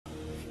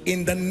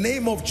in the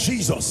name of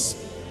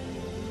Jesus.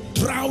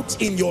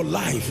 Drought in your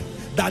life,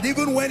 that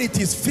even when it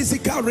is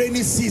physical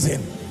rainy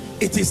season,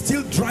 it is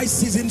still dry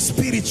season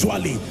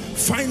spiritually,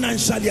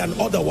 financially and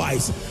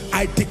otherwise.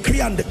 I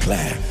decree and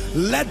declare,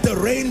 let the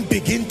rain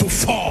begin to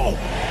fall.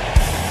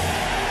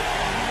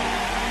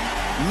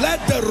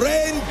 Let the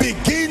rain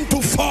begin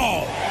to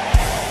fall.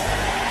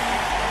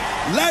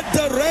 Let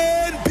the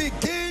rain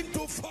begin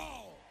to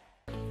fall.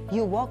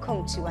 You're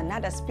welcome to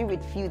another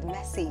spirit-filled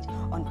message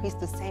on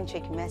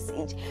Christocentric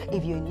Message.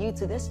 If you're new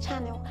to this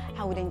channel,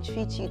 I would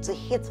entreat you to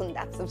hit on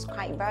that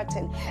subscribe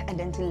button and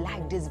then to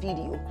like this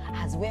video.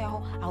 As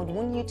well, I would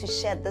want you to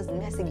share this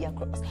message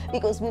across,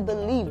 because we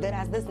believe that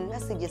as this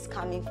message is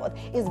coming forth,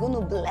 it's going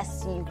to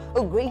bless you.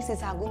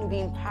 Graces are going to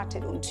be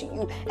imparted unto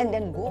you, and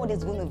then God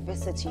is going to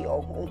visit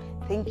your home.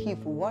 Thank you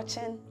for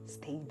watching.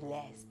 Stay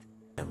blessed.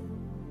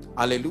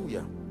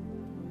 Hallelujah.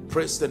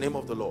 Praise the name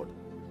of the Lord.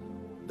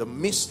 The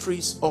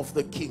mysteries of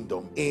the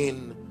kingdom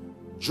in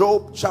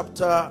Job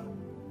chapter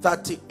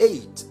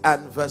 38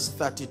 and verse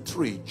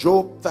 33.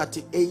 Job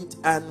 38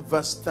 and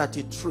verse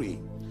 33.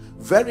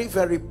 Very,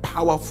 very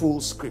powerful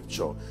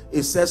scripture.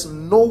 It says,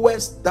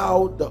 knowest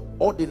thou the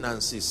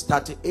ordinances,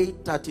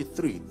 38,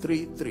 33,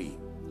 3.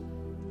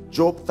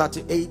 Job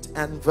 38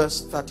 and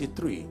verse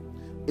 33.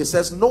 It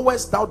says,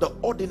 knowest thou the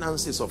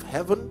ordinances of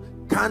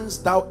heaven?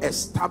 Canst thou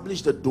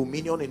establish the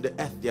dominion in the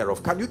earth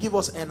thereof? Can you give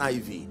us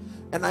NIV?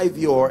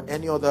 NIV or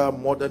any other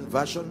modern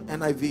version?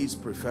 NIV is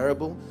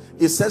preferable.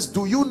 It says,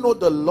 do you know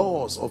the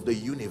laws of the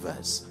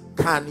universe?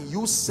 Can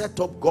you set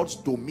up God's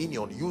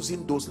dominion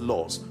using those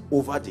laws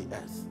over the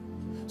earth?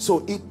 So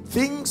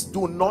things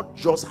do not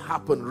just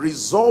happen.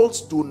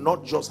 Results do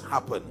not just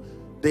happen.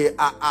 They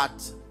are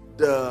at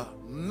the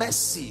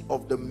mercy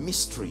of the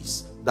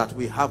mysteries that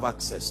we have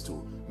access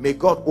to. May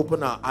God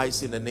open our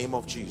eyes in the name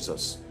of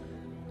Jesus.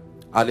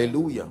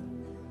 Hallelujah.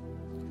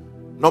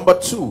 Number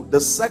two, the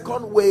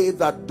second way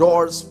that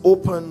doors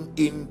open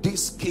in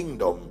this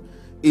kingdom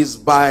is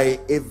by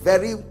a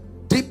very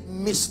deep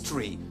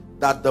mystery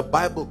that the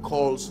Bible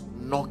calls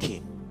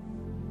knocking.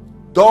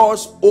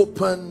 Doors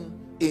open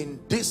in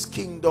this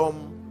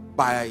kingdom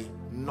by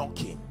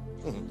knocking.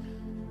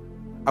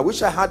 I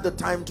wish I had the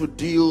time to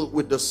deal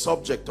with the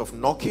subject of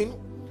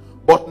knocking,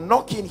 but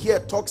knocking here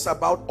talks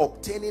about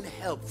obtaining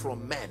help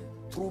from men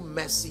through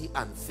mercy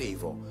and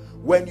favor.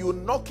 When you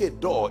knock a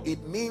door,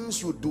 it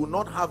means you do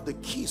not have the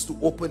keys to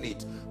open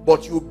it,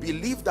 but you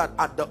believe that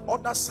at the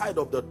other side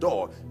of the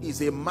door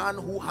is a man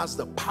who has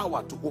the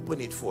power to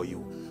open it for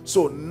you.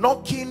 So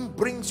knocking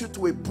brings you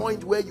to a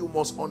point where you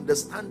must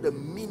understand the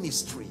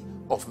ministry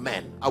of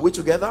men. Are we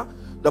together?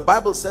 The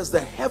Bible says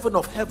the heaven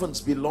of heavens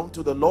belong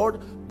to the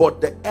Lord,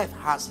 but the earth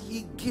has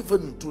he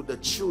given to the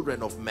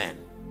children of men.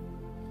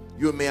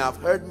 You may have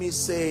heard me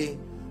say,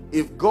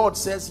 if God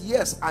says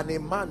yes and a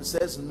man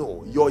says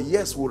no, your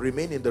yes will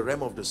remain in the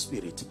realm of the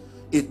spirit.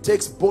 It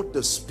takes both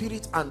the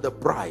spirit and the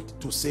bride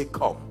to say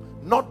come,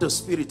 not the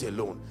spirit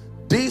alone.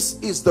 This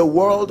is the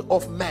world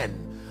of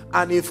men,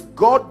 and if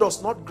God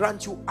does not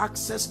grant you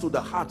access to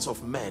the hearts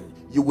of men,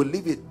 you will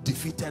live a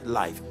defeated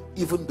life,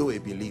 even though a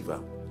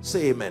believer.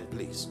 Say amen,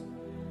 please.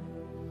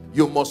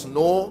 You must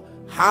know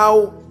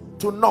how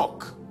to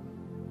knock.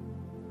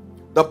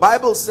 The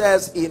Bible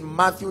says in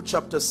Matthew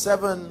chapter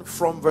 7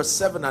 from verse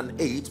 7 and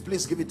 8,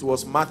 please give it to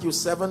us. Matthew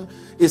 7,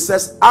 it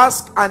says,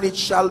 ask and it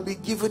shall be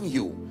given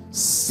you,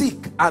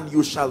 seek and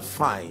you shall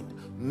find,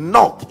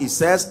 knock, it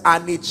says,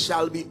 and it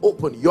shall be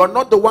open. You're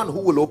not the one who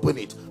will open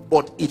it,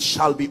 but it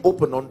shall be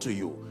open unto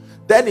you.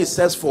 Then it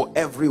says for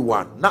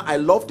everyone. Now I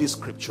love this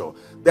scripture.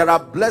 There are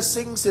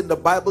blessings in the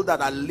Bible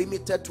that are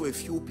limited to a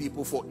few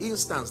people. For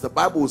instance, the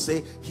Bible will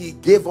say he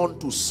gave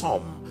unto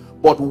some.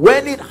 But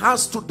when it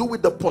has to do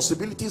with the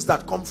possibilities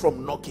that come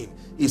from knocking,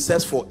 it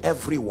says for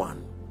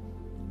everyone.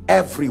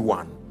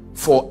 Everyone.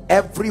 For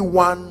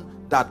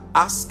everyone that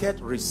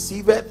asketh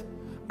receiveth,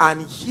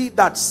 and he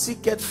that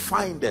seeketh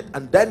findeth.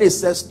 And then it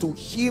says to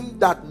him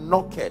that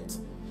knocketh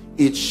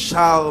it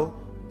shall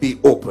be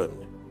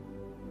opened.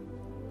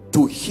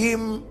 To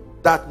him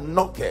that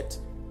knocketh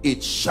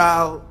it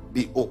shall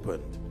be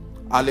opened.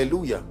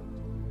 Hallelujah.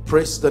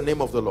 Praise the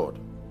name of the Lord.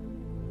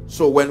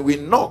 So when we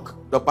knock,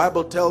 the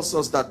Bible tells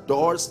us that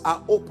doors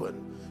are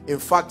open. In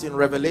fact, in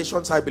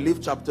Revelations, I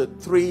believe chapter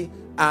 3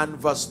 and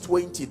verse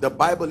 20, the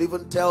Bible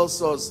even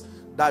tells us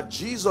that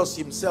Jesus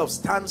himself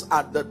stands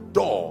at the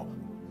door.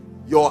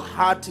 Your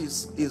heart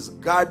is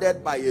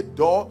guarded by a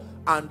door,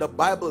 and the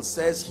Bible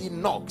says he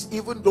knocks,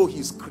 even though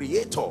he's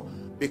creator,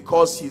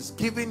 because he's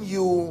given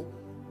you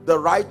the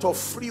right of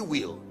free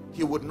will.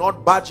 He would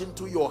not barge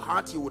into your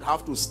heart. He would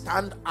have to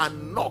stand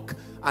and knock.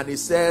 And he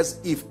says,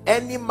 if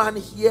any man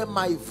hear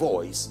my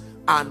voice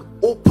and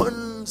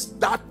opens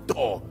that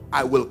door,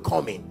 I will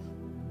come in.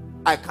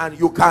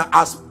 You can,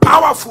 as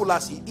powerful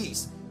as he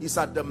is, he's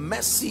at the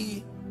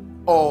mercy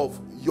of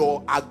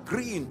your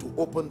agreeing to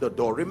open the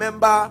door.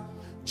 Remember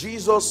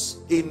Jesus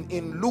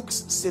in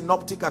Luke's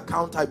synoptic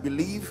account, I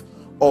believe,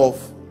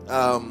 of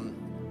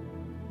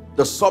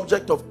the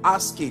subject of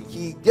asking,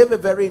 he gave a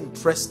very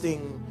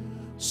interesting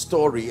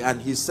story,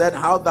 and he said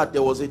how that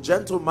there was a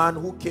gentleman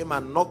who came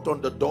and knocked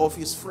on the door of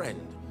his friend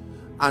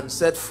and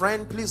said,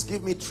 friend, please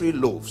give me 3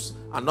 loaves.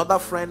 Another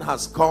friend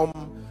has come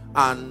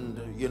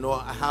and, you know,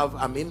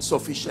 I'm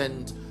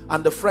insufficient.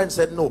 And the friend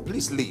said, no,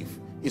 please leave.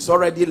 It's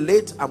already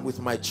late. I'm with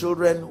my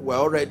children. We're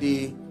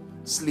already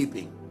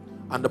sleeping.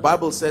 And the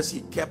Bible says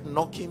he kept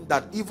knocking,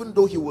 that even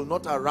though he will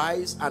not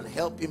arise and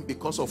help him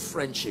because of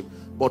friendship,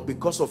 but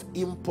because of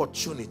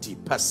importunity,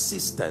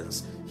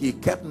 persistence, he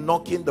kept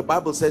knocking. The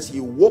Bible says he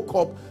woke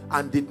up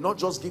and did not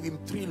just give him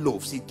 3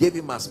 loaves. He gave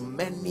him as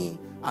many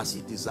as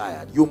he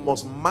desired. You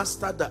must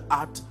master the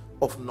art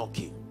of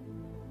knocking.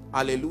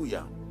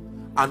 Hallelujah.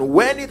 And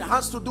when it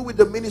has to do with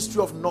the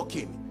ministry of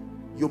knocking,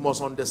 you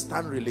must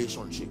understand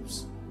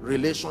relationships.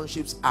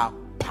 Relationships are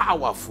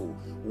powerful.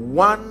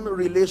 One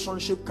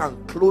relationship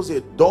can close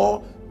a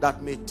door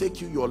that may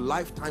take you your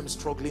lifetime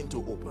struggling to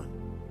open.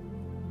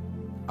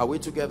 Are we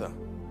together?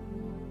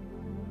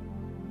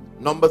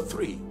 Number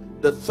 3,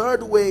 the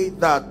third way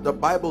that the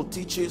Bible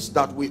teaches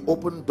that we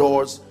open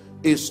doors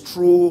is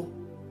through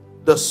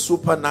the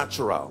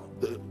supernatural,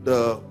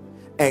 the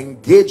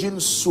engaging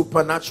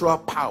supernatural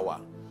power.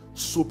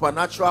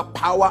 Supernatural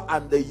power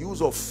and the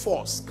use of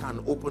force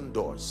can open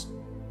doors.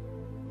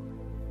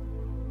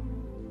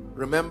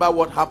 Remember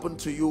what happened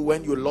to you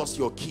when you lost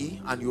your key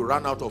and you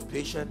ran out of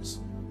patience?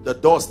 The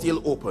door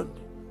still opened.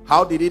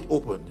 How did it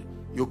open?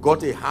 You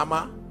got a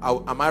hammer.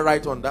 Am I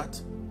right on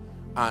that?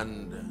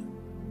 And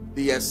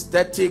the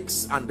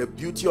aesthetics and the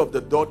beauty of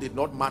the door did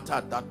not matter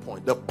at that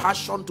point. The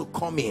passion to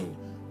come in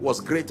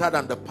was greater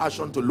than the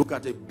passion to look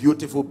at a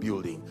beautiful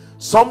building.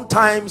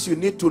 Sometimes you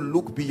need to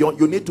look beyond.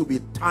 You need to be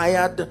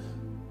tired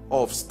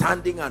of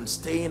standing and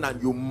staying,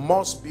 and you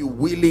must be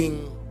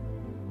willing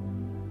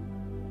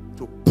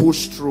to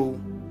push through,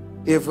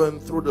 even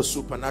through the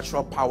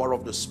supernatural power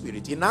of the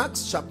Spirit. In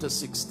Acts chapter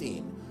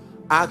 16,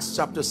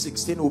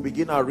 we'll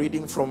begin our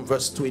reading from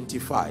verse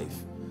 25.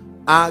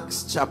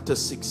 Acts chapter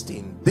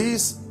 16.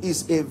 This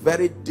is a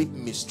very deep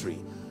mystery.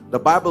 The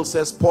Bible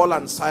says Paul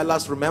and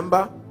Silas,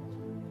 remember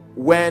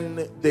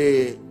when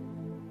they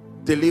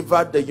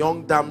delivered the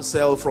young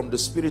damsel from the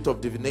spirit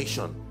of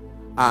divination,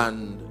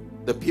 and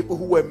the people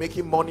who were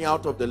making money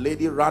out of the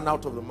lady ran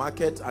out of the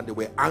market, and they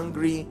were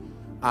angry,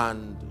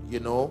 and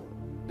you know,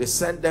 they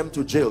sent them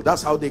to jail.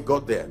 That's how they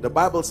got there. The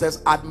Bible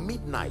says at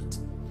midnight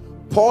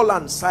Paul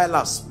and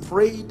Silas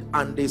prayed,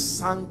 and they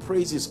sang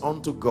praises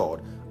unto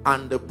God,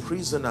 and the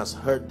prisoners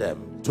heard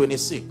them.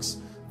 26.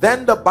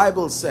 Then the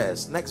Bible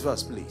says, next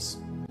verse please,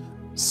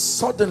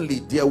 suddenly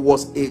there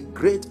was a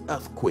great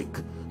earthquake,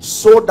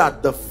 so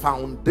that the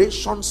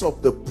foundations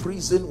of the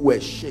prison were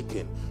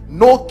shaken.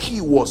 No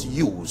key was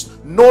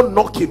used, no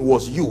knocking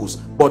was used,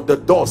 but the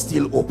door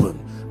still opened.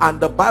 And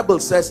the Bible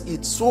says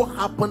it so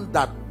happened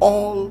that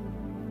all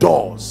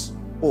doors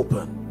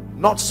open,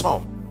 not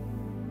some.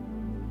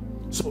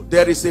 So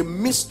there is a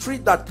mystery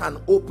that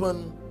can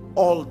open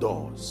all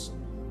doors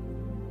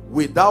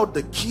without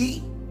the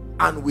key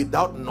and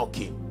without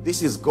knocking.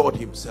 This is God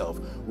himself.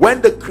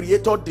 When the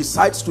Creator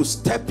decides to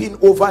step in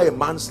over a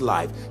man's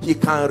life, he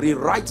can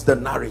rewrite the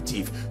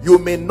narrative. You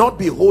may not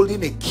be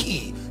holding a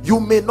key, you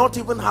may not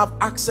even have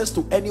access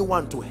to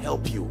anyone to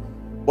help you,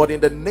 but in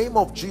the name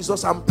of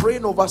Jesus, I'm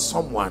praying over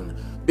someone,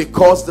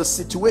 because the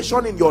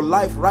situation in your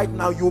life right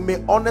now, you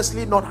may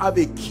honestly not have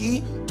a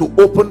key to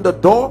open the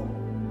door.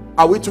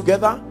 Are we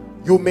together?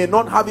 You may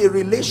not have a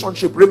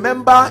relationship.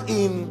 Remember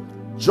in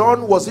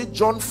John, was it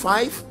John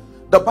 5?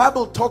 The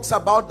Bible talks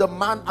about the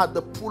man at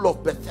the pool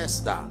of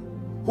Bethesda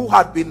who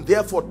had been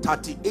there for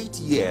 38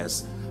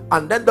 years.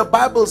 And then the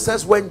Bible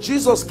says when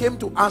Jesus came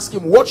to ask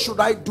him, what should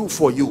I do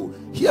for you?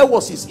 Here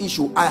was his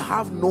issue. I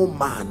have no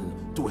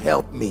man to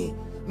help me.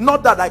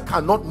 Not that I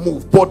cannot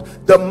move,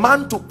 but the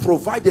man to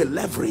provide a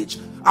leverage.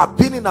 I've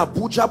been in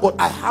Abuja, but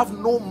I have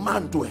no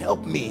man to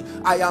help me.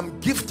 I am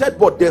gifted,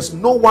 but there's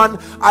no one.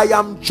 I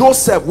am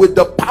Joseph with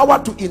the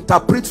power to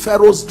interpret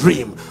Pharaoh's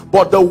dream,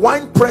 but the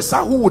wine presser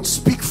who would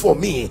speak for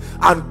me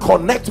and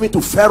connect me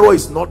to Pharaoh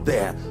is not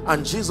there.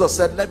 And Jesus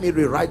said, let me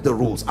rewrite the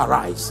rules.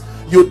 Arise.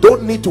 You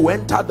don't need to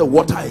enter the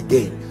water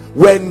again.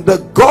 When the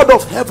God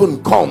of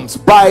heaven comes,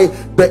 by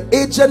the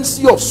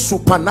agency of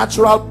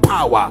supernatural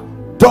power,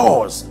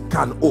 doors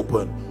can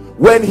open.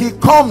 When he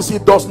comes, he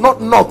does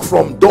not knock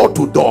from door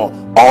to door.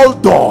 All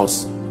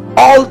doors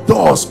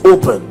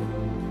open.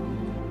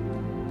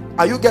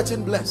 Are you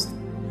getting blessed?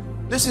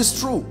 This is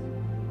true.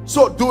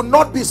 So do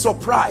not be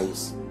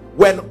surprised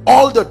when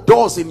all the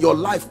doors in your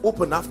life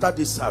open after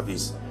this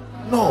service.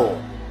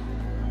 No.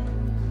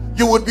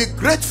 You would be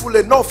grateful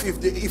enough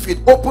if it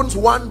opens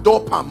one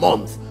door per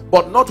month,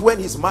 but not when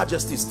his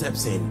majesty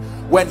steps in.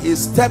 When he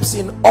steps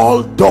in,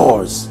 all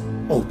doors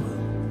open.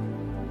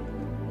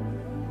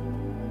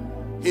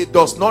 He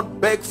does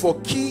not beg for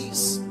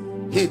keys.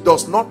 He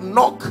does not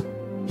knock.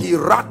 He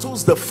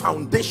rattles the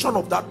foundation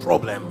of that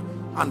problem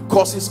and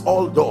causes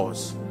all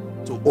doors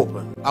to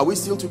open. Are we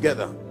still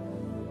together?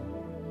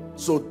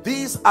 So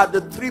these are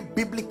the 3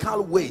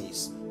 biblical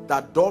ways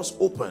that doors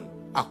open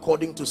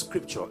according to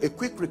scripture. A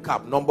quick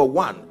recap. Number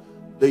 1,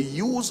 the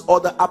use or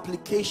the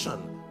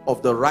application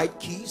of the right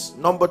keys.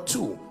 Number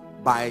 2,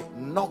 by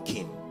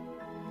knocking,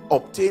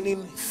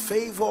 obtaining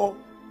favor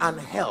and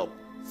help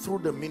through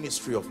the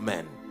ministry of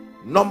men.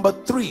 Number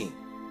 3,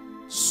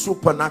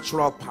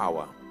 supernatural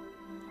power.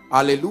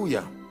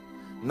 Hallelujah.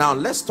 Now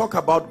let's talk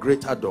about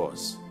greater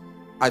doors.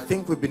 I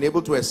think we've been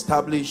able to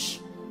establish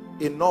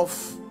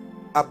enough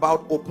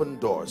about open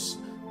doors.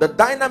 The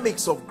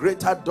dynamics of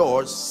greater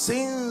doors,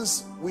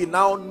 since we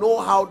now know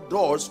how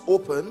doors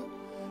open,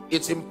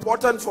 it's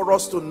important for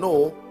us to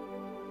know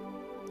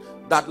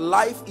that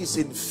life is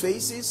in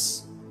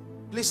phases.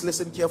 Please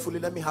listen carefully.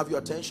 Let me have your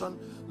attention.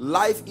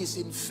 Life is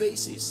in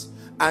phases.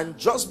 And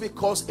just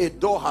because a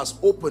door has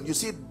opened, you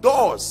see,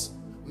 doors,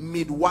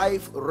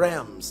 midwife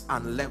realms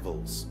and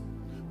levels.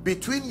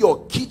 Between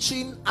your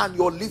kitchen and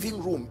your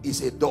living room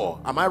is a door.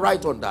 Am I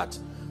right on that?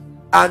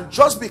 And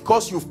just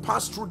because you've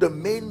passed through the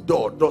main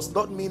door does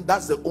not mean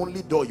that's the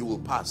only door you will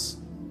pass.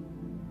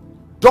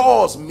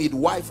 Doors,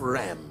 midwife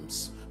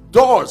realms.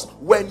 Doors,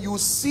 when you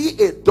see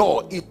a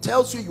door, it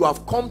tells you you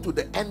have come to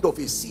the end of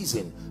a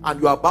season and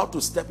you are about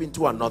to step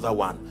into another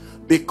one.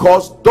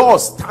 Because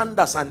doors stand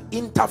as an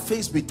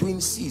interface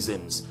between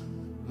seasons.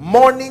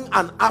 Morning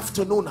and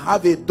afternoon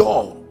have a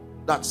door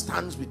that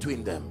stands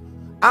between them.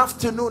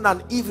 Afternoon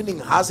and evening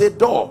has a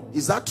door.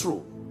 Is that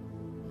true?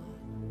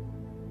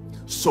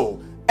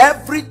 So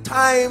every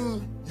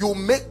time you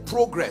make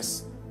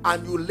progress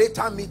and you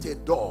later meet a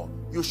door,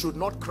 you should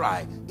not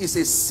cry. It's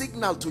a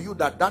signal to you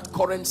that that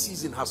current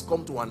season has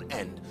come to an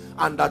end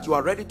and that you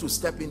are ready to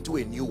step into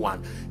a new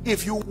one.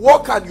 If you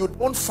walk and you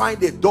don't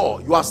find a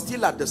door, you are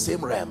still at the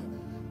same realm.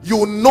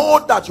 You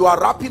know that you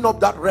are wrapping up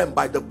that realm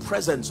by the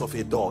presence of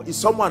a door. Is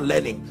someone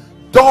learning?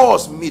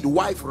 Doors,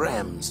 midwife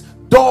realms.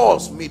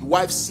 Doors,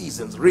 midwife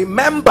seasons.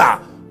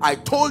 Remember, I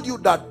told you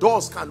that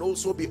doors can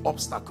also be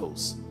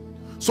obstacles.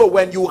 So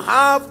when you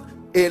have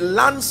a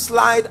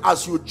landslide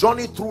as you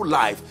journey through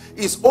life,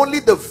 it's only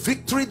the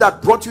victory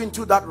that brought you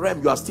into that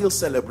realm you are still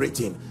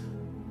celebrating.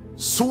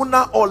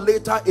 Sooner or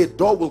later, a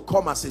door will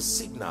come as a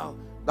signal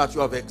that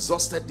you have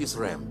exhausted this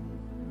realm.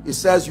 It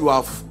says you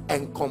have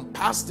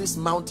encompassed this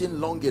mountain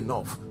long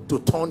enough to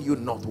turn you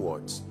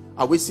northwards.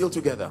 Are we still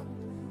together?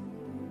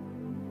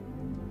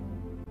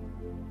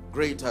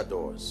 Greater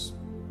doors.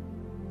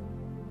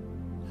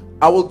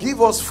 I will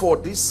give us for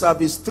this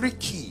service 3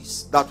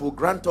 keys that will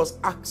grant us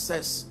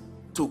access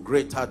to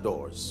greater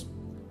doors.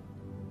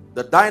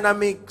 The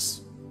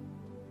dynamics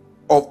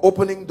of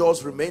opening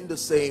doors remain the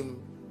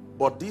same,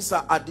 but these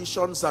are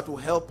additions that will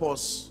help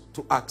us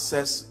to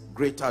access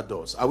greater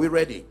doors. Are we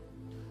ready?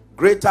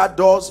 Greater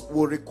doors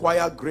will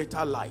require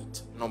greater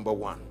light. Number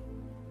 1.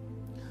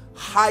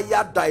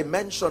 Higher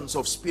dimensions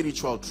of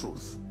spiritual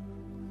truth.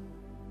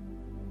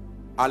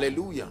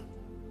 Hallelujah.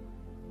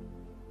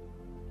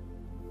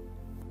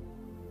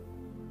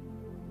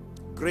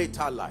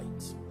 Greater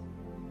light.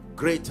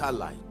 Greater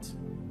light.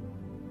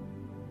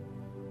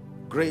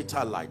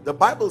 Greater light. The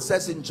Bible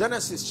says in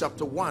Genesis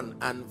chapter 1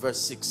 and verse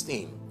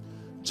 16.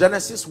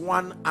 Genesis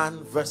 1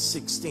 and verse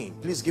 16.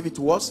 Please give it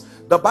to us.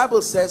 The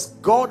Bible says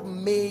God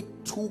made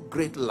 2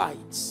 great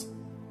lights.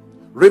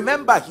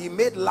 Remember, he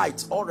made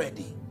lights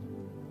already.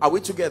 Are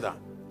we together?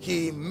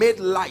 He made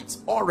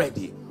lights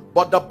already.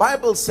 But the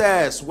Bible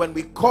says when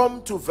we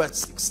come to verse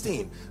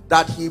 16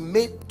 that he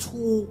made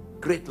 2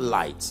 great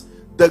lights.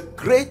 The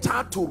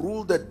greater to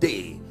rule the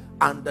day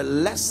and the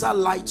lesser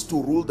light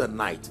to rule the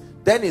night.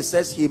 Then it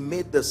says he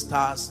made the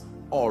stars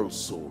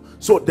also.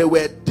 So there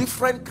were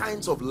different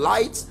kinds of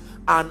lights,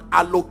 and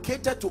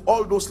allocated to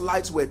all those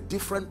lights were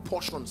different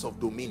portions of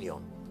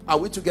dominion. Are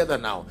we together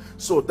now?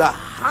 So the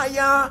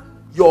higher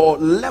your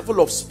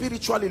level of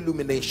spiritual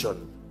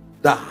illumination,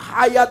 the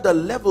higher the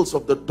levels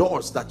of the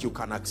doors that you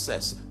can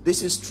access.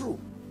 This is true.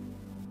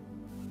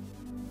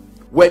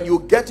 When you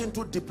get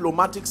into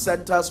diplomatic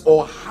centers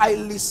or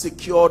highly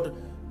secured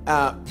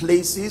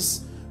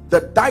places,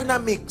 the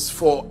dynamics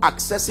for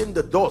accessing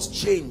the doors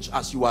change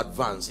as you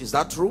advance. Is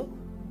that true?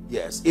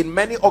 Yes. In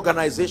many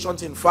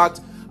organizations, in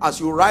fact, as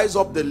you rise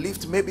up the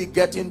lift, maybe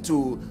get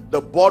into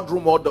the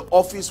boardroom or the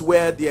office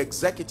where the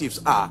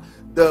executives are,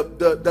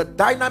 the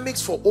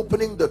dynamics for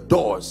opening the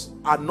doors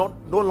are no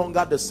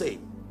longer the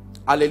same.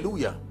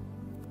 Hallelujah.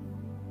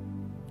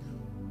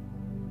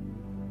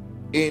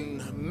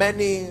 In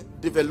many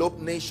developed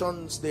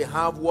nations, they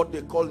have what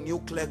they call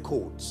nuclear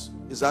codes.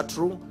 Is that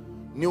true?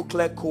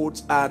 Nuclear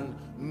codes, and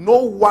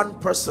no one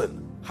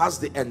person has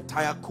the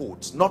entire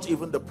codes, not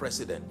even the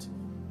president.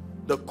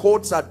 The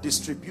codes are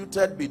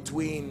distributed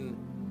between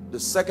the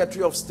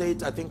Secretary of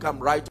State, I think I'm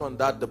right on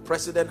that, the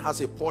president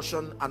has a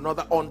portion,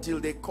 another, until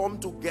they come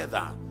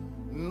together.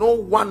 No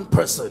one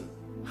person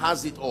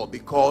has it all,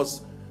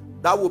 because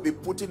that will be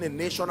putting a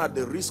nation at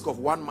the risk of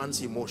one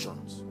man's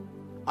emotions.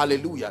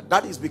 Hallelujah.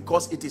 That is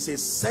because it is a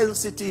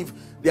sensitive,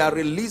 they are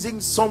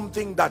releasing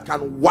something that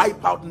can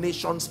wipe out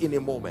nations in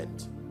a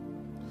moment.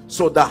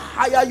 So the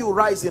higher you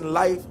rise in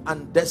life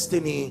and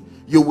destiny,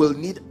 you will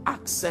need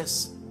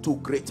access to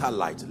greater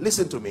light.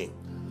 Listen to me.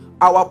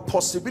 Our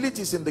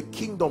possibilities in the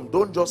kingdom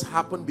don't just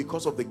happen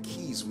because of the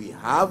keys we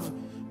have.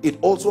 it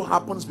also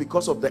happens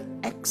because of the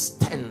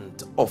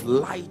extent of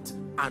light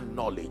and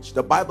knowledge.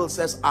 The Bible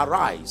says,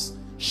 arise,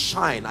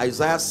 shine,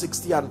 Isaiah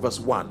 60 and verse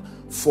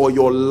 1, for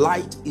your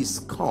light is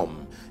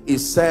come. It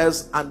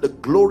says, and the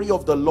glory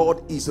of the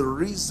Lord is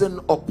risen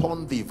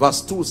upon thee.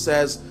 Verse 2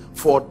 says,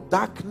 for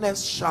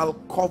darkness shall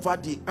cover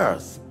the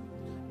earth,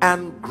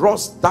 and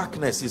gross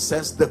darkness, it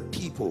says, the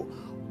people.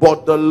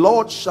 But the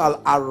Lord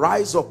shall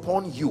arise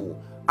upon you,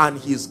 and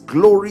his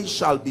glory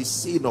shall be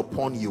seen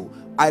upon you.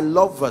 I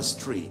love verse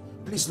 3.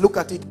 Please look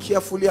at it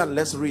carefully and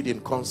let's read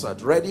in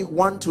concert. Ready?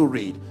 1, 2,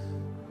 read.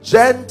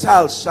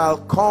 Gentiles shall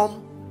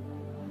come.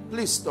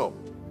 Please stop.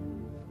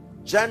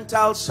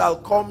 Gentiles shall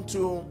come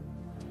to.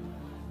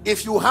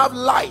 If you have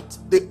light,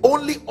 the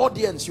only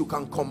audience you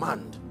can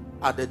command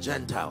are the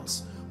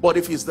Gentiles. But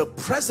if it's the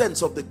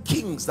presence of the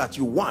kings that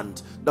you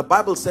want, the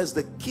Bible says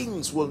the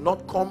kings will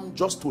not come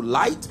just to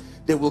light,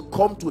 they will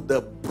come to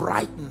the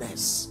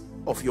brightness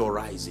of your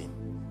rising.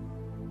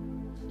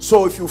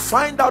 So if you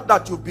find out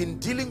that you've been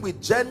dealing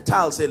with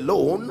Gentiles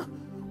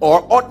alone,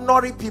 or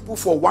ordinary people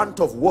for want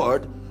of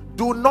word,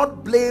 do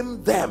not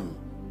blame them.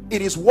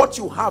 It is what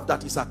you have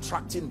that is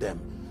attracting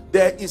them.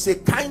 There is a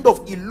kind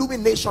of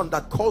illumination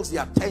that calls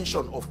the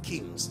attention of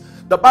kings.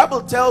 The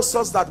Bible tells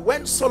us that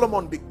when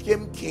Solomon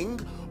became king,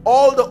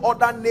 all the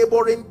other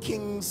neighboring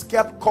kings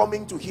kept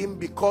coming to him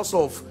because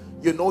of,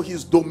 you know,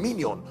 his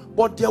dominion.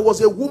 But there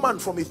was a woman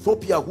from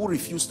Ethiopia who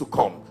refused to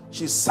come.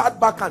 She sat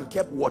back and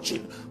kept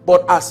watching.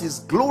 But as his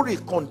glory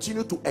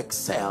continued to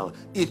excel,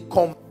 it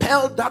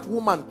compelled that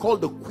woman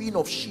called the Queen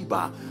of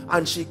Sheba,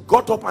 and she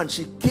got up and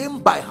she came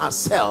by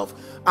herself.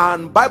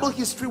 And Bible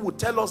history would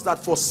tell us that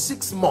for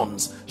 6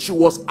 months she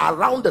was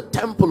around the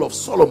temple of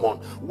Solomon.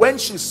 When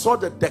she saw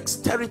the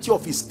dexterity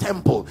of his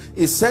temple,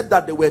 it said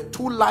that there were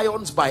 2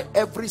 lions by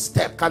every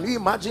step. Can you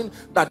imagine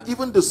that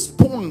even the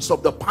spoons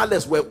of the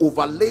palace were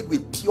overlaid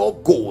with pure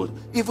gold,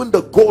 even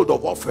the gold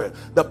of Ophir?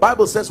 The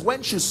Bible says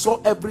when she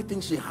saw everything,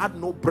 she had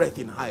no breath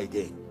in her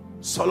again.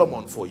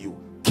 Solomon for you.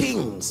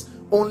 Kings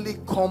only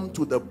come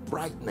to the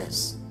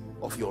brightness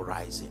of your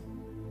rising.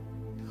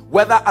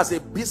 Whether as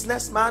a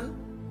businessman,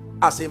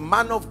 as a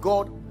man of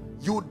God,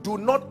 you do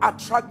not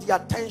attract the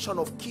attention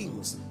of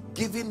kings,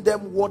 giving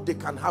them what they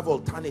can have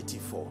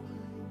alternative for.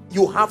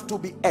 You have to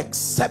be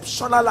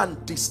exceptional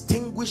and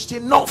distinguished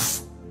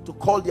enough to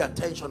call the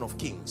attention of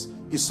kings.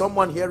 Is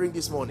someone hearing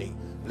this morning?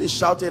 Please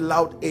shout a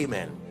loud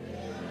amen.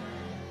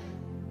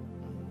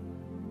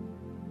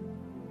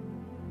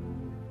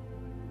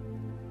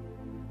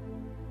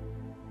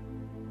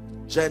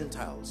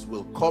 Gentiles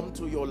will come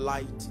to your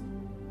light,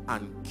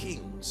 and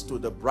kings to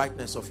the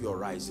brightness of your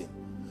rising.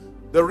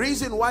 The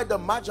reason why the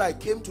Magi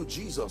came to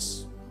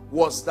Jesus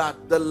was that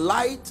the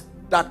light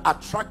that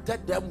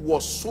attracted them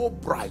was so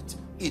bright,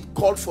 it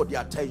called for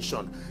their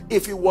attention.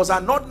 If it was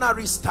an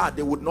ordinary star,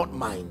 they would not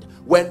mind.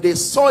 When they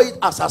saw it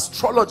as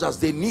astrologers,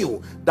 they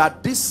knew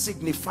that this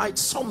signified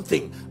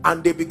something,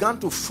 and they began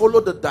to follow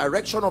the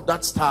direction of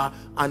that star,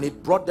 and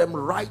it brought them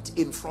right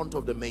in front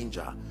of the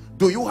manger.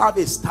 Do you have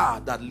a star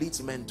that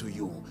leads men to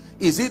you?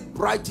 Is it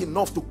bright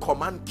enough to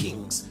command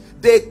kings?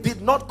 They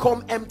did not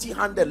come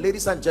empty-handed,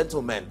 ladies and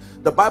gentlemen.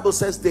 The Bible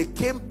says they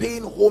came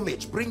paying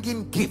homage,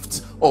 bringing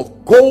gifts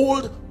of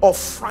gold, of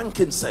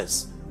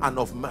frankincense, and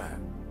of myrrh,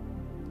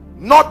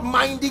 not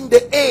minding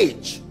the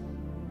age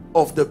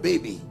of the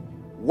baby.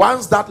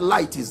 Once that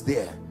light is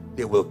there,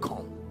 they will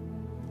come.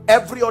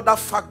 Every other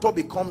factor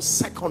becomes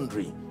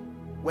secondary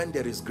when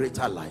there is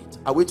greater light.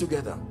 Are we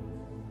together?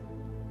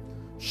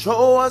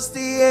 Show us the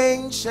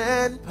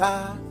ancient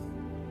path.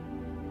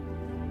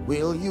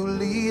 Will you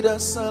lead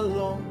us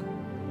along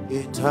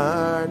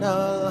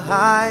eternal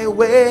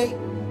highway?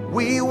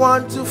 We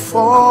want to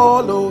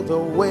follow the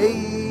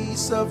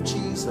ways of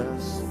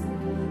Jesus.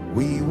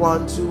 We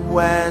want to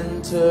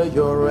enter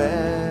your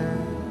rest.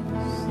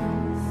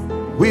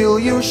 Will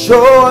you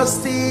show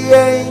us the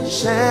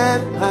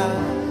ancient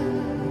path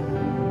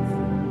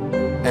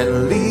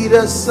and lead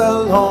us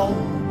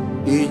along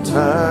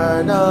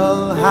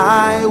eternal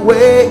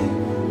highway?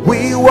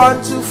 We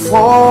want to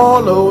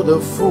follow the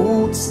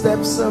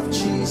footsteps of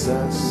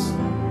Jesus.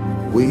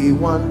 We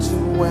want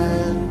to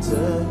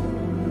enter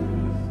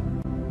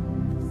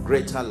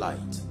greater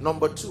light.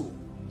 Number 2,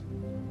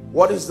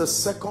 what is the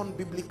second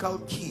biblical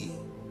key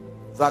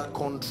that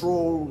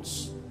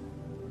controls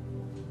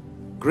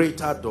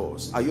greater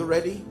doors? Are you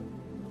ready?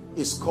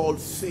 It's called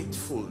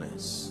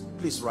faithfulness.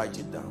 Please write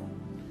it down.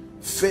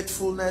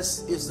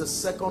 Faithfulness is the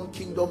second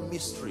kingdom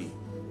mystery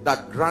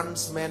that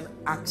grants men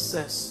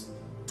access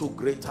to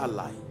greater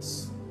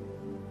lights.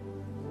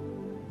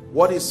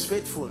 What is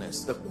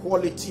faithfulness? The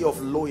quality of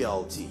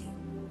loyalty,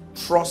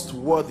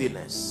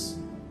 trustworthiness.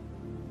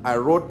 I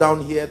wrote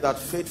down here that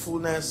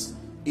faithfulness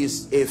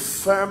is a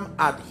firm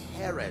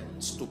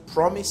adherence to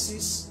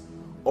promises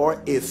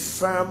or a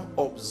firm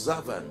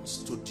observance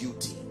to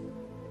duty.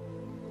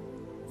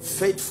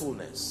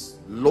 Faithfulness,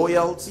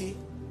 loyalty,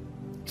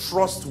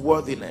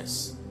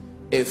 trustworthiness,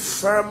 a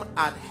firm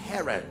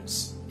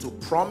adherence to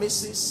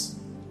promises,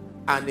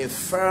 and a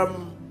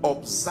firm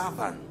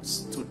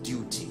observance to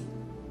duty.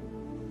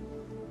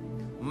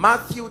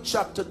 Matthew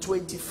chapter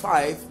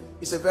 25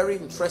 is a very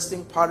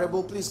interesting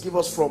parable. Please give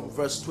us from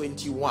verse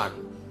 21.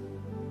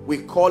 We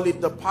call it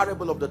the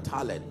parable of the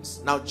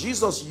talents. Now,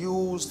 Jesus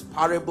used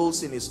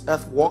parables in his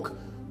earth walk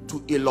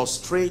to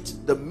illustrate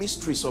the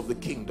mysteries of the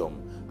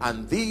kingdom.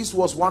 And this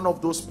was one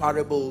of those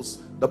parables.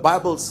 The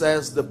Bible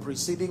says the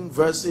preceding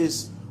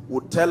verses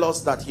would tell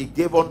us that he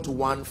gave unto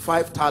one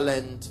 5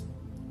 talents,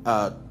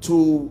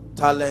 2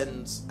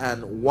 talents,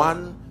 and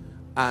 1,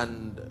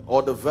 and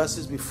or the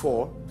verses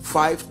before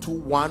 5 to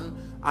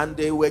 1, and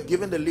they were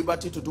given the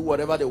liberty to do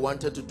whatever they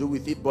wanted to do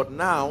with it. But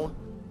now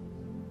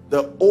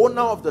the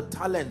owner of the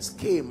talents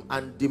came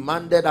and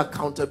demanded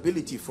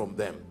accountability from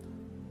them.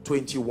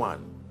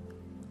 21.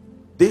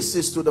 This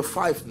is to the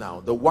 5 now.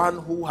 The one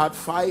who had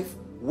 5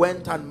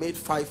 went and made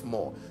 5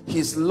 more.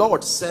 His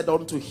Lord said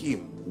unto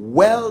him,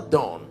 well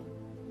done,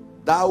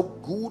 thou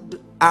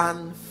good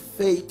and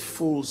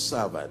faithful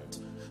servant.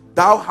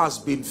 Thou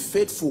hast been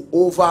faithful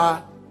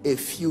over a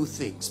few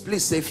things.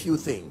 Please say few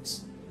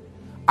things.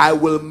 I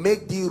will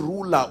make thee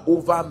ruler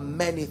over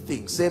many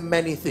things. Say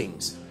many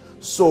things.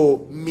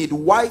 So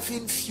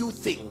midwifing few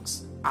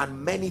things and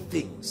many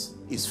things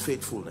is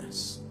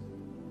faithfulness.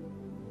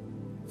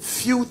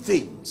 Few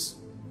things,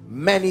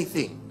 many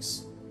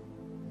things.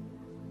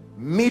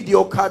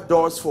 Mediocre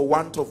doors for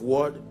want of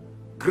word,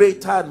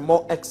 greater and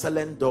more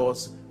excellent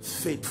doors,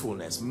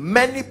 faithfulness.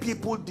 Many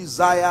people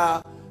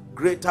desire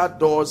greater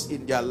doors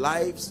in their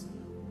lives,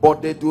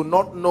 but they do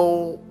not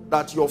know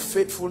that your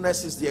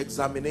faithfulness is the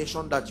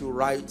examination that you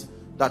write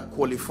that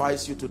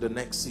qualifies you to the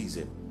next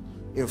season.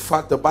 In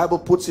fact, the Bible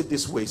puts it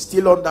this way,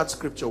 still on that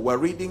scripture. We're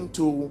reading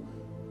to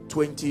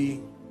 23.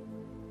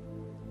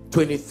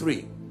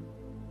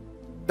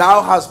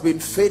 Thou hast been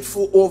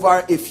faithful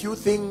over a few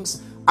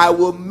things, I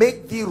will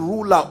make thee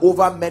ruler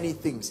over many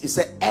things. It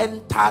said,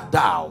 enter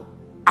thou,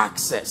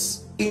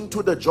 access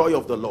into the joy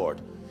of the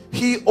Lord.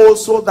 He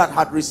also that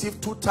had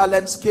received 2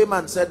 talents came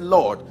and said,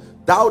 Lord,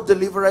 thou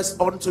deliverest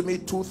unto me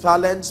 2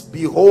 talents.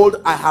 Behold,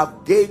 I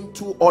have gained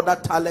 2 other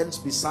talents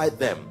beside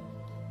them.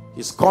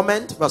 His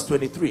comment, verse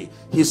 23.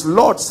 His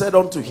Lord said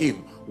unto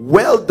him,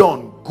 well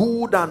done,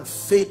 good and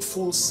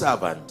faithful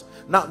servant.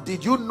 Now,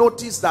 did you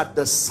notice that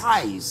the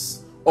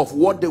size of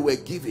what they were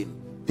given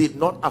did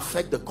not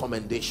affect the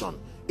commendation?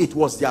 It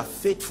was their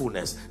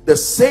faithfulness. The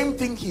same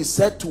thing he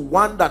said to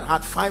one that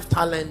had 5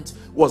 talents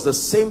was the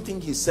same thing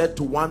he said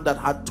to one that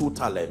had 2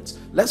 talents.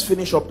 Let's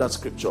finish up that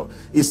scripture.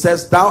 It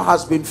says, thou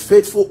hast been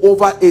faithful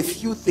over a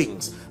few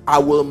things, I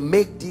will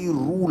make thee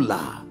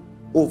ruler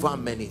over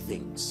many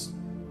things.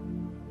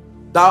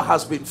 Thou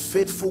hast been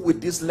faithful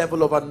with this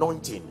level of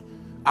anointing,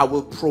 I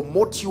will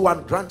promote you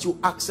and grant you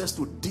access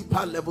to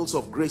deeper levels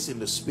of grace in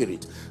the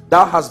spirit.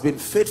 Thou hast been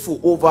faithful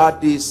over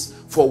this,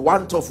 for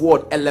want of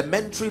word,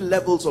 elementary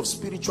levels of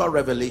spiritual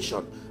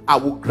revelation. I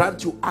will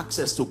grant you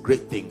access to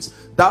great things.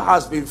 Thou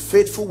hast been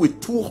faithful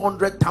with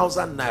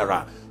 200,000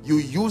 naira. You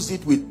use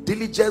it with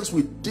diligence,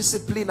 with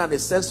discipline, and a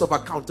sense of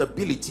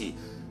accountability.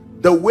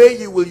 The way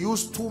you will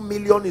use 2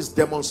 million is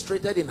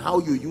demonstrated in how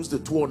you use the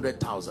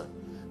 200,000.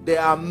 There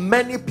are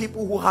many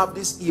people who have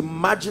this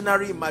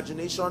imaginary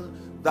imagination,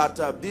 that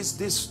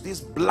this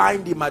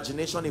blind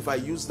imagination, if I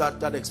use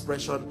that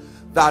expression,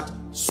 that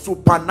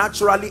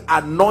supernaturally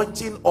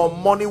anointing or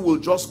money will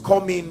just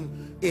come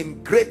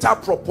in greater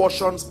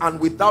proportions, and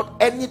without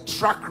any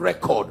track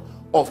record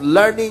of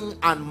learning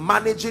and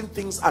managing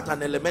things at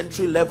an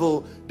elementary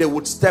level, they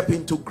would step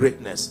into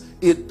greatness.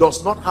 It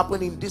does not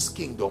happen in this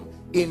kingdom.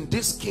 In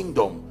this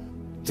kingdom,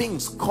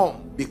 things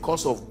come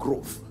because of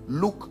growth.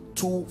 Luke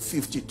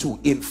 2:52.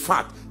 In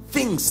fact,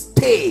 things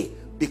stay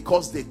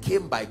because they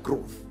came by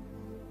growth.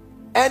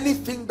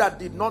 Anything that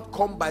did not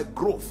come by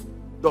growth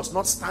does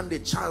not stand a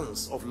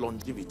chance of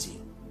longevity.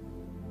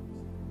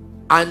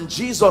 And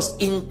Jesus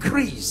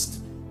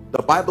increased,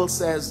 the Bible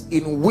says,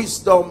 in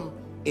wisdom,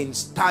 in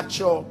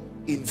stature,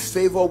 in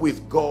favor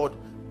with God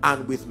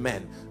and with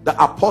men. The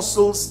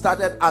apostles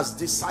started as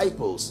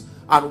disciples,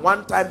 and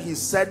one time he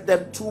sent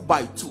them 2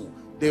 by 2.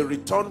 They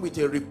returned with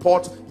a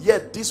report,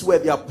 yet these were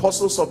the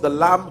apostles of the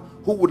Lamb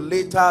who would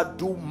later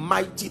do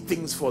mighty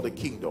things for the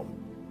kingdom.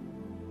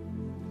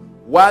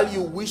 While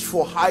you wish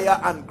for higher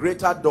and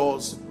greater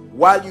doors,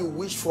 while you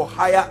wish for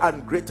higher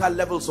and greater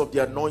levels of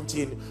the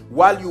anointing,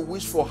 while you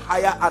wish for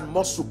higher and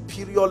more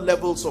superior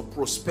levels of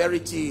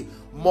prosperity,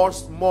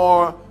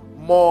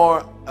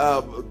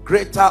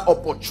 greater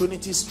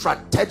opportunities,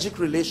 strategic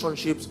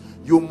relationships,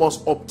 you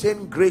must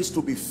obtain grace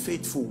to be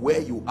faithful where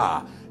you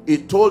are.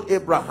 It told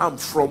Abraham,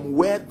 from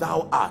where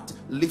thou art,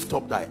 lift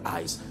up thy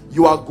eyes.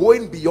 You are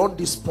going beyond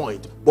this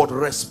point, but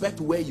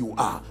respect where you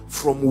are.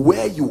 From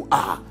where you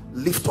are,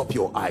 lift up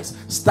your eyes.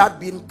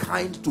 Start being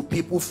kind to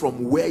people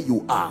from where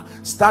you are.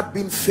 Start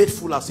being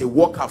faithful as a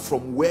worker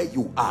from where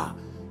you are.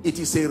 It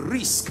is a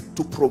risk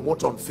to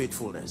promote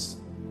unfaithfulness.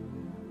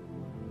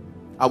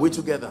 Are we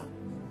together?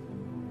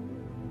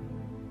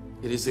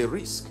 It is a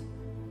risk.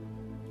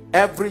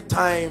 Every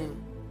time.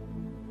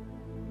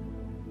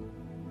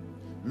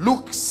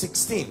 Luke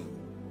 16,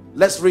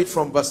 let's read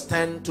from verse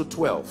 10 to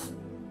 12.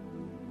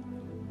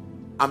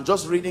 I'm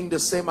just reading the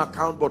same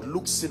account, but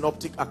Luke's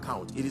synoptic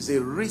account. It is a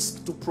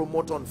risk to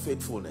promote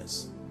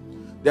unfaithfulness.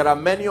 There are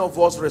many of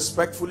us,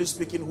 respectfully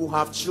speaking, who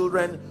have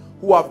children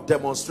who have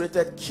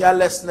demonstrated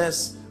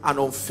carelessness and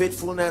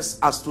unfaithfulness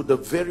as to the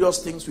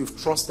various things we've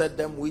trusted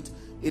them with.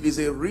 It is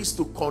a risk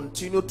to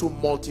continue to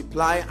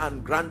multiply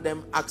and grant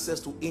them access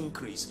to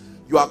increase.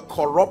 You are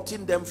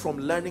corrupting them from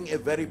learning a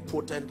very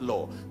potent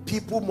law.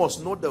 People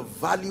must know the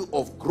value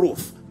of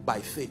growth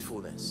by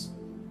faithfulness.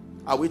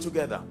 Are we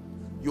together?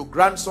 You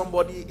grant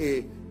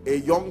somebody a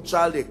young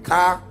child a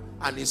car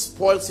and he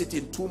spoils it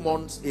in 2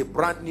 months, a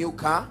brand new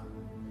car.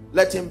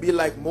 Let him be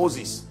like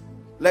Moses.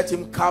 Let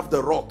him carve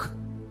the rock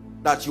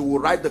that you will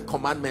write the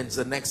commandments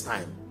the next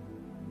time.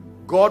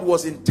 God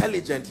was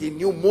intelligent. He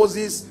knew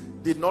Moses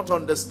did not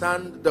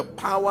understand the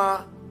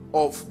power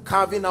of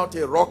carving out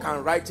a rock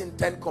and writing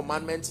 10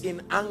 commandments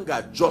in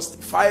anger,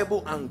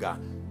 justifiable anger.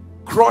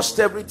 Crushed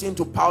everything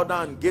to powder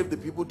and gave the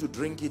people to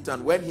drink it.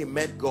 And when he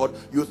met God,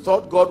 you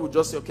thought God would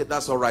just say, okay,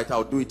 that's all right,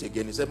 I'll do it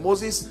again. He said,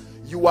 Moses,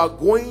 you are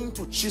going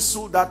to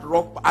chisel that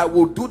rock. I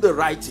will do the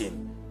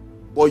writing,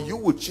 but you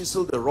will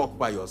chisel the rock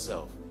by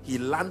yourself. He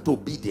learned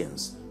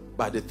obedience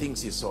by the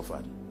things he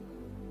suffered.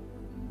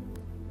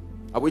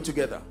 Are we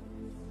together?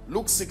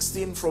 Luke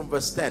 16 from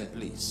verse 10,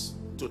 please,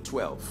 to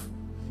 12.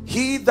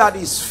 He that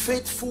is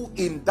faithful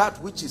in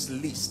that which is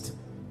least,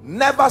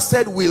 never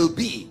said will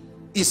be,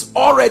 is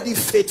already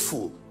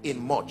faithful in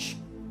much.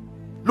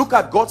 Look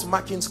at God's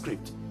marking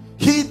script.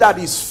 He that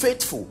is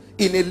faithful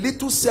in a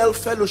little cell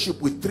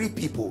fellowship with 3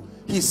 people,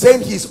 he's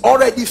saying he's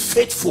already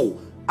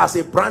faithful as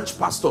a branch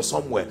pastor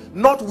somewhere.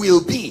 Not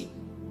will be,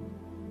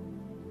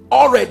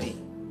 already.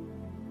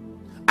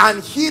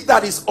 And he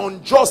that is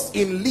unjust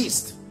in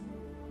least,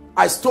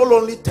 I stole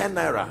only 10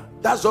 naira.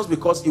 That's just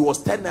because it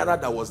was 10 naira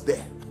that was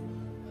there.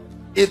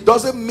 It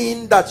doesn't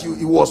mean that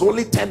it was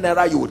only 10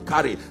 naira you would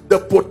carry. The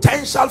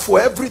potential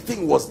for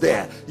everything was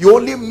there. You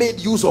only made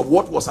use of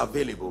what was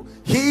available.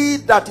 He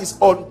that is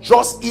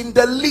unjust in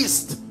the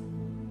least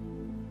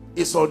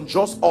is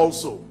unjust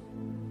also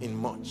in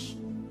much.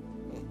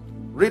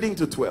 Reading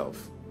to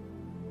 12.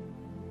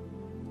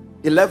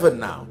 11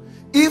 now.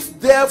 If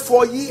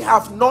therefore ye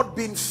have not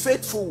been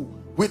faithful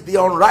with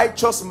the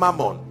unrighteous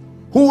mammon,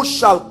 who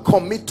shall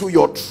commit to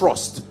your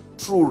trust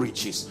true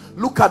riches?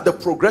 Look at the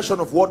progression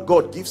of what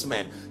God gives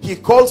men. He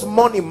calls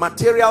money,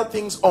 material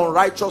things,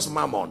 unrighteous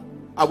mammon.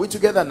 Are we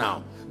together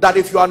now? That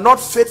if you are not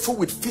faithful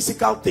with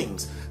physical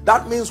things,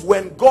 that means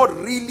when God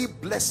really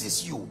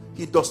blesses you,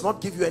 he does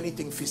not give you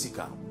anything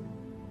physical.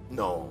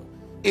 No.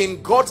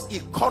 In God's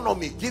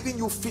economy, giving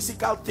you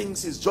physical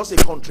things is just a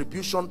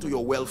contribution to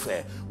your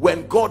welfare.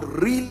 When God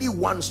really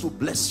wants to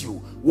bless you,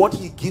 what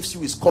he gives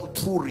you is called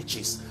true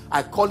riches.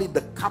 I call it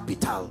the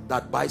capital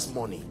that buys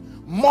money.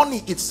 Money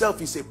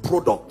itself is a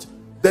product.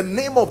 The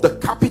name of the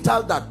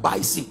capital that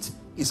buys it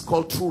is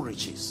called true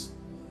riches.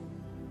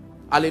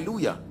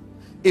 Hallelujah.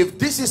 If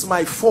this is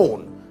my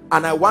phone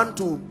and I want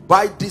to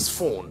buy this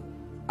phone,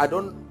 I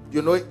don't,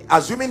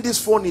 assuming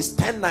this phone is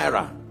 10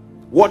 naira,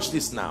 watch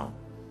this now.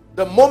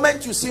 The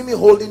moment you see me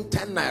holding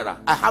 10 naira,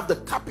 I have the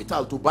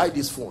capital to buy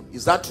this phone.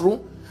 Is that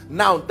true?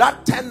 Now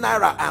that 10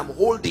 naira I'm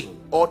holding,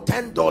 or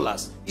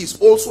 $10, is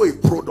also a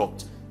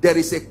product. There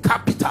is a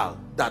capital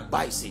that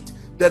buys it.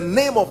 The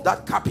name of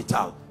that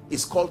capital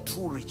is called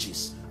true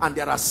riches, and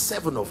there are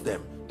 7 of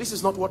them. This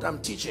is not what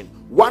I'm teaching.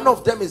 One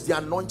of them is the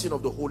anointing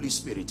of the Holy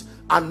Spirit.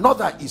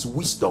 Another is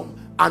wisdom.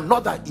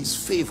 Another is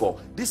favor.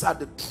 These are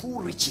the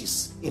true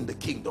riches in the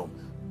kingdom.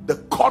 The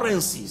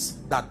currencies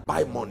that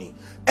buy money.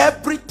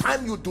 Every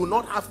time you do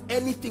not have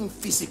anything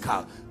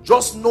physical,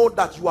 just know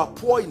that you are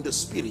poor in the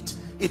spirit.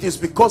 It is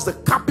because the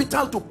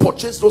capital to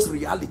purchase those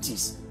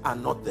realities are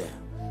not there.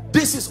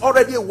 This is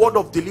already a word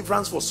of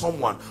deliverance for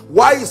someone.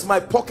 Why is my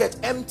pocket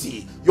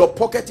empty? Your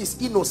pocket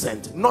is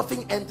innocent.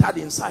 Nothing entered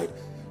inside.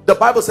 The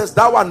Bible says,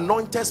 thou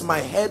anointest my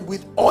head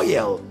with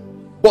oil,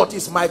 but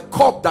it's my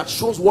cup that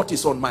shows what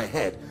is on my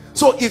head.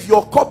 So if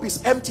your cup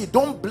is empty,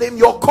 don't blame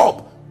your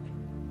cup.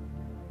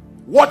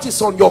 What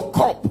is on your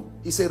cup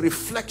is a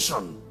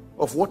reflection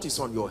of what is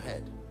on your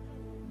head.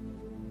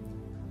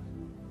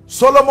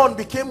 Solomon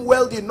became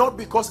wealthy not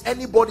because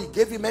anybody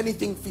gave him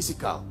anything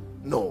physical.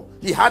 No,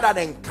 he had an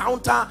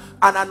encounter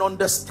and an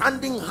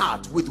understanding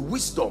heart with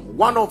wisdom.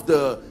 One of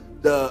the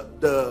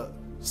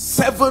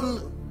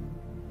 7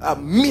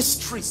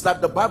 mysteries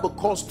that the Bible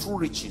calls true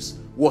riches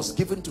was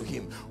given to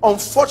him.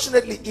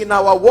 Unfortunately, in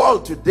our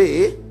world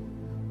today,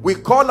 we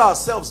call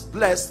ourselves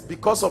blessed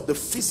because of the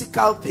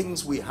physical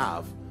things we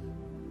have.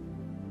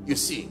 You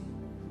see,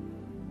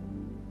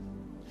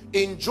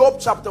 in Job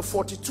chapter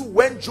 42,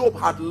 when Job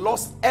had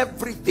lost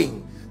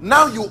everything,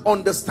 now you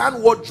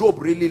understand what Job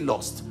really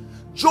lost.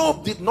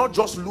 Job did not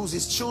just lose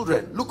his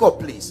children. Look up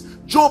please.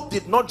 Job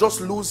did not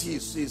just lose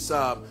his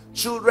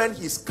children,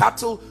 his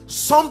cattle.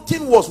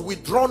 Something was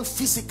withdrawn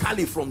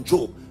physically from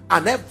Job,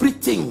 and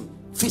everything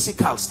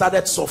physical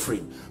started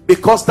suffering,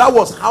 because that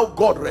was how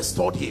God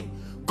restored him.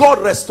 God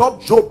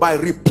restored Job by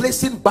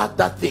replacing back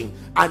that thing,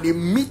 And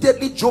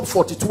immediately, Job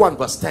 42 and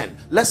verse 10.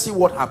 Let's see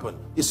what happened.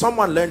 Is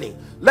someone learning?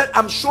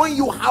 I'm showing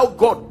you how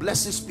God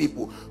blesses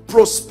people.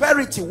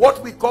 Prosperity,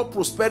 what we call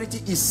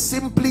prosperity, is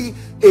simply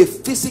a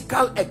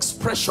physical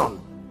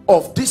expression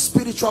of these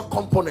spiritual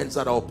components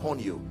that are upon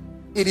you.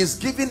 It is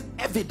giving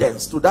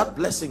evidence to that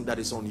blessing that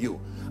is on you.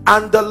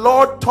 And the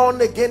Lord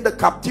turned again the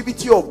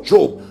captivity of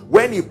Job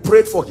when he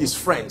prayed for his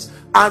friends.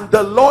 And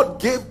the Lord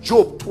gave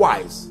Job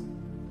twice.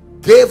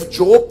 Gave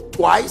Job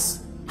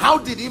twice. How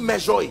did he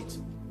measure it?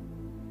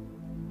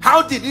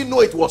 How did he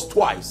know it was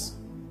twice?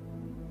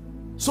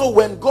 So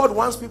when God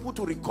wants people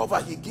to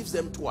recover, he gives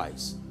them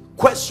twice.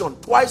 Question,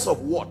 twice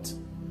of what?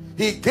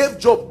 He gave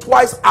Job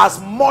twice as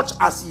much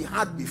as he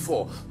had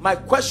before. My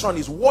question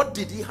is, what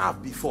did he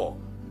have before?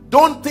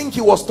 Don't think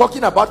he was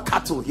talking about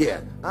cattle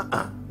here.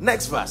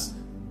 Next verse.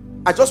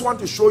 I just want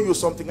to show you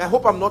something. I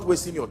hope I'm not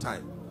wasting your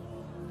time.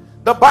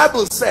 The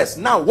Bible says,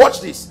 now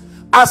watch this.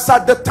 As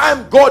at the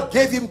time God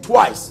gave him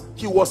twice,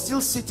 he was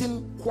still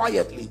sitting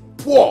quietly,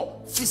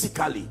 poor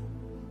physically.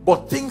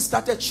 But things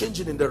started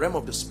changing in the realm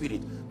of the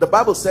spirit. The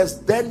Bible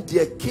says, then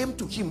there came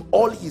to him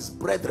all his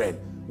brethren.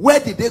 Where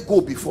did they go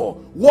before?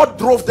 What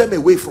drove them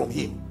away from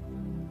him?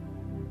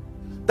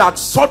 That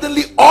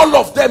suddenly all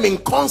of them in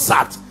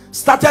concert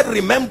started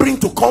remembering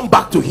to come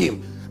back to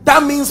him.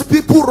 That means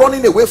people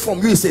running away from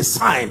you is a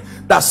sign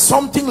that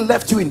something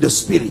left you in the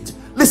spirit.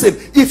 Listen,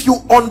 if you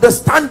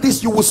understand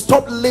this, you will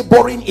stop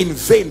laboring in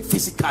vain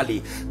physically.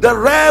 The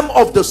realm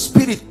of the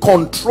spirit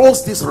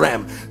controls this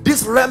realm.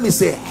 This realm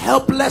is a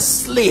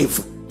helpless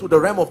slave to the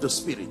realm of the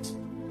spirit.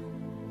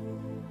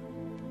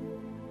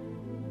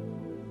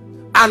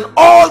 And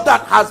all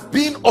that has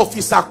been of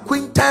his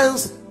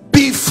acquaintance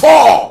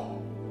before.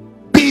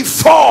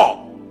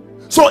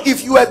 So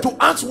if you were to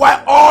ask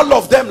why all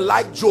of them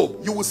like Job,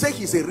 you would say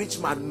he's a rich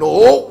man.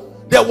 No,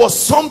 there was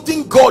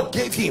something God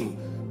gave him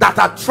that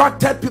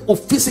attracted people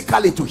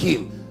physically to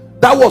him.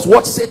 That was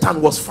what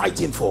Satan was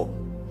fighting for.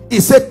 He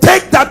said,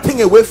 take that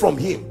thing away from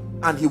him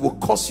and he will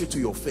curse you to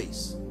your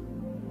face.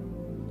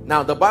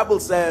 Now the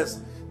Bible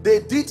says they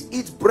did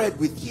eat bread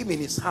with him in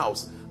his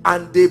house,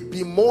 and they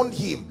bemoaned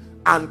him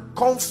and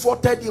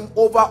comforted him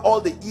over all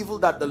the evil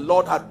that the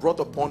Lord had brought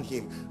upon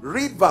him.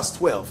 Read verse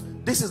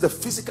 12. This is the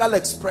physical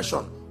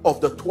expression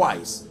of the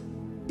twice.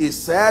 He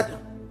said,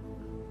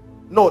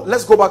 no,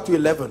 let's go back to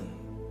 11.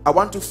 I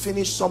want to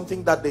finish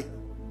something that the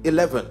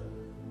 11.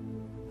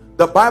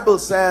 The Bible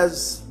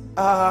says,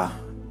 I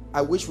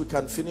wish we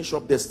can finish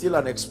up. There's still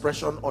an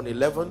expression on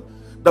 11.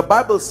 The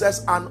Bible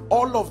says, and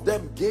all of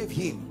them gave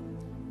him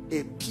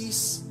a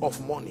piece of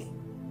money.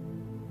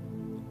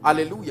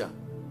 Hallelujah.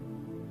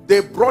 They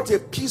brought a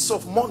piece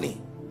of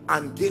money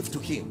and gave to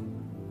him.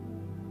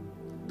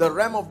 The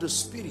realm of the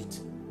spirit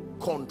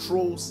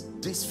controls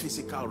this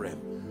physical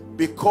realm.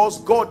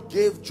 Because God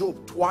gave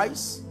Job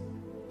twice,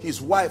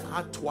 his wife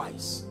had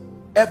twice.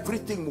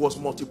 Everything was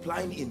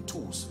multiplying in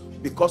twos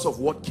because of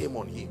what came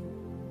on him.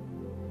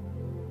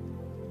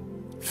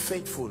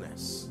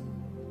 Faithfulness.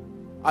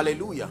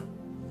 Hallelujah.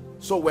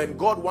 So when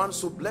God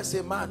wants to bless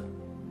a man,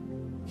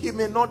 he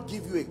may not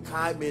give you a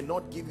car, may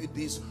not give you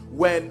this.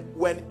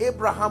 When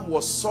Abraham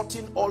was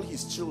sorting all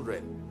his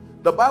children,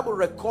 the Bible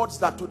records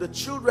that to the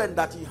children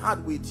that he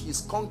had with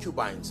his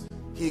concubines,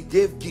 he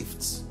gave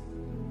gifts.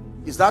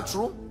 Is that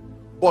true?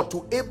 But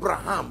to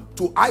Abraham,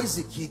 to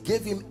Isaac, he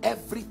gave him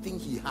everything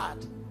he had.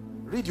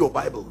 Read your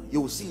Bible,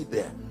 you will see it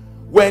there.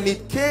 When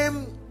it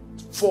came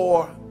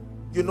for,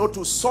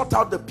 to sort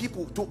out the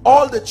people, to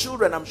all the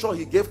children, I'm sure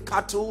he gave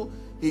cattle,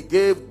 he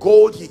gave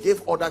gold, he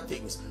gave other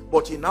things.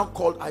 But he now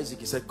called Isaac.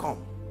 He said,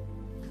 come,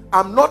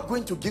 I'm not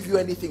going to give you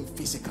anything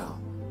physical,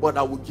 but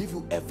I will give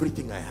you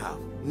everything I have.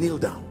 Kneel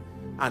down.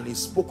 And he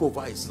spoke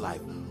over his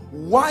life.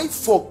 Why,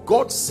 for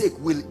God's sake,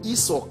 will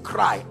Esau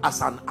cry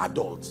as an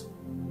adult?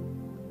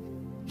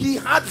 He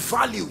had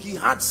value, he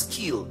had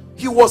skill,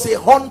 he was a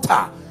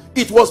hunter.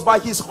 It was by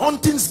his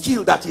hunting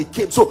skill that he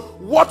came. So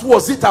what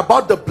was it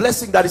about the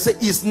blessing that he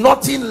said is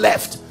nothing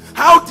left?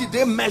 How did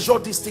they measure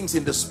these things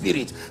in the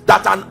spirit,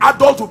 that an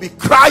adult will be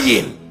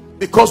crying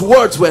because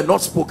words were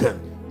not spoken?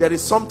 There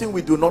is something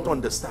we do not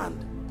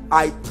understand.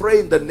 I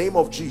pray in the name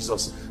of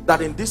Jesus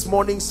that in this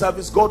morning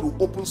service, God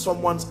will open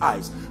someone's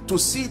eyes to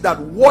see that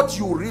what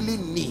you really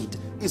need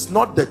is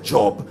not the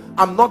job.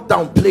 I'm not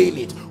downplaying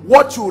it.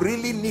 What you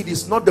really need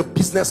is not the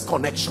business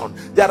connection.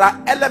 There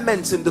are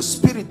elements in the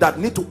spirit that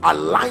need to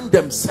align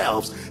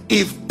themselves.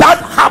 If that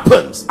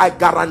happens, I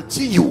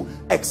guarantee you,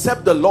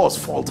 except the laws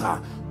falter,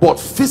 but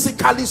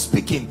physically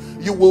speaking,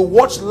 you will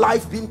watch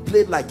life being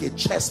played like a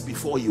chess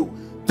before you.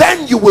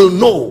 Then you will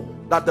know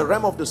that the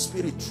realm of the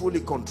spirit truly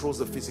controls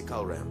the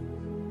physical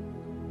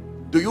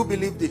realm. Do you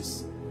believe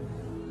this?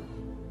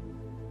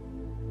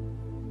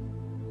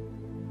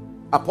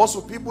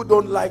 Apostle, people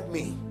don't like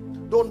me.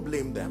 Don't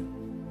blame them.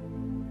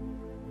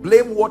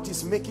 Blame what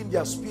is making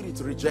their spirit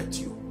reject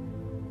you.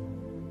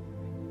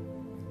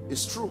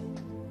 It's true.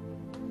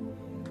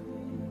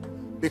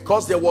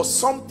 Because there was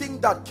something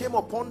that came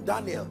upon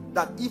Daniel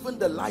that even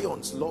the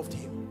lions loved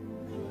him.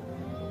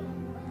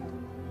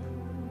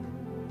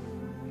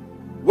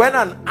 When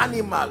an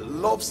animal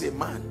loves a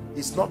man,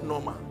 it's not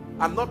normal.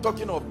 I'm not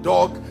talking of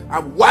dog,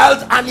 a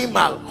wild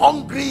animal,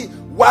 hungry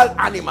wild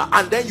animal,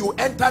 and then you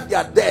enter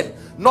their den.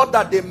 Not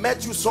that they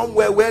met you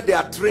somewhere where they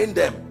are trained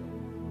them.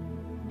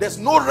 There's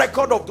no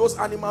record of those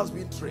animals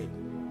being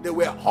trained. They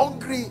were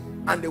hungry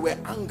and they were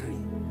angry.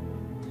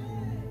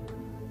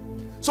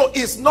 So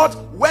it's not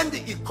when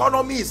the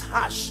economy is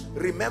harsh,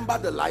 remember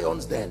the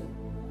lion's den.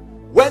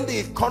 When the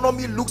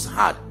economy looks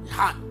hard,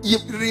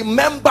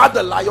 remember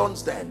the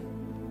lion's den.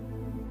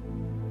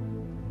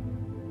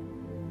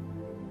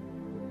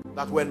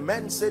 That when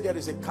men say there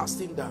is a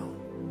casting down,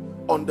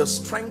 on the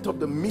strength of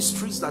the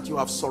mysteries that you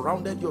have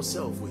surrounded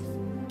yourself with,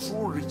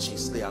 true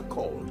riches they are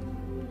called.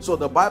 So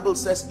the Bible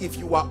says, if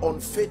you are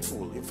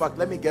unfaithful, in fact,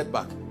 let me get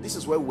back. This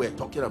is what we're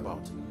talking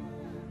about.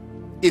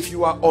 If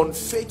you are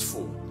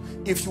unfaithful,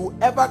 if you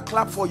ever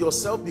clap for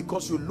yourself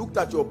because you looked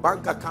at your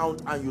bank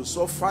account and you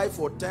saw 5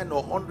 or 10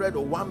 or 100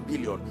 or 1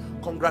 billion,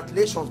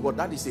 congratulations, but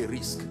that is a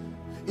risk.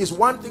 It's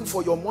one thing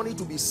for your money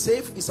to be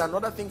safe, it's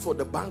another thing for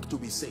the bank to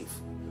be safe.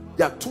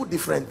 They are two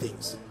different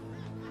things.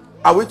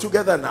 Are we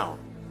together now?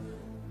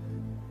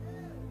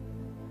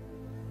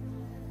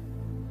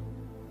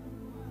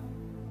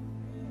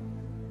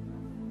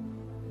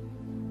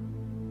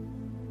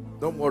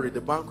 Don't worry, the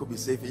bank will be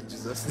safe in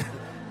Jesus' name.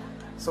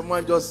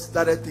 Someone just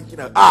started thinking,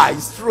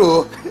 it's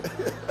true.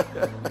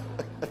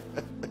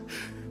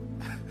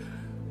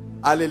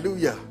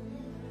 Hallelujah.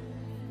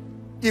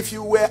 If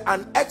you were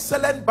an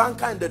excellent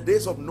banker in the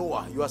days of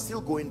Noah, you are still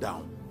going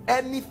down.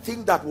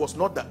 Anything that was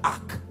not the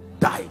ark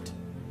died.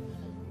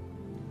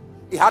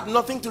 It had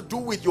nothing to do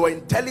with your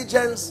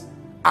intelligence,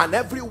 and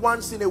every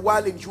once in a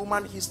while in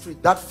human history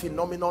that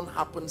phenomenon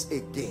happens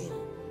again.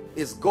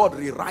 Is God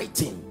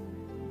rewriting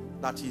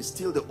that he is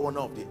still the owner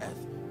of the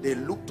earth? They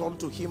looked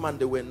unto him and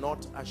they were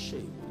not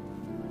ashamed.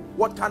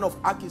 What kind of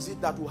ark is it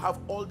that will have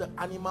all the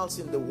animals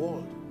in the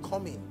world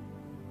coming?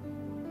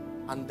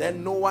 And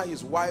then Noah,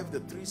 his wife, the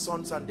 3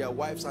 sons and their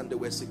wives, and they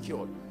were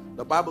secured.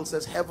 The Bible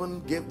says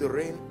heaven gave the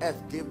rain,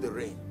 earth gave the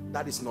rain.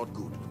 That is not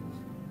good.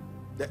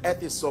 The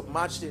earth is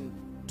submerged in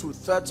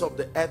 2/3 of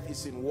the earth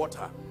is in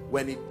water.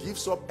 When it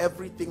gives up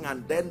everything,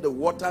 and then the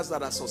waters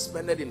that are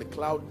suspended in the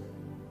cloud,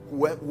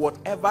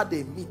 whatever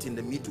they meet in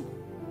the middle,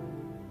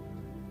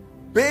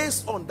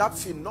 based on that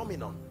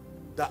phenomenon,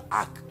 the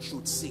ark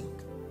should sink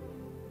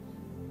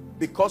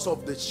because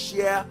of the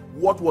sheer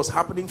what was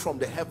happening from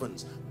the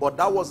heavens. But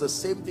that was the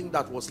same thing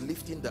that was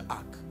lifting the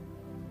ark,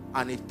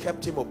 and it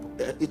kept him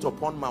it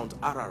upon Mount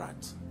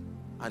Ararat,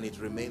 and it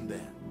remained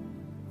there.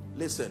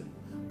 Listen,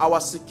 our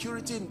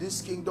security in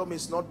this kingdom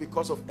is not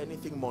because of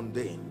anything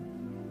mundane.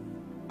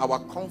 Our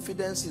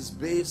confidence is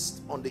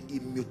based on the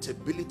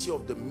immutability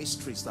of the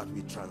mysteries that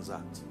we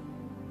transact.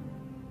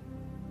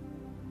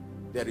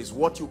 There is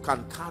what you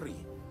can carry.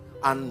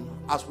 And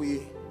as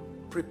we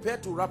prepare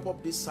to wrap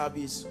up this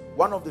service,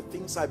 one of the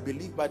things I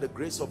believe by the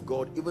grace of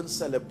God, even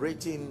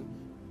celebrating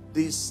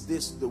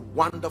the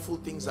wonderful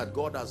things that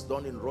God has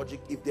done in Rogic,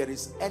 if there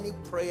is any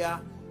prayer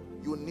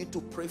you need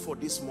to pray for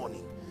this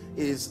morning,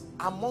 is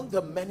among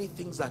the many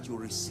things that you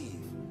receive,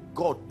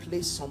 God,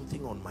 place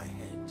something on my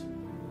head.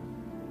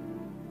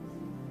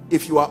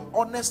 If you are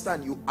honest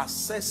and you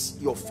assess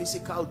your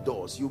physical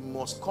doors, you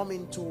must come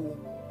into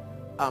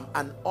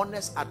an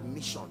honest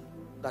admission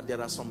that there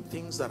are some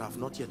things that have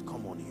not yet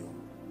come on you.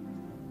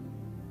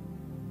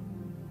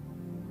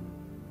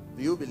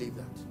 Do you believe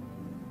that?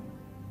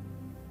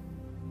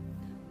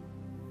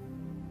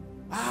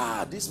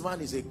 This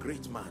man is a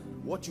great man.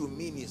 What you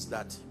mean is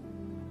that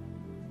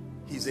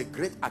he's a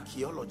great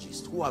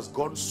archaeologist who has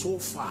gone so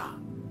far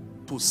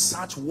to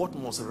search what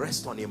must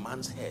rest on a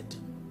man's head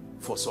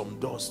for some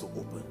doors to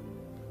open.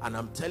 And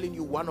I'm telling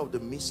you, one of the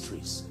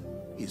mysteries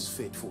is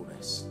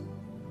faithfulness.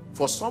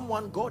 For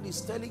someone, God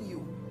is telling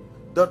you,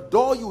 the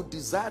door you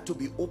desire to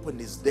be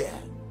opened is there.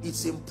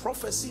 It's in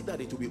prophecy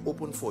that it will be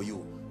open for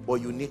you,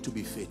 but you need to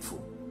be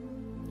faithful.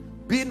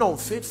 Being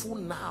unfaithful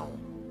now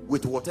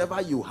with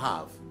whatever you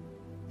have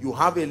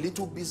a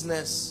little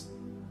business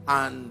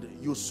and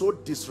you so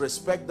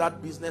disrespect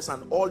that business,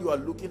 and all you are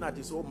looking at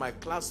is, oh, my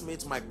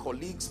classmates, my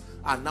colleagues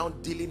are now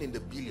dealing in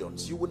the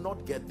billions. You will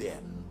not get there.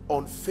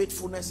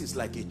 Unfaithfulness is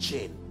like a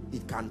chain.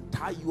 It can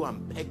tie you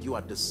and peg you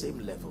at the same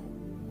level,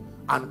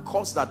 and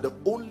cause that the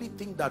only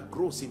thing that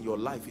grows in your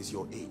life is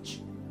your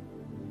age.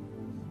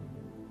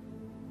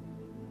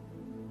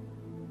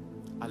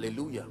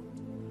 Hallelujah.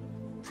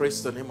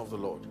 Praise the name of the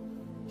Lord.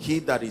 He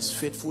that is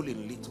faithful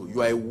in little.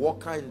 You are a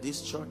worker in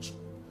this church.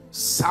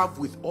 Serve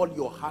with all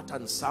your heart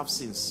and serve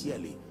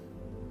sincerely.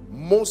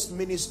 Most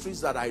ministries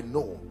that I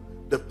know,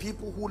 the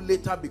people who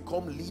later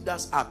become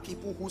leaders are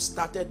people who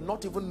started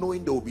not even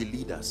knowing they will be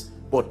leaders,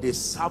 but they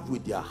serve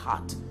with their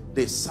heart.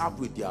 They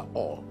serve with their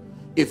all.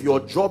 If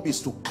your job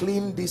is to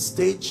clean this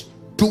stage,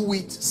 do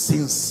it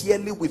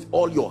sincerely with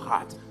all your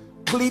heart.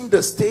 Clean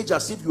the stage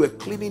as if you were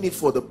cleaning it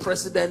for the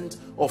president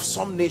of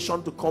some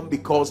nation to come,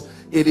 because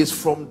it is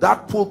from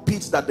that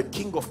pulpit that the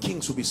King of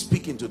Kings will be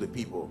speaking to the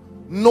people.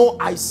 No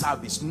eye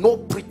service, no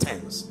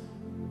pretense,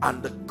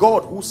 and the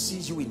God who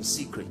sees you in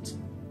secret.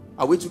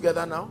 Are we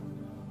together now?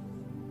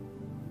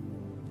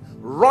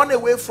 Run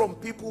away from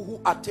people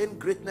who attain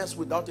greatness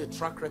without a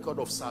track record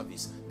of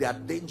service. They are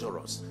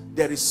dangerous.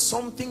 There is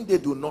something they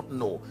do not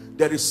know.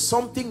 There is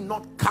something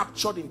not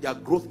captured in their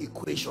growth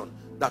equation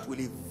that will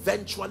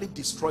eventually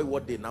destroy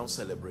what they now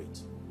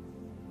celebrate.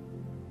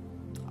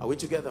 Are we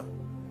together?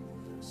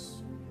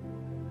 Yes.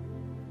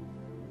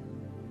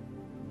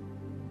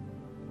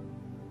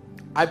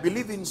 I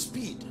believe in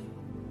speed.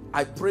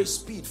 I pray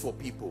speed for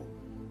people.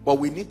 But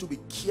we need to be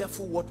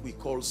careful what we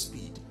call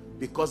speed.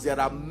 Because there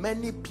are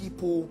many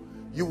people,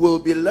 you will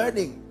be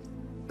learning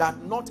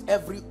that not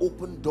every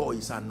open door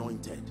is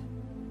anointed.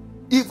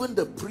 Even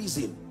the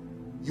prison,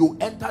 you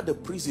enter the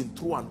prison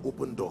through an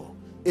open door.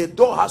 A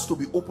door has to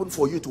be open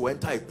for you to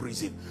enter a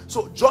prison.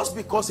 So just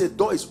because a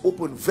door is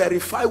open,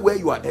 verify where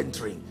you are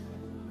entering.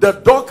 The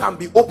door can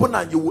be open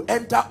and you will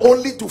enter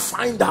only to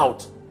find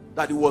out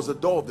that it was the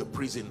door of the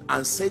prison,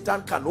 and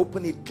Satan can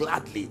open it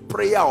gladly,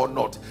 prayer or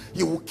not.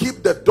 He will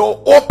keep the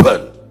door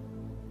open.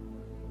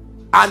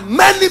 And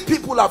many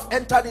people have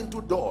entered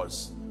into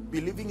doors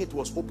believing it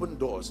was open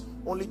doors,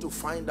 only to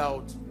find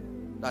out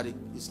that it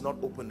is not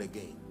open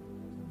again.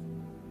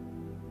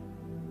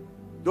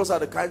 Those are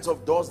the kinds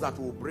of doors that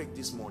will break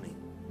this morning.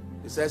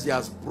 It says he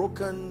has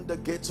broken the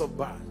gates of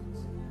brass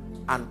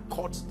and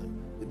cut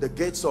the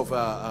gates of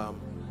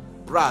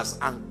brass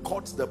and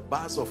cut the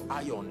bars of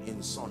iron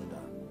in sunder.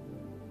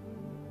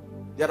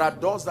 There are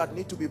doors that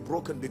need to be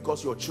broken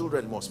because your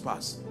children must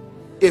pass.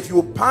 If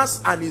you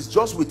pass and it's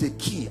just with a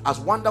key, as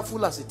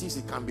wonderful as it is,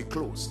 it can be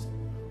closed.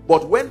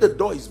 But when the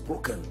door is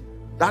broken,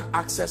 that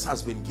access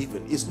has been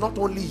given. It's not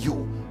only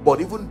you,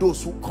 but even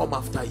those who come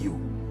after you.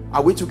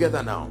 Are we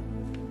together now?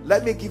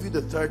 Let me give you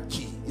the third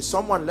key. Is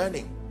someone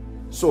learning?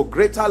 So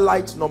greater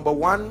light, number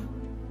one,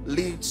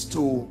 leads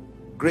to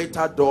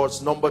greater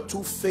doors. Number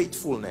two,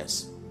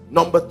 faithfulness.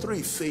 Number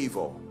three,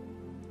 favor.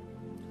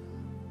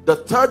 The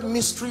third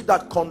mystery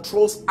that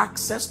controls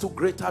access to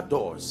greater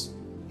doors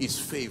is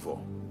favor.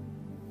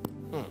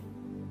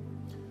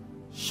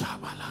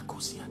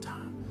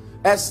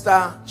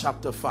 Esther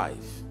chapter 5.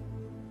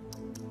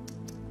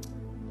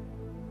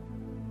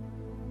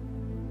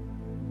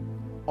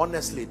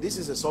 Honestly, this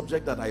is a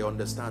subject that I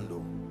understand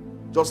though.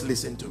 Just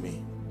listen to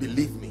me.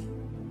 Believe me.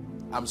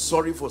 I'm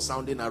sorry for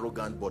sounding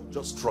arrogant, but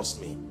just trust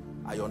me.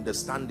 I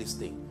understand this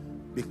thing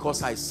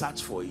because I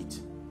search for it.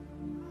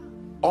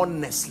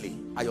 Honestly,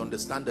 I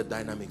understand the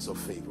dynamics of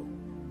favor.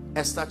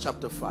 Esther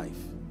chapter 5.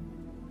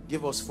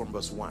 Give us from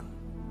verse 1.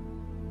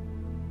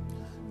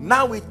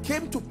 Now it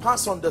came to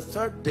pass on the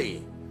third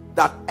day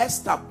that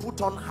Esther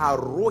put on her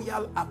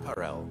royal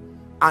apparel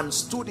and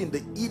stood in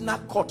the inner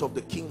court of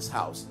the king's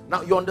house.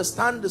 Now you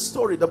understand the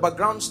story. The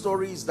background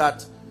story is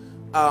that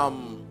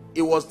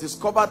it was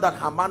discovered that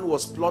Haman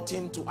was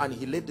plotting to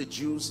annihilate the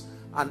Jews,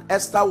 and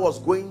Esther was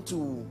going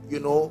to,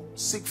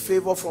 seek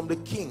favor from the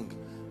king.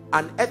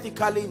 And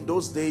ethically in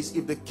those days,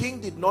 if the king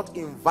did not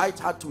invite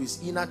her to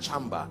his inner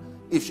chamber,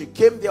 if she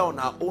came there on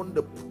her own,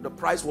 the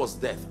price was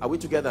death. Are we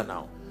together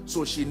now?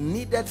 So she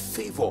needed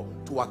favor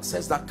to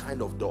access that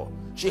kind of door.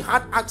 She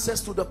had access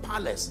to the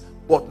palace,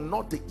 but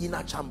not the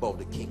inner chamber of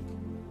the king.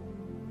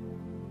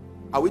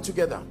 Are we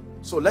together?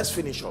 So let's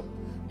finish up.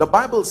 The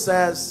Bible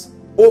says,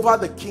 over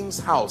the king's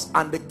house,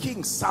 and the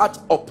king sat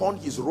upon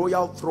his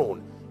royal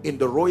throne in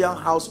the royal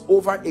house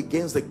over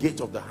against the gate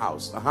of the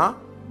house.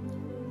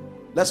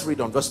 Let's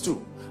read on verse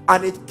 2.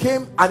 And it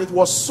came, and it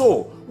was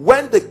so,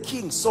 when the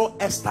king saw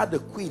Esther the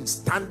queen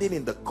standing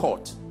in the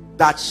court,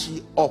 that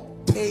she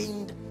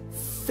obtained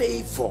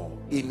favor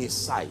in his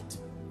sight.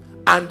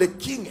 And the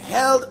king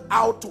held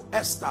out to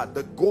Esther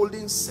the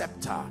golden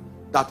scepter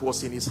that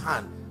was in his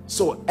hand.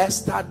 So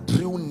Esther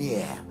drew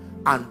near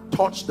and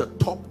touched the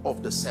top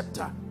of the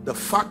scepter. The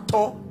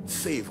factor,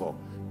 favor.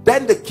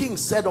 Then the king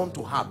said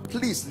unto her,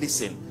 please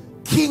listen.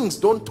 Kings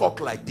don't talk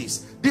like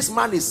this. This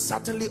man is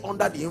certainly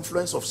under the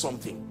influence of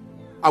something.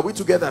 Are we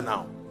together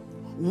now?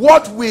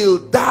 What will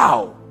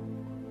thou,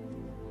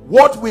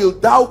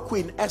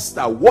 Queen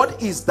Esther?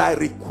 What is thy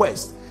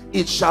request?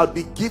 It shall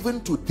be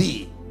given to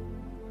thee,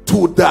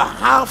 to the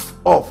half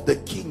of the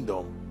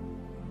kingdom.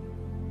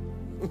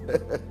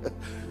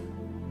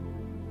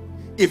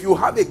 If you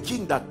have a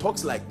king that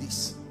talks like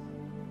this,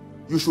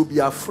 you should be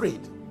afraid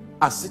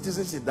as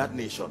citizens in that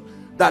nation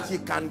that he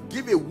can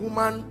give a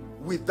woman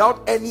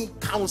without any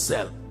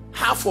counsel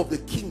half of the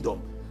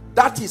kingdom.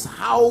 That is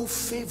how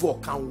favor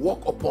can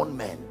work upon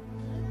men.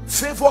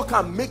 Favor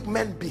can make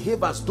men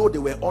behave as though they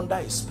were under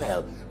a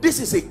spell. This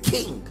is a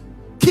king.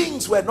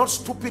 Kings were not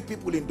stupid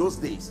people in those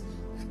days.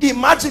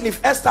 Imagine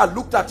if Esther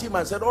looked at him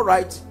and said, all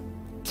right,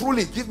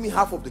 truly give me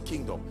half of the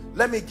kingdom.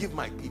 Let me give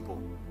my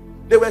people.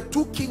 There were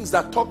two kings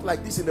that talked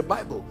like this in the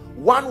Bible.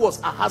 One was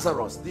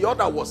Ahasuerus, the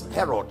other was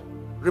Herod.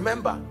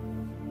 Remember?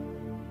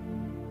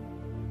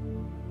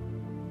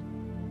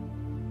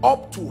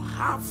 Up to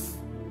half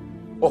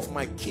of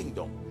my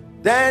kingdom.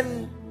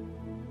 Then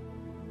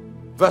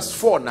verse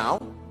 4 now,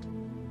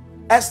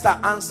 Esther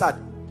answered,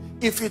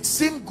 if it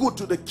seem good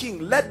to the king,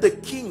 let the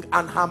king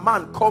and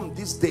Haman come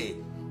this day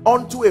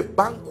unto a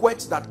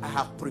banquet that I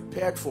have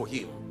prepared for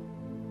him.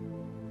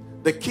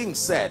 The king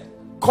said,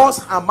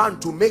 cause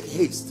Haman to make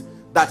haste,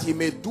 that he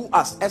may do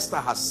as Esther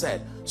has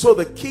said. So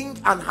the king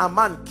and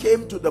Haman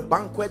came to the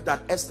banquet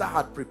that Esther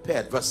had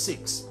prepared. Verse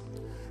 6.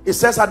 It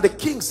says, and the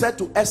king said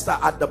to Esther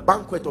at the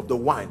banquet of the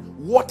wine,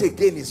 what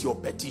again is your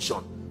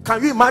petition?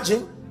 Can you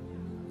imagine?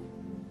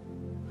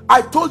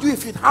 I told you,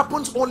 if it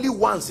happens only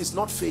once, it's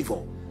not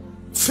favor.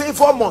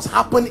 Favor must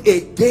happen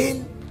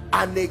again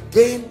and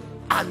again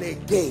and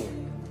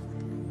again.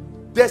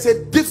 There's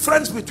a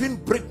difference between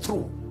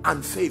breakthrough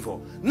and favor.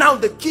 Now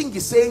the king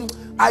is saying,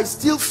 I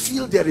still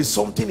feel there is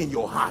something in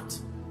your heart.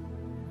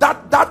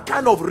 That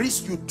kind of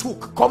risk you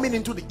took coming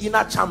into the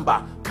inner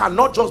chamber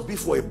cannot just be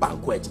for a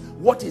banquet.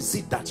 What is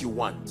it that you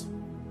want?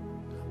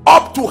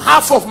 Up to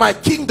half of my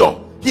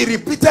kingdom. He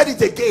repeated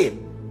it again.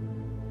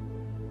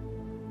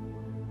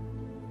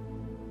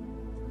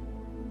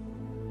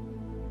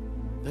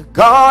 The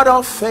God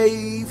of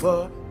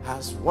favor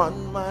has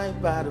won my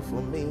battle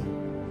for me.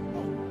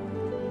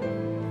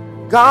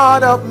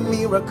 God of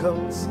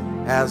miracles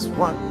has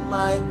won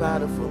my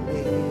battle for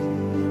me.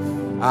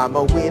 I'm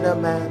a winner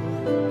man.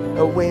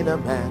 A winner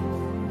man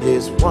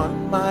is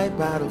won my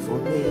battle for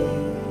me.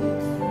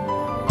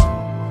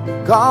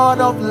 God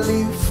of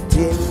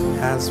lifting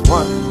has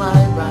won my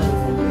battle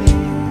for me.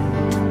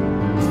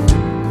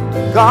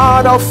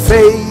 God of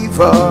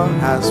favor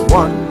has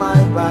won my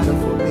battle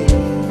for me.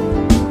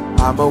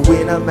 I'm a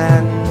winner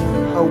man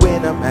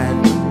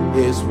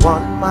is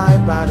won my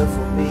battle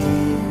for me.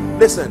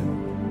 Listen,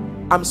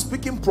 I'm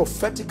speaking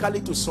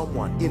prophetically to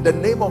someone in the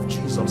name of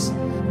Jesus.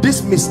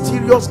 This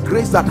mysterious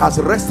grace that has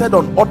rested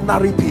on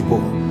ordinary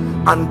people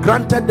and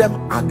granted them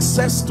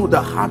access to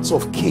the hearts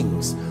of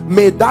kings,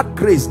 may that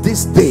grace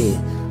this day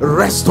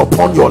rest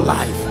upon your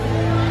life.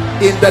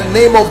 In the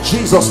name of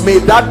Jesus, may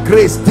that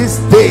grace this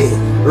day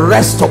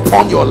rest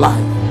upon your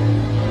life.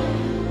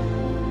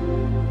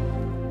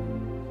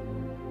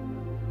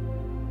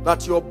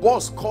 That your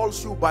boss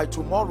calls you by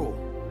tomorrow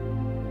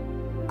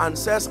and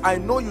says, I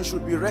know you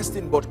should be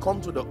resting, but come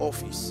to the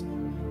office.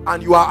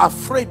 And you are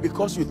afraid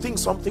because you think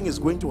something is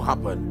going to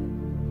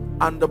happen.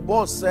 And the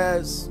boss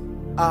says,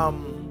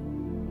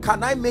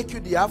 can I make you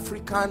the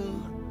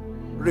African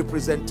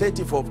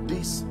representative of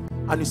this?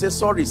 And you say,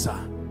 sorry sir,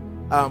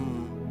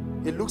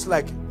 it looks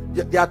like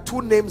there are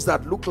two names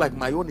that look like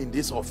my own in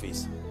this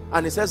office.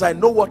 And he says, I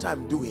know what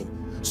I'm doing.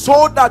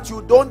 So that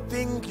you don't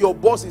think your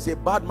boss is a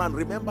bad man,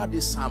 remember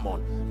this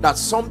sermon, that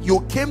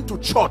you came to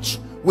church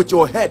with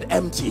your head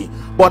empty,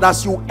 but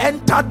as you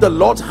entered the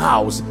Lord's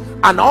house,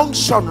 an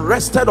unction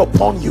rested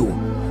upon you.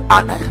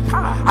 And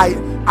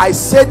I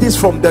say this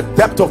from the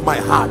depth of my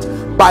heart,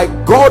 by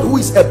God who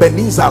is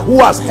Ebenezer,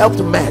 who has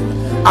helped men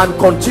and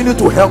continue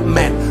to help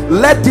men,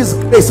 let this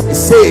grace,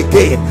 say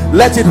again,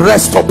 let it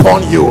rest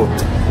upon you.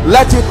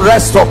 Let it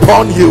rest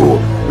upon you.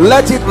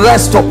 Let it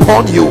rest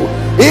upon you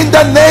in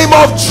the name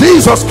of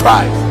Jesus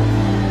Christ.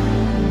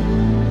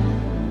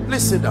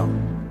 Please sit down.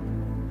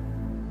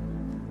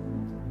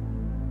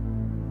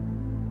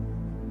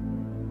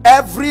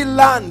 Every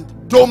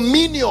land,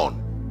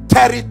 dominion,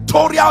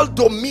 territorial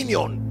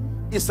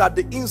dominion is at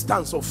the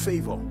instance of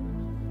favor.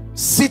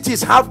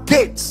 Cities have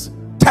gates,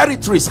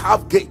 territories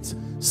have gates.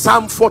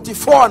 Psalm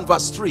 44 and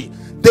verse 3,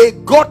 they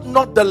got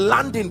not the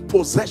land in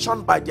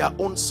possession by their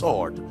own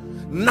sword,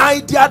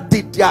 neither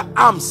did their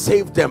arm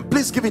save them.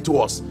 Please give it to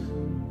us.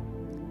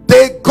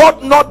 They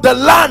got not the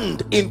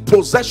land in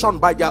possession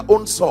by their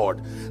own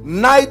sword,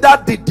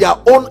 neither did their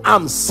own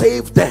arm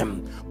save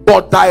them,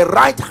 but thy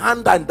right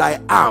hand and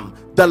thy arm,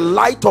 the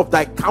light of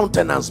thy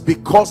countenance,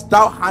 because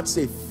thou hadst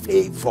a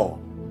favor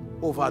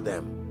over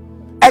them.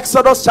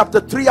 Exodus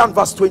chapter 3 and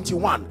verse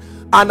 21,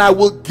 and I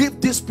will give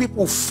these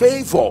people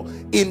favor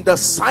in the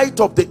sight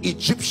of the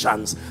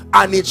Egyptians,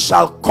 and it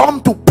shall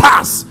come to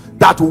pass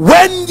that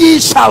when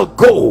ye shall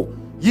go,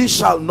 ye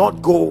shall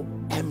not go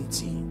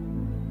empty.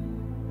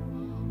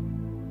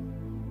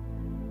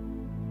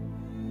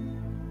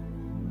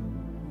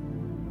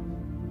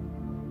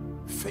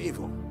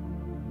 Favor.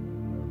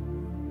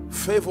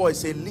 Favor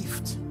is a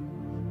lift.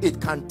 It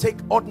can take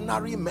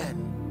ordinary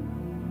men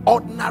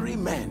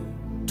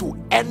to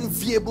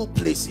enviable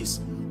places,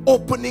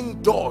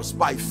 opening doors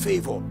by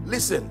favor.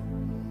 Listen,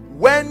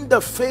 when the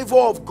favor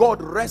of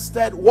God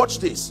rested, watch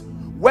this,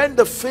 when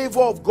the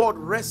favor of God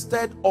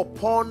rested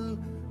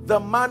upon the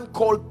man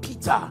called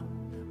Peter,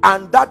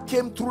 and that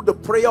came through the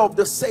prayer of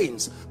the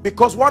saints,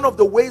 because one of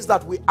the ways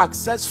that we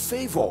access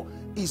favor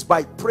is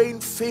by praying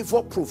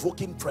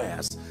favor-provoking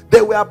prayers.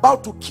 They were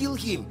about to kill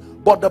him,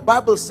 but the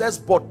Bible says,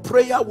 but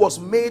prayer was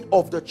made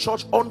of the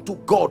church unto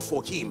God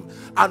for him.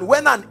 And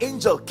when an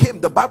angel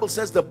came, the Bible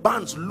says the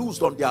bands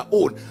loosed on their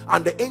own,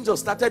 and the angel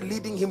started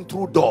leading him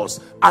through doors,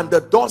 and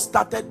the doors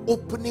started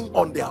opening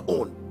on their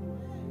own.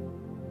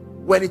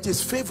 When it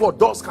is favor,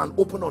 doors can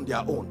open on their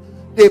own.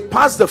 They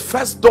passed the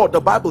first door, the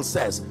Bible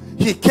says.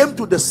 He came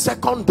to the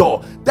second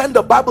door. Then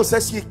the Bible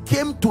says he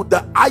came to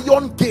the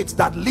iron gate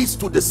that leads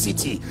to the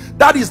city.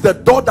 That is the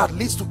door that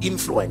leads to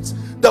influence.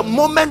 The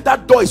moment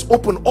that door is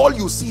open, all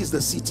you see is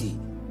the city.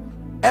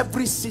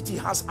 Every city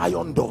has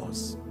iron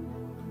doors.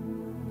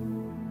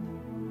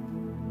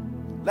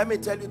 Let me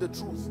tell you the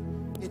truth.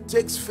 It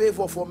takes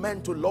favor for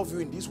men to love you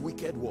in this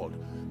wicked world.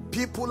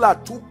 People are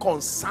too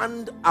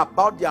concerned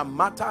about their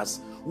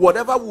matters,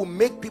 whatever will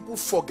make people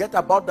forget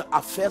about the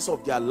affairs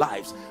of their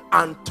lives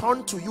and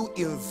turn to you.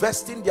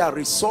 Investing their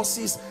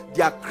resources,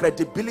 their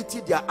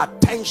credibility, their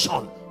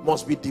attention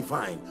must be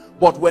divine.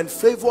 But when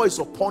favor is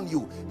upon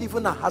you,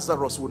 even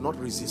Ahasuerus will not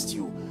resist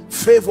you.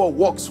 Favor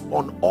works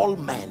on all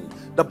men.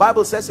 The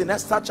Bible says in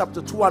Esther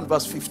chapter 2 and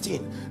verse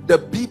 15, the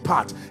B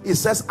part, it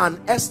says, and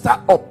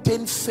Esther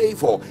obtained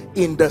favor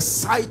in the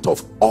sight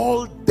of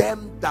all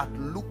them that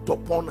looked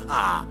upon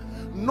her.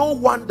 No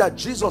wonder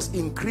Jesus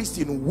increased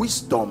in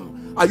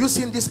wisdom. Are you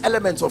seeing these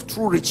elements of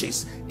true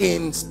riches?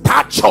 In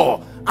stature,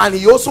 and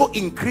he also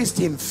increased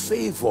in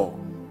favor.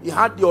 He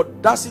had the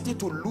audacity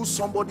to lose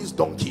somebody's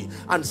donkey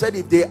and said,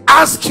 if they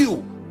ask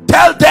you,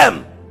 tell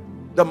them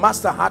the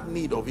master had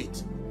need of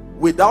it.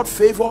 Without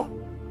favor,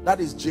 that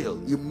is jail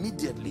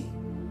immediately.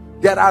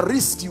 There are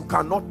risks you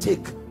cannot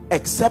take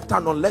except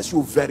and unless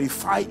you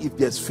verify if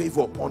there's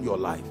favor upon your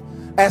life.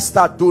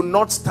 Esther, do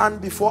not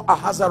stand before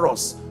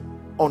Ahasuerus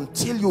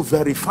until you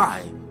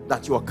verify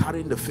that you are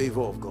carrying the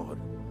favor of God.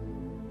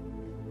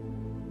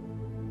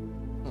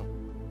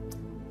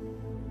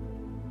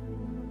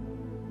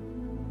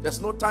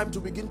 There's no time to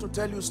begin to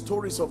tell you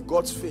stories of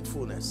God's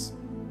faithfulness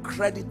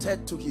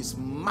credited to his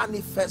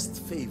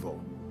manifest favor.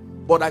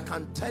 But I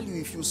can tell you,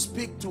 if you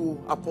speak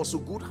to Apostle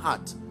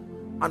Goodheart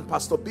and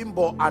Pastor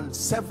Bimbo and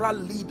several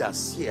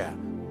leaders here,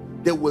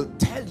 they will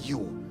tell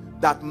you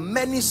that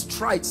many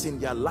strides in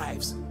their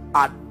lives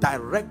are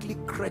directly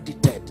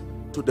credited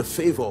to the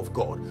favor of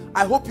God.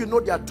 I hope you know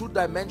there are two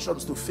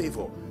dimensions to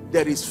favor.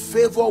 There is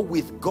favor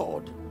with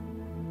God.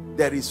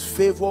 There is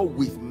favor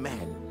with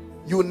men.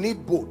 You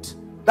need both.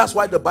 That's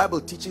why the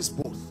Bible teaches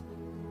both.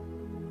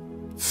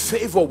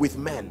 Favor with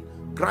men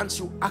grants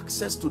you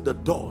access to the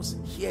doors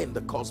here in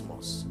the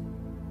cosmos.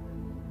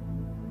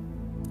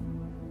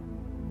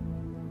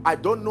 I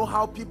don't know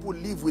how people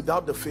live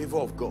without the favor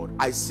of God.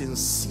 I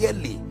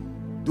sincerely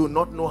do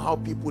not know how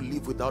people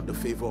live without the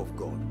favor of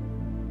God.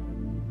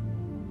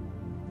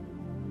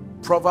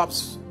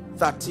 Proverbs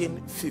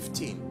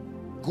 13:15.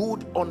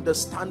 Good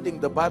understanding,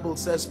 the Bible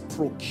says,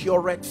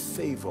 procureth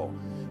favor.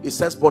 It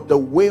says, but the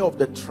way of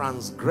the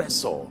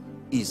transgressor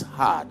is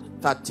hard.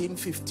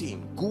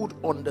 13:15. Good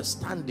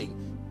understanding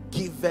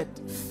giveth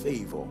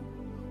favor,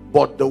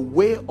 but the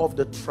way of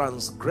the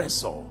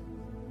transgressor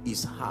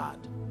is hard.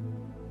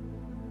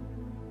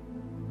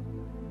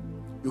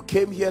 You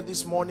came here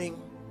this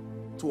morning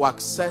to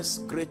access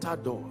greater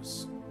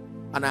doors,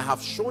 and I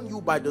have shown you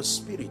by the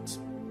Spirit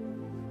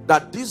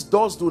that these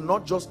doors do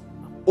not just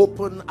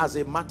open as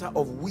a matter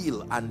of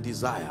will and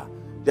desire.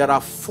 There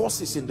are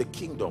forces in the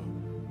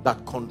kingdom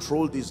that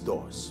control these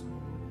doors.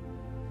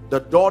 The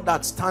door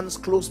that stands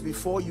close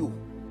before you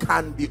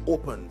can be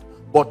opened,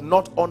 but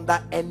not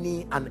under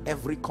any and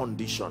every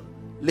condition.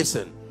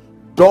 Listen,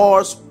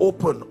 doors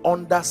open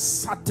under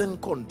certain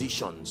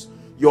conditions.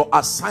 Your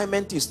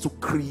assignment is to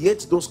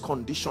create those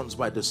conditions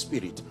by the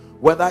Spirit,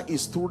 whether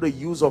it's through the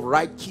use of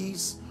right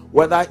keys,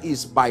 whether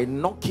it's by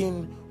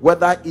knocking,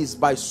 whether it's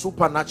by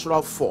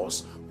supernatural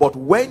force. But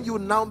when you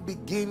now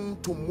begin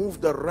to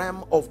move the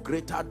realm of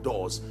greater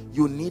doors,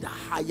 you need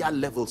higher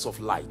levels of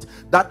light.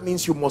 That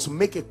means you must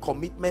make a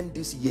commitment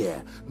this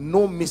year.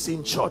 No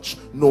missing church,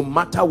 no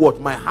matter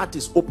what. My heart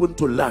is open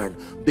to learn,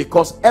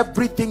 because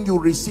everything you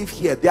receive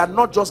here, they are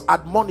not just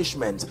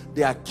admonishments,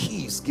 they are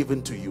keys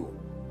given to you.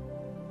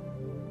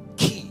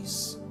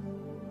 Keys.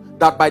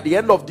 That by the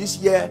end of this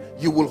year,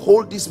 you will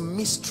hold these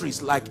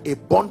mysteries like a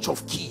bunch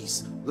of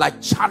keys, like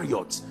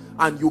chariots.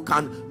 And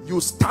you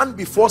stand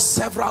before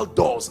several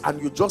doors and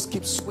you just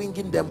keep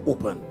swinging them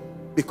open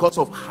because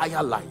of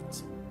higher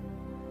light.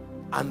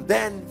 And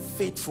then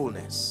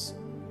faithfulness.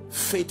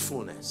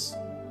 Faithfulness.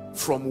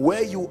 From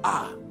where you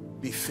are,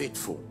 be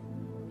faithful.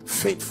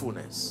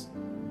 Faithfulness.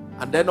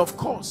 And then of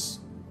course,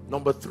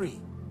 number 3,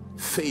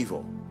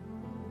 favor.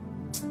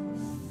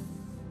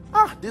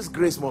 This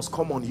grace must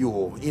come on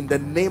you in the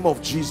name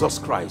of Jesus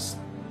Christ.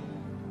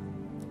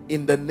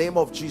 In the name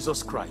of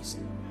Jesus Christ.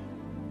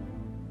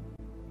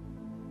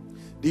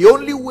 The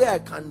only way I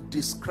can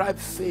describe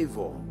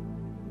favor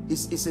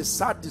is a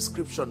sad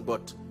description,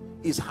 but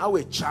is how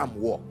a charm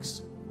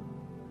works.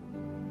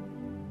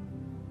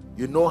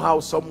 You know how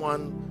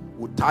someone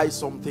would tie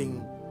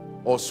something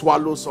or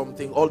swallow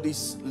something, all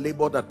this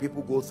labor that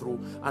people go through,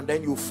 and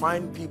then you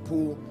find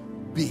people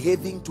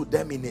behaving to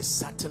them in a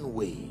certain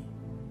way.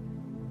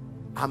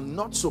 I'm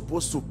not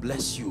supposed to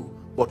bless you,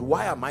 but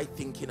why am I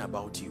thinking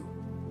about you?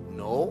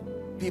 No,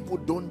 people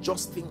don't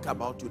just think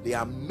about you, they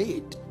are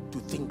made to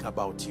think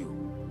about you.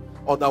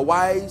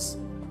 Otherwise,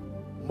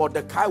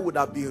 Mordecai would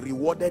have been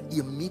rewarded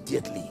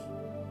immediately.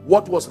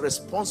 What was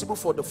responsible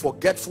for the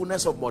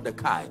forgetfulness of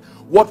Mordecai?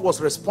 What was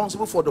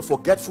responsible for the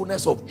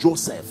forgetfulness of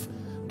Joseph?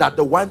 That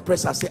the wine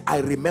presser said, I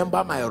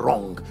remember my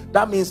wrong.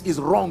 That means it's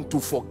wrong to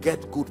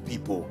forget good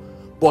people.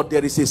 But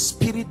there is a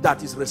spirit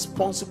that is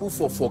responsible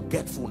for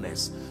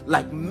forgetfulness.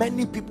 Like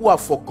many people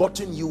have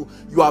forgotten you.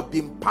 You have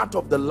been part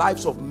of the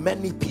lives of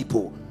many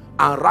people.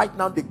 and right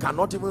now they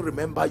cannot even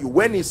remember you.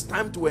 When it's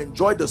time to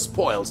enjoy the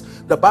spoils,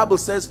 the Bible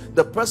says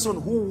the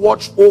person who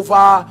watched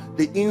over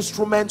the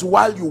instrument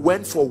while you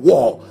went for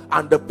war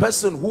and the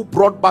person who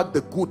brought back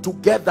the good,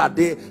 together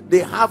they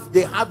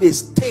have a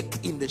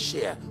stake in the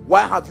share.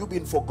 Why have you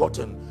been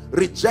forgotten?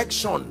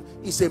 Rejection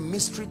is a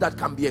mystery that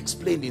can be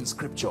explained in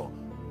scripture.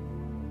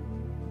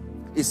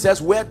 It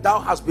says, where thou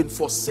hast been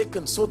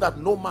forsaken, so that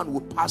no man will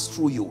pass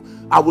through you,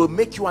 I will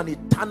make you an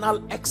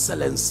eternal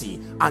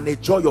excellency and a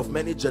joy of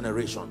many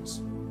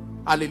generations.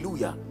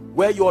 Hallelujah.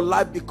 Where your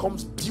life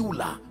becomes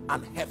Beulah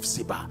and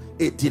Hephzibah,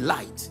 a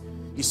delight.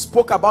 He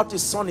spoke about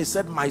his son. He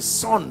said, my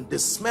son, the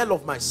smell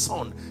of my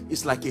son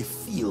is like a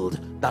field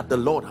that the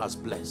Lord has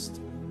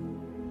blessed.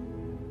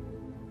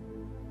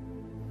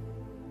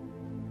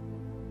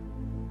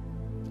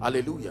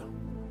 Hallelujah.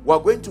 We're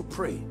going to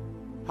pray.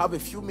 Have a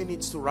few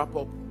minutes to wrap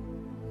up.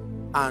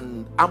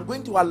 And I'm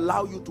going to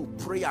allow you to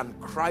pray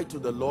and cry to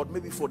the Lord,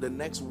 maybe for the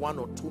next 1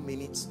 or 2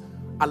 minutes.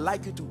 I'd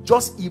like you to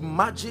just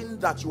imagine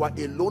that you are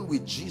alone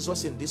with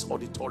Jesus in this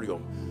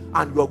auditorium,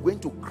 and you are going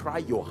to cry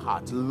your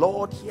heart.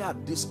 Lord, here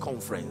at this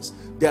conference,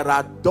 there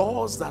are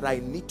doors that I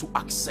need to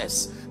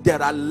access.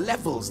 There are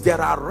levels,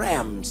 there are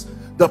realms.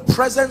 The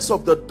presence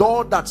of the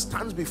door that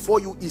stands before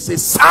you is a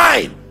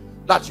sign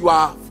that you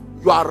are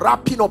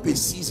wrapping up a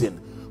season.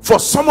 For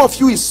some of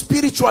you, is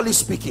spiritually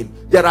speaking,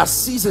 there are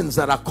seasons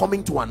that are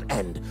coming to an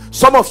end.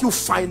 Some of you,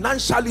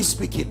 financially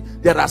speaking,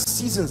 there are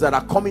seasons that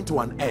are coming to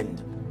an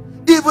end.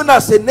 Even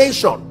as a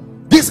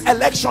nation, this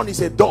election is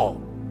a door,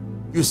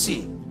 you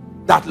see,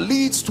 that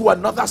leads to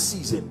another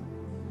season.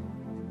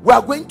 We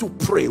are going to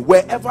pray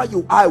wherever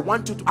you are. I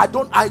want you to,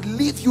 I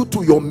leave you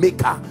to your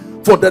maker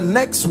for the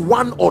next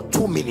 1 or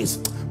 2 minutes.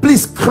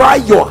 Please cry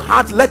your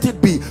heart. Let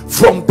it be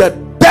from the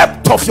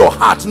depth of your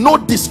heart, no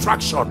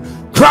distraction.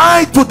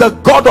 Cry to the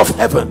God of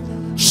heaven.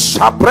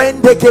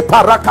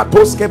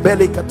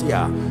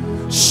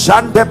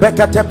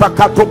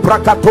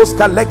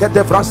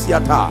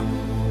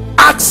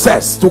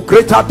 Access to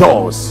greater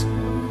doors.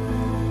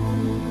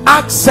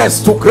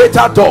 Access to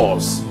greater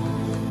doors.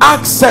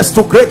 Access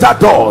to greater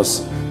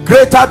doors.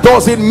 Greater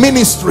doors in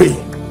ministry.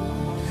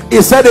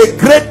 He said, a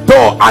great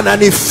door and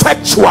an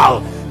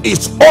effectual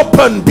is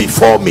open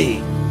before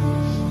me.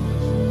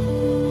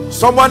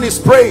 Someone is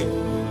praying.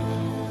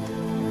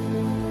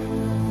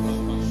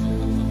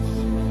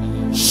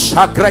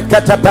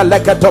 Shagrekete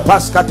beleketo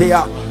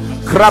paskatia,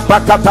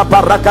 krapakata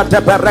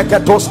barakate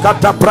bereketos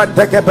kata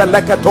prendeke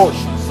beleketosh,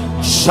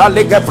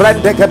 shalige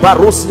vrendeke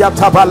barusia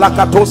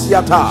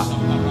tabalakatosiata.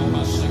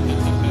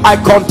 I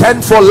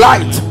contend for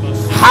light,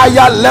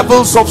 higher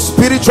levels of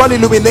spiritual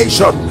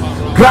illumination,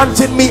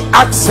 granting me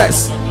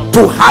access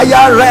to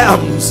higher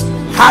realms,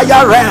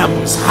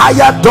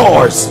 higher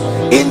doors,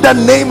 in the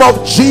name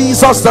of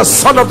Jesus, the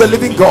Son of the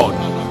living God.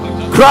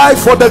 Cry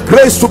for the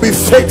grace to be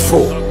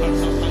faithful.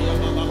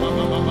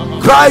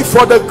 Cry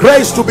for the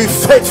grace to be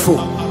faithful.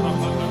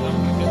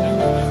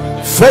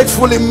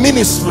 Faithful in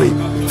ministry,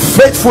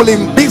 faithful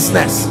in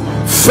business,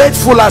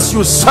 faithful as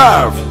you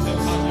serve.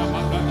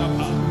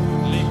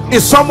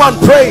 Is someone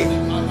praying?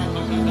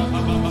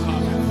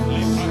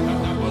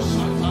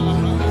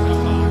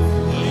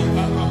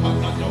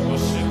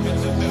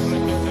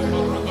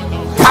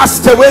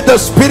 Cast away the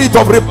spirit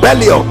of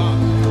rebellion.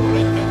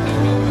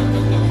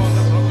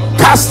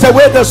 Cast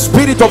away the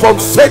spirit of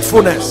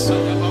unfaithfulness.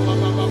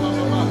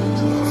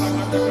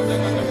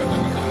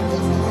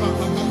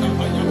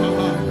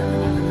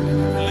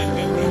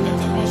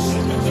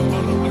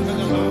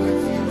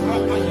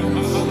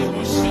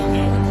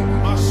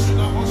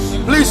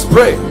 Please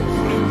pray.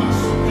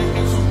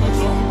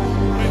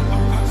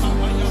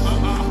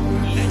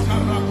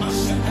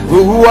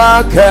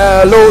 Ruach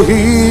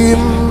Elohim,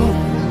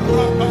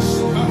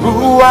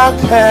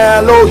 Ruach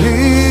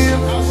Elohim,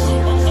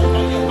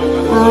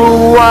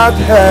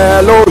 Ruach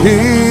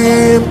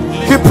Elohim.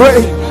 Keep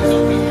praying.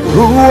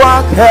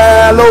 Ruach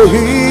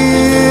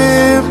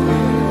Elohim,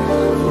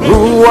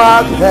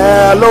 Ruach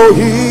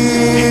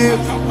Elohim,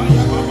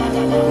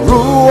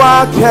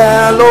 Ruach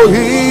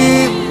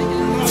Elohim.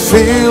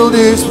 Fill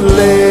this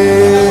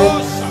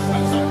place.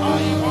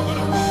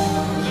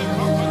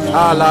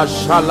 Ala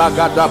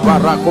shalagada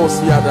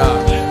barakosiada.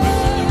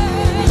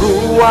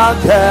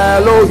 Ruach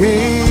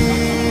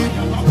Elohim,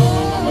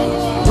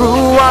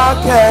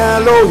 Ruach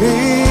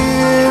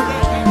Elohim,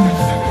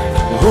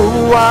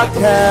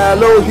 Ruach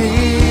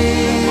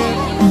Elohim,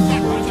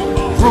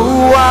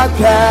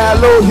 Ruach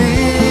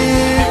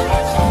Elohim,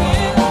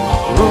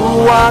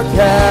 Ruach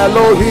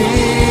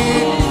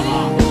Elohim,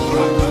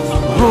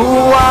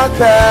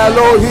 Ruach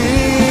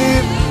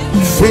Elohim.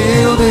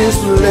 Fill this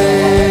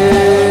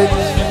place.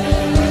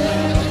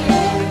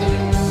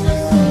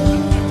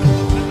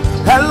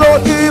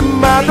 Elohim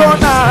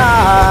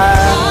Adonai,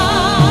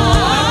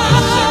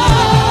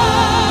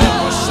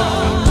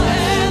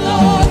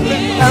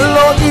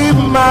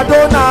 Elohim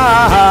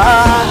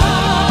Adonai,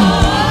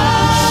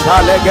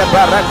 Shalege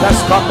Barakas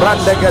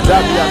Kabrande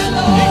Gedalias,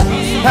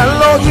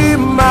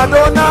 Elohim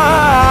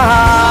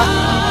Adonai,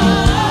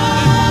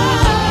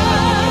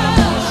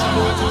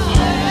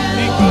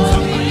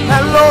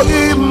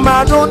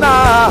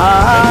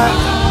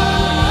 Madonna.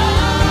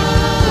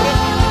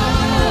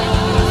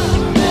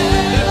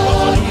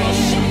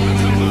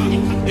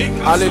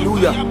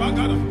 Hallelujah.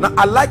 Now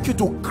I'd like you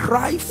to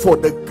cry for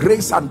the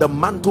grace and the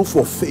mantle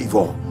for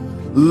favor.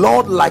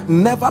 Lord, like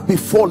never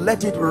before,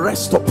 let it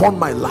rest upon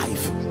my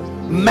life.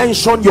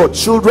 Mention your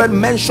children,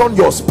 mention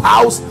your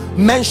spouse,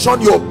 mention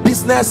your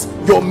business,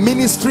 your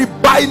ministry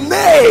by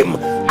name,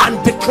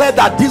 and declare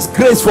that this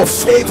grace for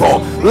favor,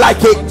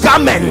 like a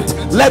garment,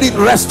 let it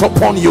rest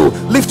upon you.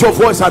 Lift your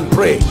voice and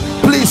pray.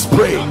 Please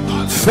pray.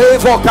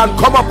 Favor can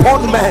come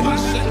upon men.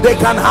 They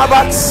can have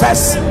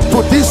access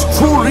to this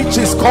true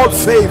riches called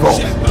favor.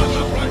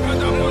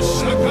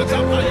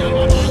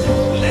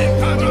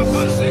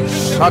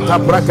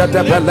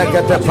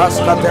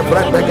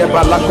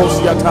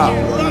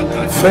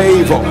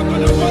 Favor,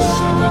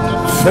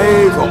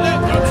 favor,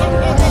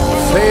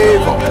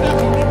 favor,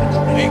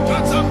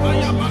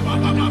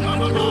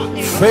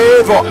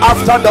 favor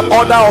after the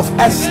order of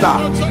Esther,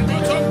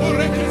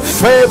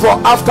 favor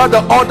after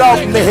the order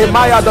of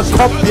Nehemiah the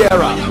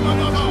cupbearer.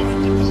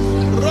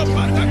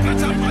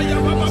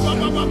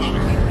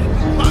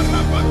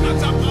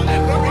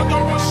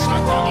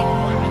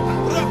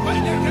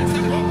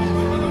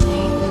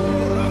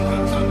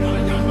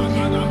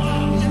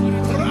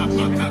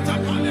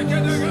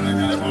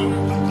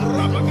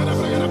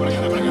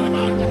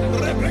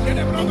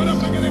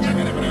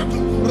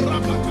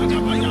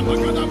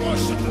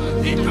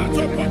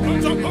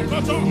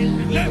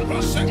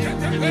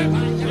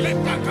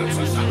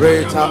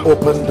 Greater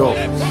open door.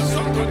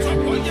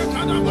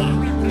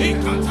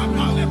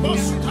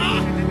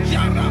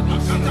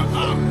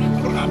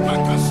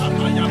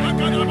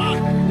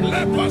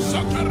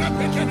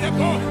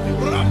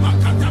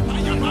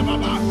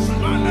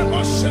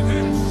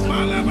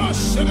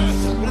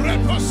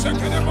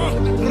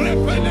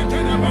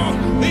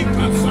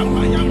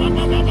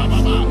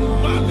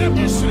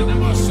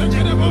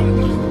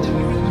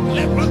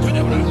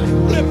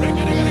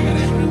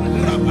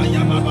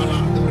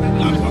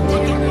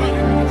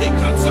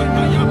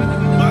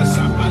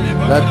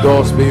 Let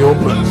doors be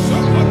open.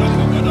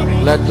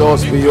 Let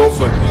doors be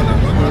open.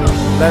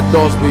 Let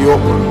doors be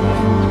open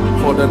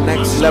for the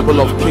next level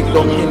of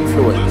kingdom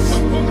influence.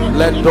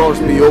 Let doors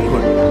be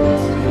open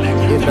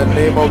in the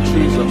name of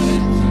Jesus.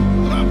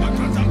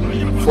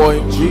 For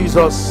in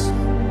Jesus'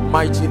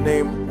 mighty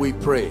name we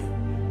pray.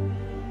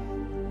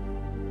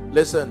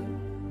 Listen,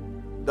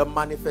 the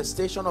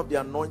manifestation of the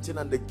anointing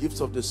and the gifts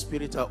of the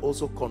Spirit are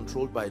also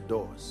controlled by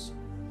doors.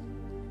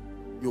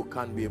 You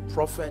can be a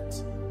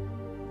prophet,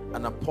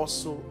 an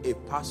apostle, a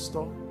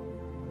pastor,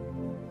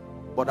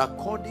 but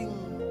according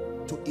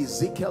to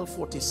Ezekiel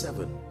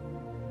 47,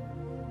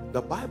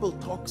 the Bible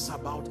talks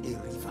about a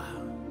river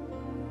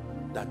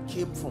that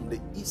came from the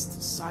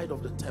east side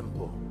of the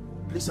temple.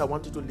 Please, I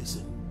want you to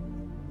listen.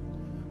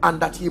 And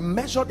that he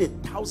measured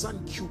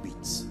 1,000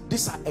 cubits.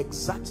 These are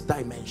exact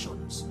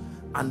dimensions.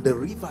 And the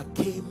river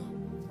came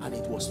and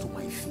it was to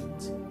my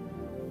feet.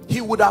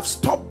 He would have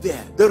stopped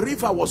there. The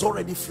river was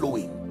already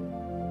flowing.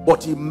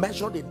 But he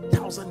measured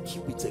 1,000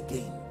 cubits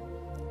again,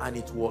 and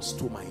it was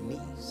to my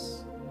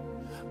knees.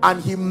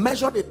 And he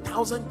measured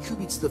 1,000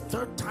 cubits the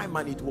third time,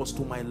 and it was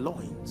to my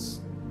loins.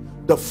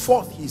 The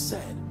fourth, he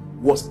said,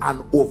 was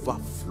an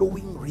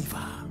overflowing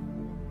river.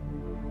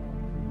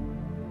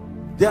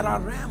 There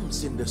are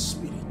realms in the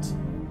spirit.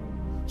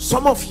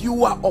 Some of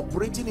you are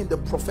operating in the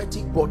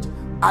prophetic, but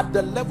at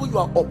the level you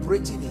are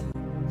operating in,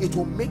 it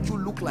will make you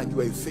look like you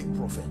are a fake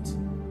prophet,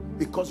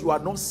 because you are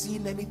not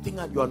seeing anything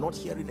and you are not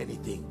hearing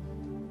anything.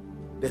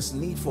 There's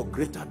need for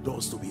greater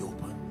doors to be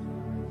opened.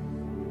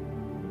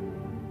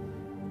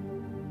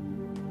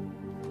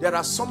 There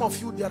are some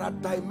of you, there are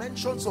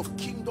dimensions of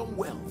kingdom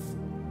wealth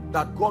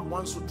that God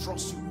wants to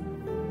trust you.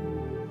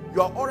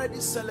 You are already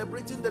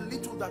celebrating the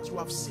little that you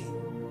have seen.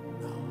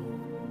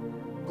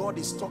 Now, God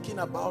is talking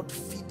about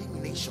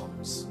feeding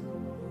nations,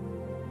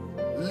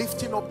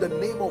 lifting up the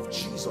name of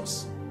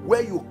Jesus,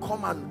 where you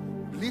come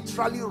and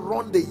literally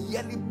run the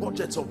yearly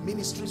budgets of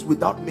ministries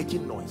without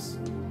making noise,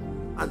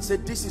 and say,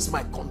 this is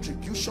my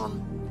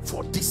contribution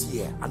for this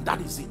year, and that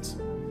is it.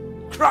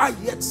 Cry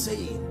yet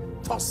saying,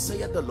 thus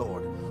saith the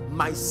Lord,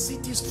 my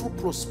cities through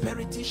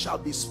prosperity shall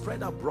be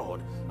spread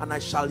abroad, and I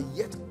shall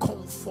yet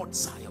comfort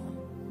Zion.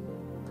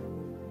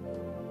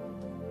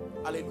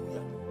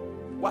 Hallelujah.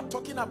 We're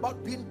talking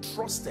about being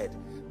trusted.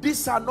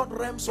 These are not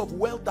realms of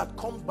wealth that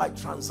comes by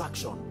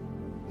transaction.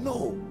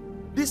 No,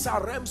 these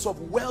are realms of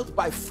wealth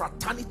by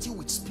fraternity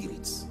with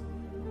spirits.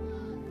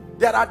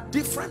 There are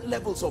different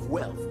levels of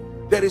wealth.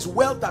 There is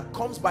wealth that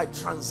comes by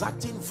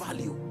transacting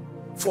value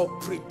for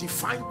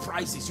predefined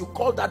prices. You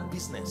call that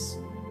business.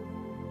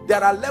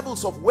 There are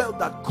levels of wealth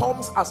that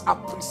comes as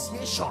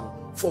appreciation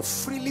for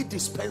freely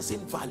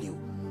dispensing value.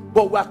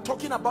 But we are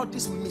talking about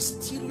these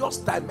mysterious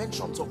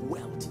dimensions of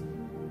wealth.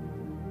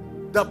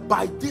 The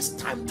by this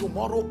time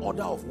tomorrow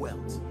order of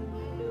wealth.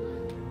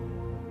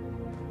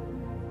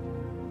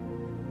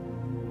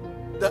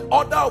 The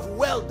order of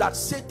wealth that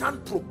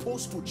Satan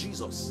proposed to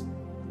Jesus.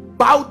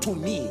 Bow to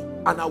me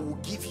and I will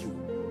give you.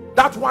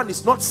 That one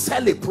is not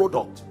sell a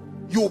product.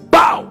 You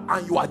bow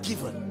and you are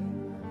given.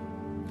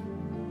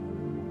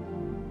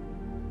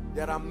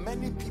 There are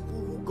many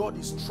people who God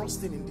is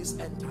trusting in this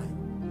end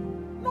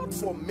time, not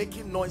for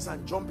making noise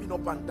and jumping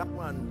up and down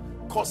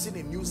and causing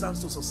a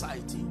nuisance to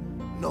society.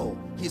 No,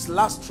 his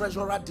last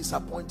treasurer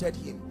disappointed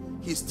him.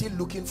 He's still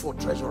looking for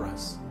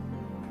treasurers.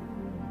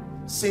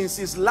 Since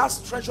his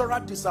last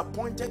treasurer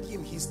disappointed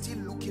him, he's still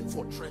looking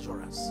for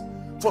treasurers.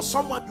 For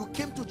someone, you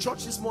came to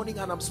church this morning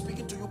and I'm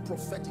speaking to you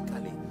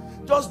prophetically.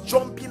 Just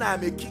jumping, I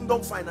am a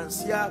kingdom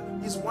financier,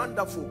 is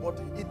wonderful, but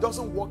it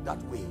doesn't work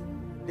that way.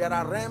 There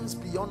are realms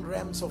beyond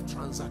realms of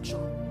transaction.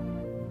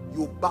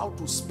 You bow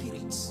to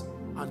spirits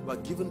and were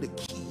given the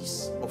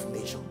keys of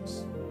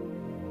nations.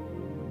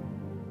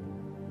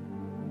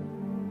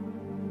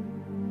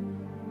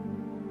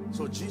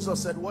 So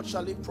Jesus said, what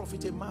shall it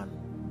profit a man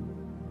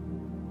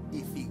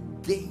if he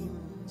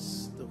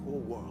gains the whole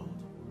world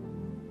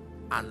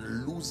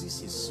and loses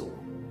his soul?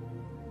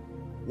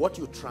 What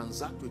you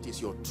transact with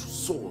is your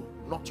soul,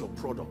 not your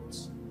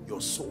products,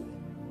 your soul.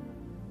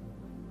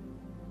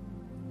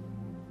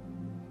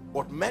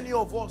 But many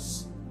of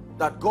us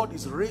that God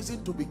is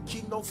raising to be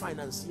kingdom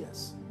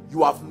financiers,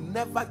 you have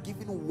never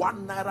given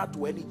 1 naira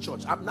to any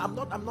church. I'm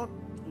not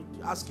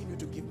asking you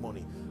to give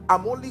money.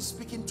 I'm only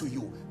speaking to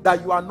you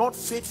that you are not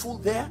faithful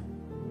there.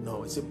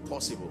 No, it's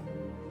impossible.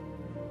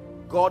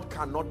 God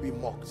cannot be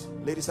mocked.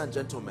 Ladies and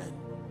gentlemen,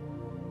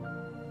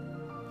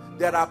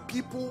 there are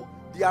people,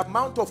 the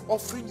amount of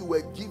offering you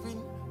were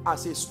giving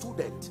as a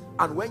student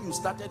and when you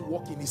started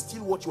working is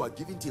still what you are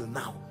giving till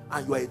now,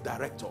 and you are a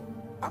director.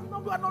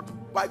 We are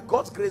not, by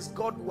God's grace,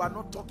 God, we are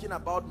not talking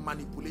about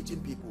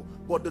manipulating people,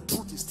 but the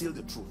truth is still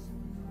the truth.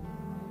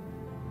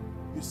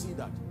 You see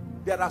that?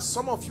 There are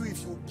some of you,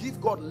 if you give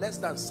God less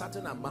than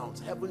certain amounts,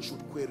 heaven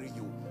should query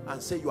you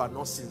and say you are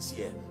not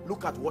sincere.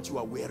 Look at what you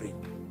are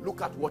wearing.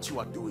 Look at what you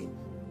are doing.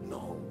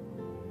 No.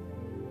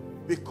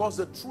 Because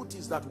the truth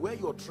is that where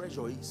your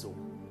treasure is, so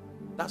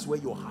that's where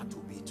your heart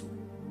will be too.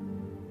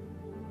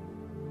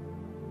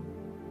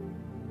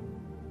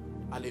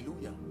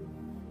 Hallelujah.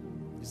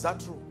 Is that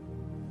true?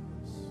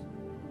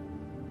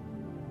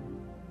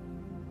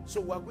 So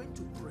we're going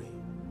to pray,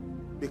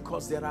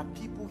 because there are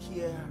people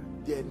here,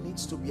 there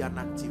needs to be an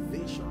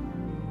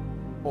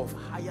activation of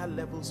higher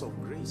levels of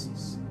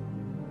graces,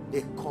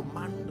 a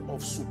command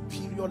of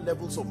superior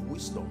levels of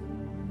wisdom.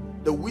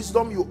 The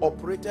wisdom you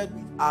operated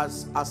with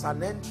as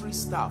an entry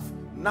staff,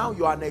 now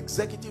you are an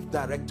executive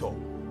director.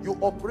 You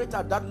operate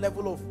at that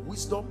level of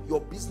wisdom,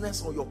 your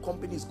business or your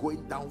company is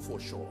going down for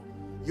sure.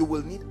 You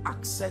will need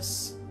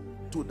access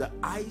to the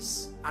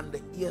eyes and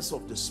the ears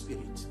of the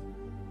Spirit.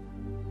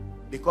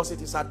 Because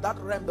it is at that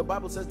realm, the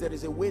Bible says, there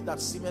is a way that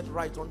seemeth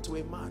right unto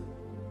a man.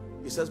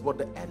 It says, but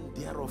the end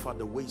thereof are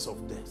the ways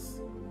of death.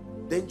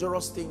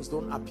 Dangerous things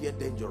don't appear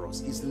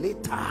dangerous. It's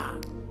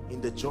later in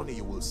the journey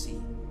you will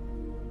see.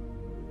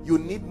 You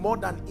need more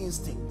than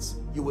instincts.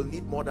 You will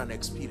need more than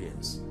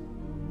experience.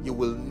 You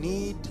will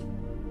need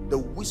the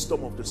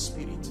wisdom of the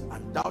Spirit.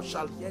 And thou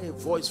shalt hear a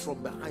voice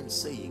from behind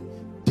saying,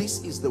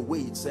 this is the way.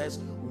 It says,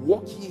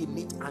 walk ye in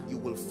it and you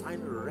will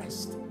find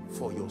rest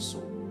for your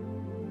soul.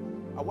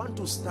 I want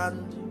to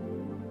stand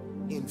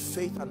in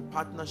faith and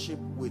partnership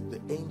with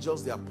the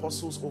angels, the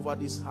apostles over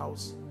this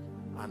house,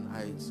 and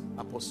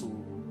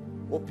Apostle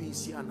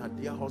OPC and her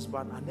dear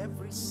husband, and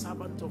every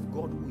servant of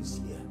God who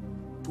is here,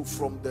 to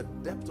from the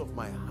depth of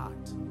my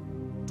heart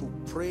to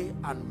pray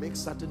and make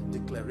certain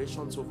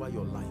declarations over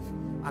your life.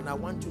 And I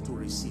want you to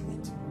receive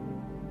it.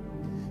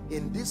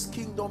 In this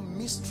kingdom,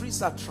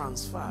 mysteries are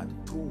transferred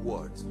through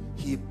words.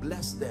 He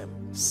blessed them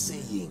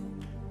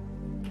saying,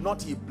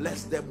 not he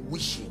blessed them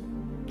wishing,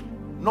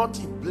 not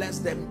he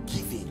blessed them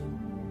giving.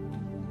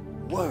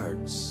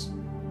 Words.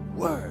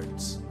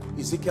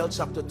 Ezekiel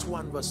chapter 2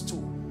 and verse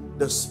 2.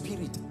 The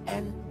Spirit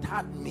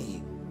entered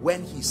me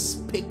when he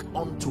spake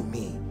unto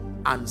me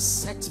and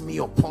set me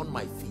upon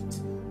my feet.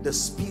 The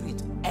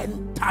Spirit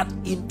entered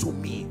into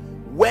me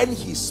when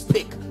he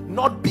spake,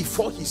 not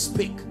before he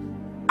spake.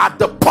 At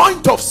the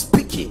point of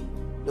speaking,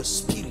 the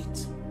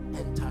Spirit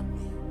entered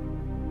me.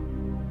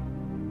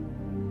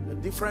 The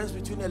difference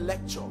between a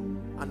lecture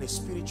and a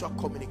spiritual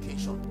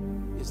communication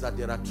is that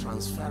there are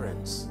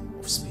transference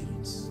of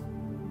spirits.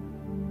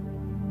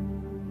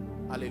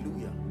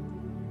 Hallelujah.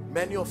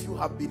 Many of you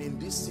have been in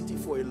this city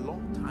for a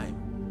long time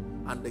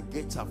and the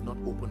gates have not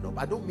opened up.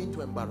 I don't mean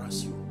to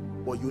embarrass you,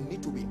 but you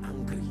need to be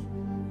angry.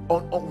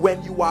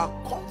 When you are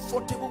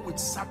comfortable with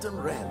certain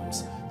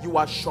realms, you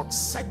are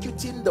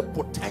short-circuiting the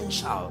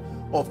potential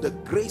of the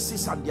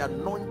graces and the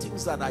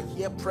anointings that are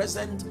here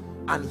present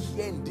and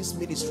here in this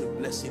ministry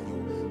blessing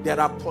you. There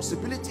are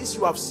possibilities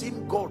you have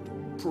seen God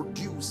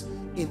produce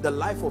in the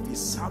life of his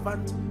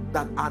servant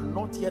that are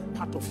not yet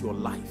part of your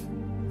life.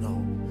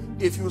 No.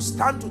 If you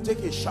stand to take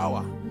a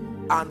shower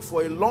and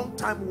for a long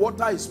time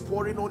water is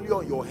pouring only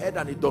on your head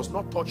and it does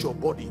not touch your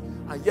body,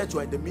 and yet you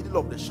are in the middle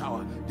of the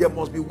shower, there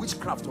must be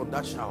witchcraft on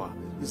that shower.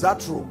 Is that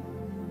true?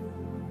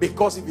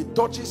 Because if it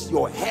touches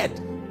your head,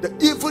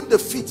 even the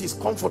feet is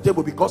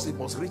comfortable because it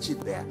must reach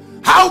it there.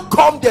 How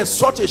come there's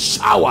such a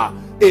shower,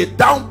 a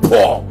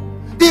downpour?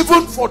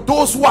 even for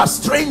those who are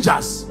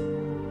strangers.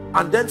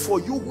 And then for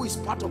you who is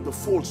part of the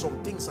fold,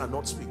 some things are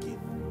not speaking.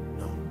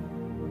 No.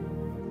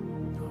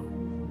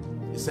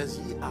 It says,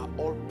 ye are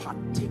all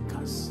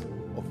partakers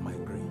of my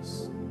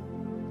grace.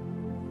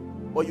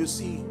 But you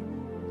see,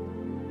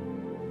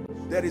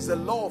 there is a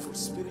law of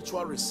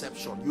spiritual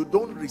reception. You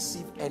don't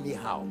receive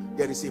anyhow.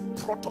 There is a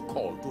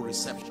protocol to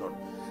reception.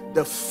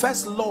 The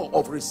first law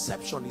of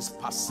reception is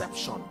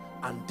perception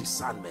and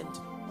discernment.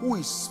 Who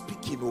is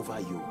speaking over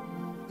you?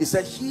 It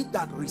said, he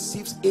that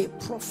receives a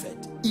prophet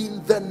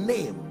in the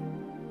name,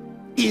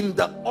 in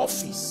the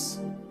office.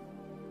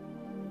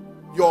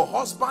 Your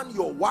husband,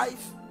 your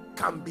wife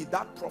can be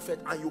that prophet,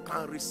 and you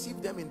can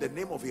receive them in the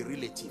name of a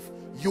relative.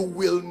 You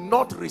will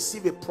not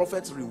receive a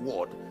prophet's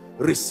reward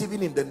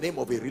receiving in the name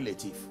of a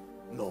relative.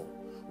 No.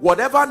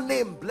 Whatever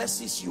name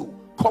blesses you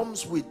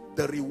comes with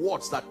the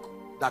rewards that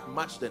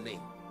match the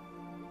name.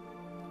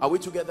 Are we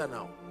together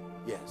now?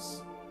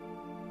 Yes.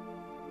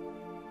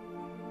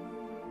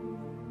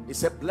 He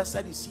said,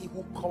 blessed is he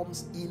who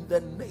comes in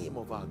the name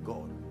of our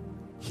God.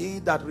 He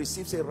that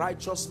receives a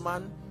righteous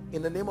man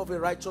in the name of a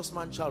righteous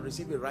man shall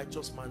receive a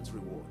righteous man's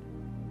reward.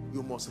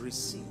 You must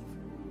receive.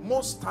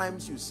 Most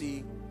times, you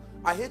see,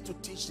 I hate to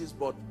teach this,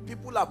 but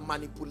people have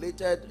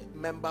manipulated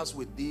members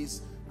with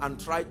this and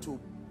tried to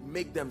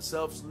make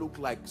themselves look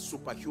like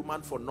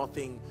superhuman for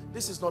nothing.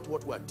 This is not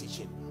what we are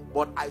teaching.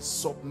 But I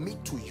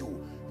submit to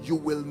you, you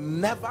will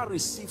never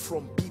receive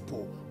from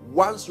people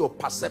once your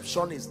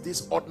perception is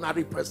this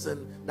ordinary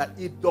person, that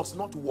it does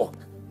not work.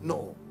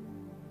 No,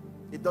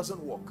 it doesn't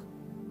work.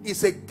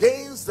 It's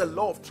against the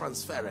law of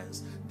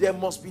transference. There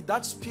must be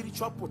that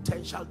spiritual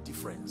potential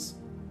difference.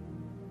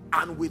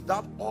 And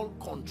without all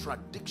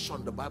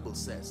contradiction, the Bible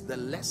says, the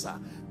lesser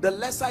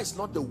is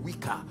not the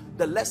weaker.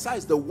 The lesser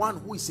is the one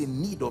who is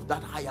in need of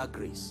that higher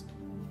grace.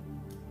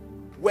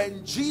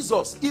 When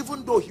Jesus,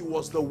 even though he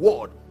was the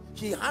Word,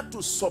 he had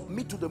to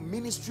submit to the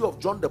ministry of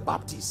John the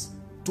Baptist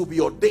to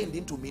be ordained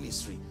into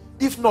ministry.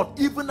 If not,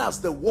 even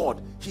as the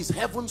Word, his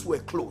heavens were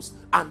closed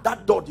and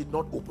that door did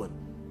not open.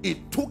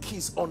 It took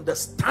his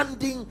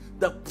understanding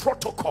the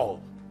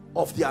protocol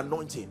of the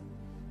anointing.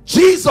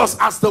 Jesus,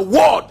 as the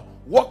Word,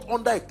 walked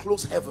under a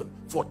closed heaven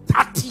for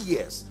 30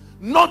 years.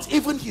 Not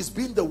even his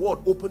being the Word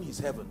opened his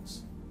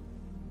heavens.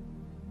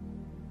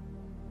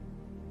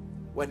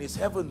 When his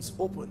heavens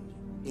opened,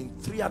 in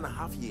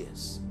 3.5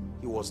 years,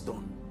 he was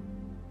done.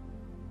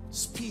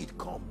 Speed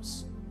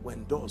comes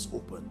when doors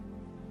open.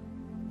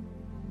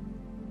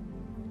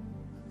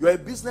 You're a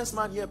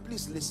businessman here,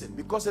 please listen,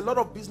 because a lot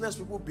of business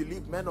people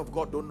believe men of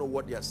God don't know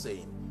what they are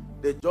saying.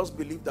 They just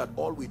believe that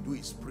all we do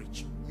is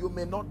preach. You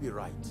may not be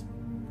right.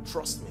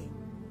 Trust me.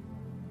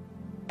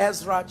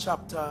 Ezra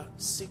chapter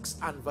 6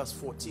 and verse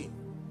 14.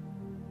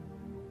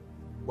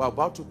 We're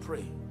about to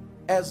pray.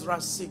 Ezra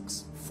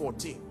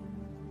 6:14.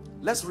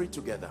 Let's read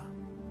together.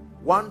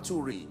 1,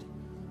 2, read.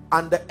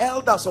 And the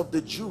elders of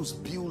the Jews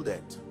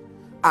builded,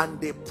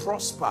 and they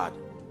prospered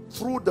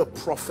through the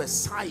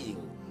prophesying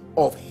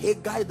of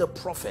Haggai the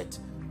prophet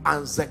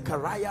and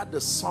Zechariah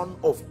the son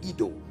of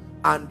Iddo,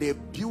 and they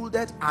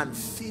builded and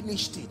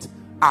finished it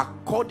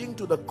according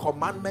to the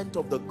commandment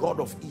of the God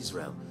of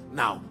Israel.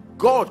 Now,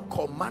 God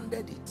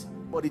commanded it,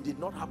 but it did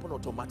not happen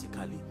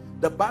automatically.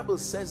 The Bible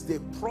says they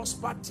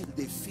prospered till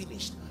they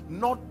finished,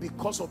 not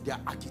because of their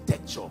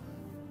architecture.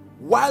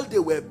 While they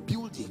were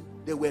building,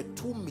 there were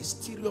 2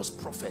 mysterious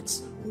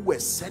prophets who were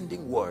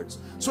sending words.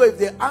 So if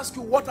they ask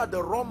you what are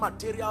the raw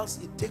materials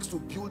it takes to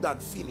build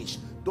and finish,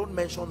 don't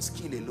mention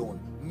skill alone.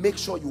 Make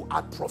sure you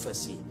add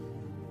prophecy.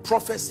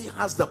 Prophecy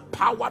has the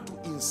power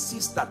to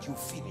insist that you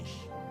finish.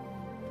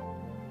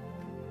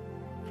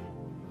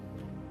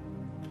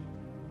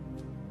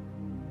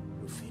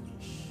 You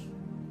finish.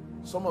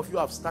 Some of you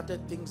have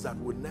started things that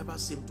will never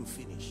seem to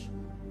finish,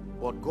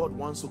 but God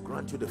wants to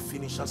grant you the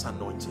finisher's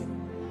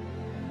anointing.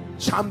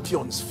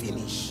 Champions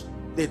finish.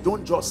 They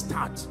don't just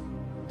start,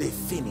 they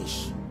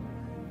finish.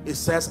 It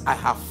says, I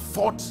have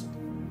fought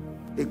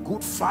a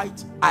good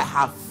fight. I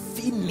have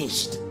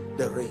finished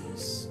the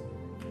race.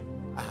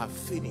 I have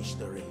finished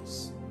the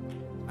race.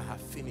 I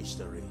have finished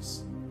the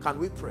race. Can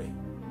we pray?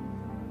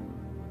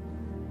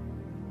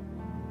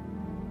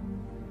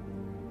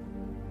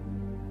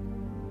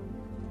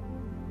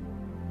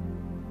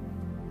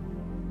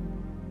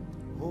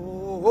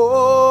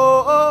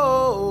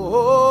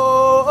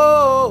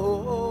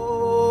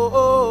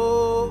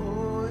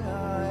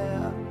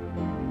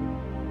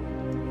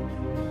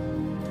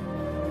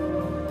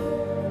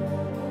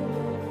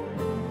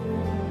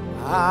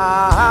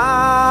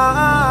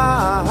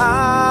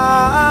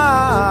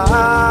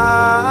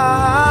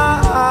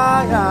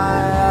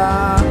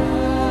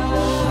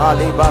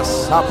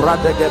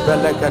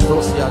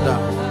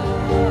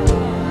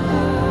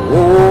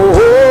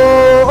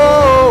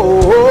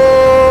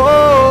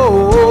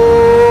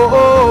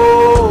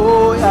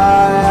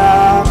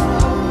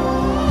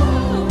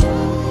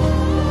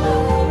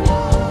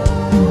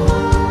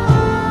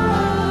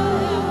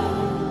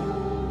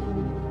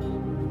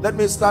 Let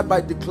me start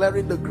by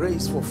declaring the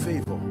grace for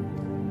favor.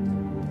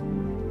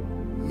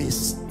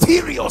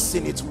 Mysterious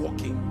in its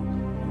working.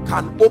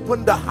 can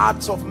open the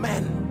hearts of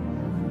men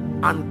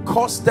and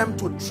cause them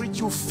to treat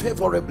you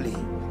favorably.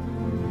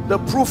 The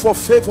proof of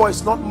favor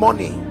is not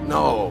money.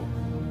 No,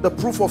 the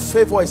proof of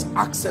favor is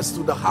access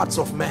to the hearts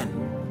of men.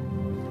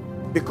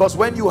 Because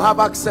when you have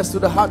access to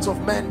the hearts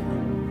of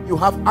men, you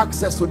have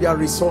access to their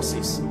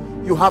resources,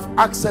 you have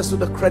access to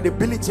the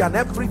credibility and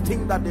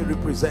everything that they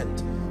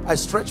represent. I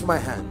stretch my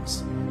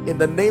hands in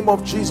the name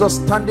of Jesus,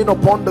 standing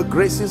upon the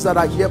graces that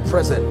are here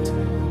present,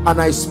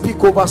 and I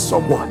speak over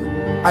someone.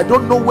 I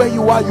don't know where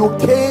you are. You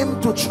came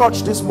to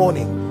church this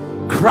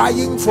morning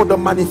crying for the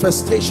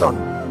manifestation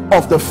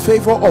of the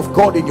favor of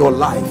God in your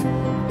life.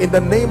 In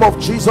the name of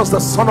Jesus, the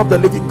Son of the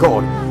living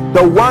God,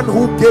 the one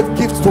who gave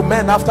gifts to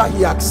men after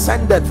he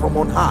ascended from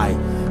on high,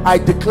 I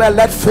declare,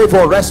 let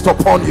favor rest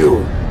upon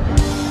you.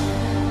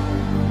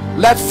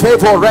 Let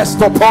favor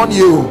rest upon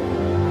you.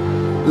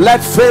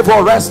 Let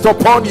favor rest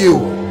upon you.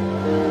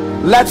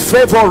 Let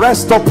favor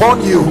rest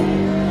upon you.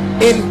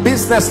 In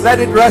business, let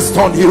it rest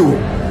on you.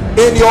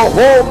 In your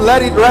home,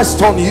 let it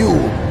rest on you.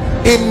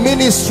 In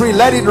ministry,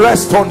 let it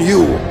rest on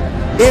you.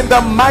 In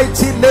the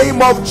mighty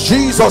name of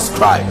Jesus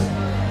Christ.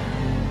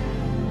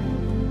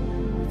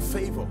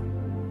 Favor.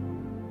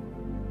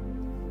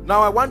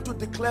 Now I want to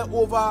declare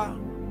over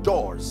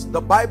doors.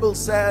 The Bible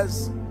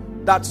says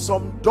that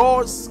some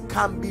doors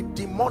can be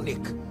demonic.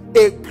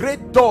 A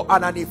great door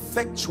and an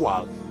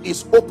effectual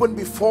is open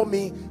before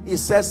me. It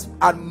says,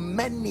 and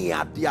many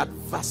are the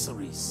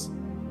adversaries.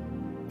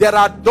 There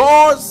are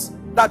doors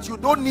that you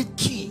don't need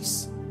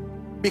keys,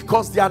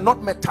 because they are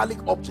not metallic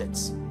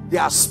objects. They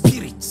are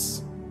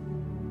spirits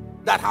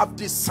that have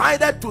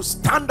decided to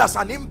stand as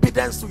an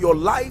impedance to your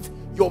life,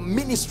 your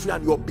ministry,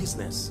 and your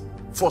business.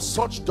 For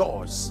such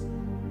doors,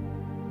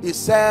 it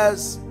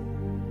says,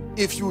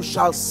 if you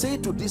shall say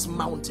to this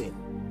mountain,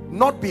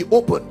 not be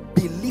open,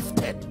 be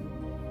lifted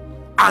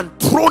and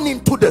thrown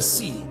into the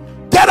sea,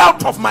 get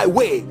out of my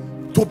way,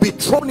 to be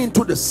thrown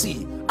into the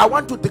sea. I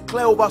want to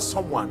declare over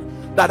someone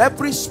that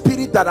every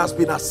spirit that has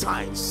been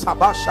assigned,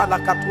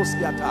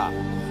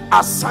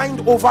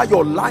 assigned over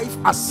your life,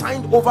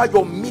 assigned over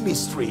your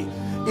ministry,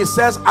 it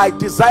says, I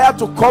desire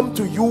to come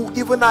to you,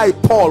 even I,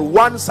 Paul,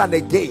 once and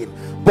again,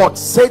 but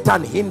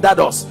Satan hindered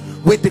us.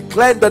 We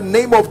declare in the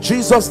name of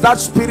Jesus, that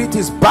spirit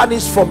is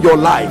banished from your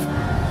life.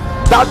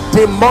 That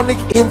demonic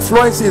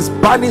influence is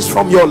banished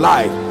from your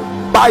life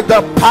by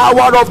the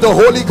power of the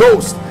Holy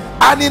Ghost,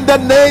 and in the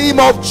name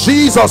of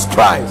Jesus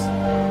Christ.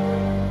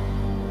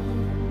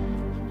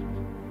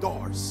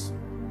 Doors.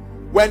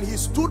 When he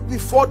stood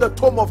before the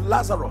tomb of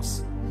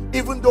Lazarus,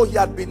 even though he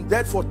had been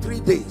dead for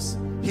 3 days,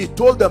 he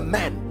told the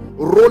men,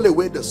 roll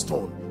away the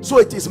stone. So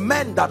it is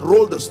men that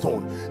roll the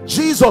stone.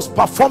 Jesus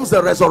performs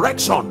the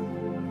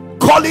resurrection,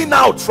 calling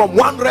out from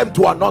one realm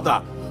to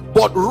another,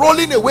 but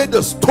rolling away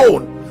the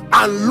stone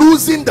and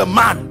losing the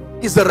man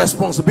is the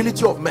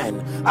responsibility of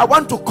men. I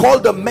want to call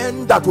the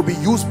men that will be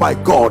used by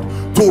God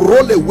to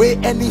roll away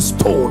any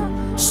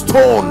stone,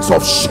 stones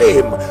of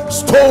shame,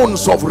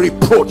 stones of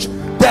reproach.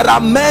 There are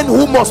men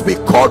who must be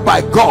called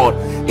by God.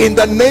 In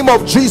the name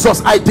of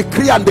Jesus, I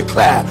decree and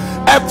declare,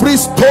 every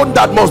stone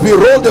that must be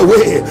rolled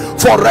away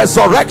for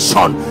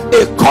resurrection,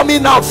 a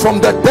coming out from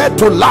the dead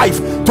to life,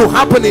 to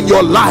happen in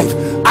your life,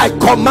 I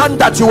command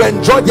that you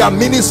enjoy their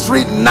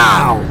ministry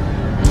now.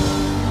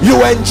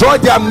 You enjoy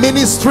their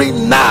ministry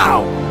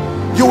now.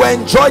 You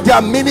enjoy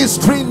their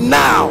ministry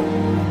now.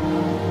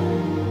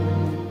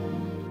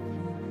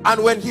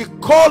 And when he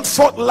called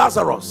forth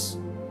Lazarus,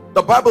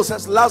 the Bible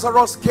says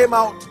Lazarus came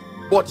out,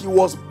 but he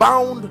was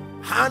bound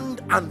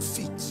hand and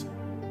feet.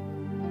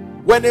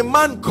 When a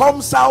man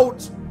comes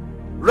out,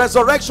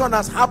 resurrection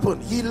has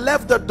happened. He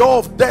left the door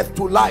of death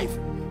to life,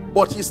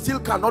 but he still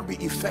cannot be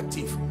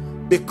effective,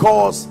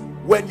 because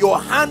when your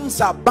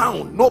hands are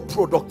bound, no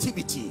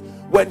productivity.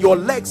 When your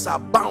legs are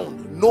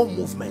bound, no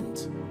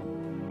movement.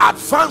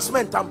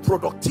 Advancement and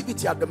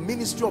productivity are the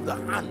ministry of the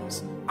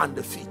hands and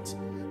the feet.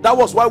 That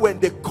was why when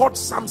they caught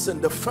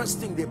Samson, the first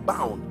thing they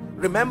bound,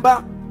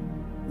 remember,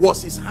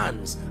 was his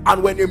hands.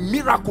 And when a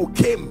miracle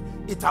came,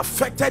 it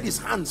affected his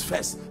hands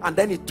first, and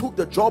then he took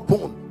the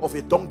jawbone of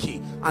a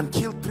donkey and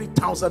killed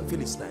 3,000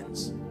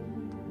 Philistines.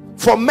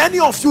 For many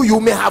of you, you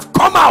may have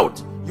come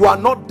out, you are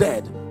not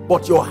dead,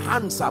 but your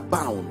hands are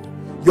bound,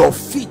 your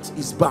feet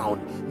is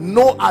bound,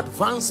 no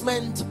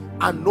advancement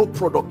and no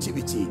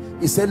productivity.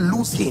 He said,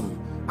 lose him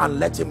and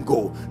let him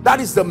go. That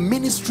is the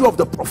ministry of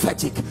the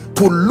prophetic,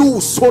 to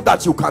lose so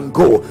that you can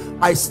go.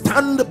 I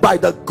stand by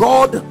the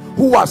God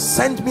who has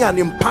sent me, and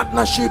in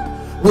partnership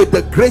with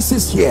the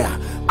graces here,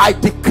 I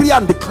decree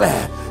and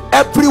declare,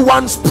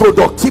 everyone's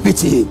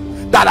productivity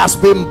that has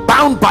been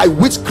bound by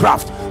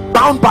witchcraft,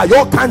 bound by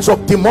all kinds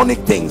of demonic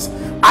things,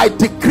 I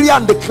decree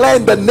and declare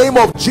in the name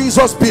of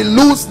Jesus, be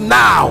loosed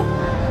now.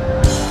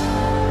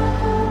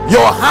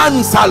 Your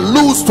hands are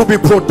loose to be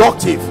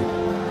productive.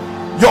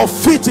 Your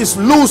feet is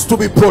loose to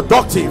be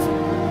productive.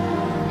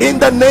 In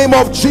the name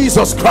of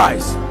Jesus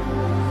Christ.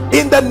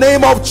 In the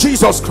name of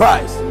Jesus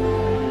Christ.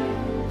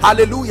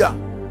 Hallelujah.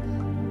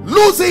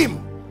 Lose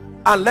him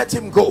and let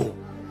him go.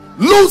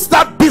 Lose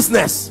that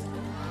business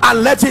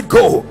and let it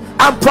go.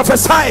 I'm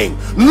prophesying,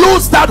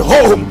 lose that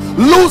home,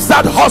 lose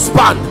that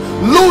husband,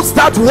 lose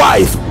that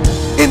wife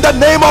in the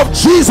name of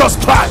Jesus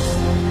Christ.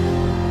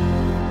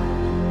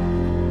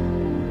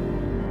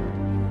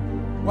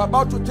 We're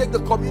about to take the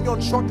communion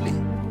shortly.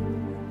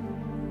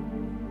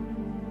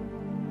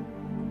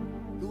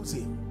 Lose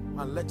him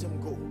and let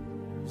him go.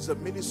 It's the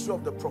ministry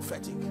of the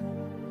prophetic.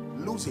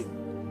 Lose him.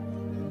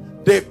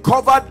 They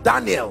covered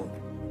Daniel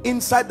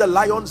inside the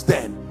lion's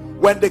den.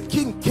 When the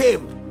king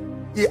came,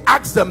 he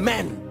asked the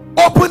men,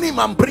 open him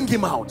and bring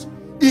him out.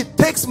 It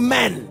takes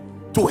men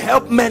to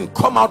help men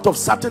come out of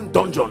certain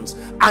dungeons,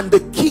 and the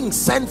king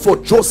sent for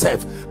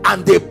Joseph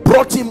and they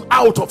brought him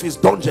out of his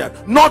dungeon.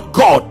 Not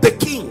God, the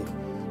king.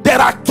 There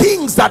are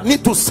kings that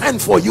need to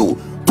send for you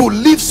to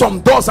leave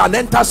some doors and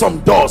enter some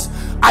doors.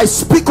 I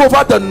speak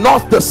over the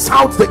north, the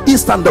south, the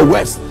east and the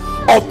west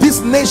of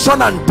this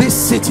nation and this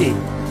city.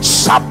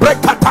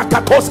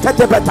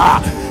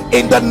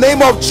 In the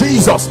name of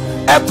Jesus,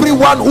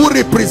 everyone who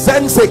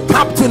represents a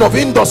captain of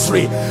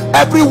industry,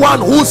 everyone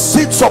who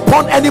sits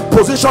upon any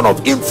position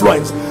of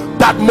influence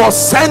that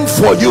must send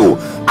for you,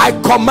 I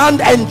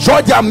command,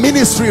 enjoy their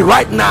ministry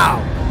right now.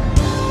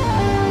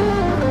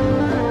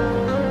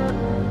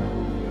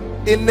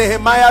 In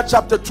Nehemiah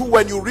chapter 2,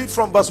 when you read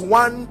from verse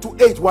 1 to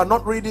 8, we're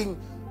not reading,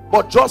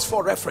 but just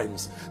for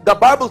reference, the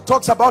Bible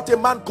talks about a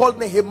man called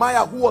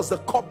Nehemiah who was the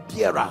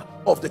cupbearer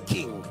of the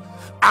king,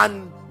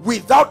 and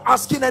without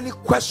asking any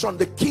question,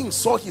 the king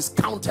saw his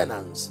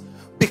countenance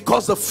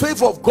because the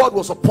favor of God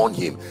was upon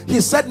him.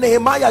 He said,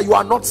 Nehemiah, you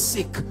are not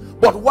sick,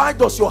 but why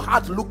does your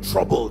heart look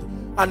troubled?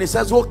 And he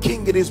says, oh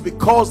king, it is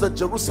because the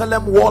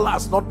Jerusalem wall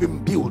has not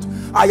been built.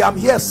 I am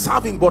here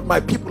serving, but my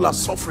people are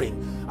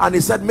suffering. And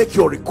he said, make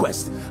your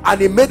request. And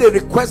he made a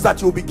request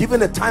that you'll be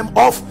given a time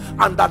off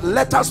and that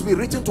letters be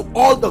written to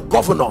all the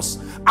governors.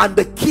 And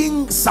the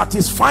king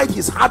satisfied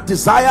his heart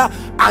desire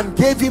and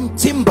gave him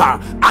timber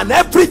and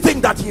everything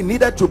that he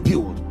needed to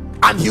build.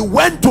 And he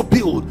went to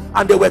build,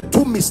 and there were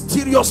two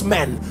mysterious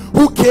men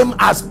who came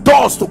as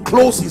doors to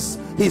close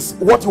his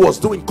what he was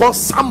doing, called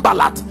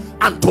Sanballat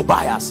and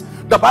Tobias.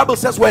 The Bible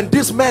says when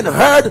these men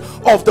heard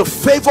of the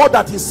favor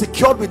that he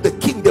secured with the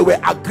king, they were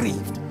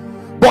aggrieved.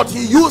 But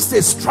he used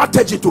a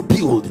strategy to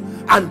build,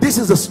 and this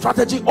is a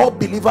strategy all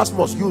believers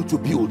must use to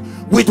build.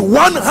 With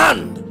one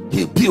hand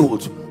he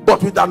built,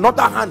 but with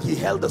another hand he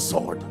held the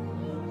sword.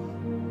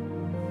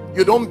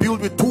 You don't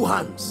build with two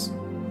hands.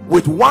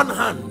 With one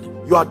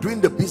hand you are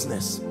doing the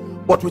business,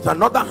 but with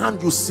another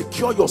hand you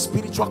secure your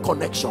spiritual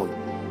connection.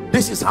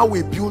 This is how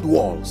we build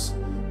walls.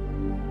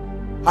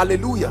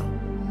 Hallelujah.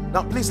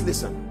 Now please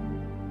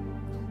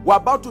listen, we're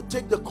about to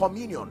take the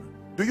communion.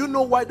 Do you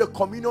know why the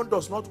communion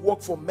does not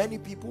work for many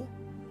people?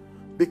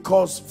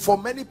 Because for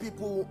many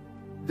people,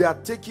 they are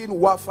taking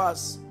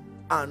wafers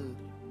and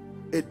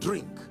a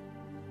drink.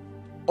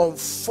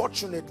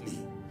 Unfortunately,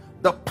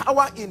 the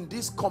power in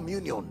this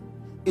communion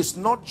is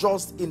not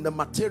just in the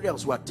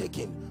materials we are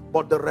taking,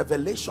 but the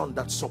revelation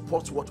that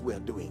supports what we are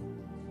doing.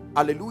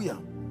 Hallelujah.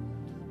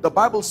 The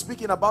Bible,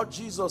 speaking about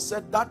Jesus,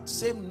 said that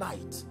same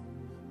night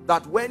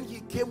that when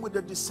he came with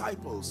the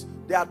disciples,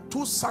 there are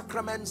two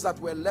sacraments that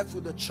were left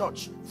with the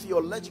church,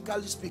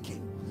 theologically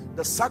speaking: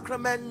 the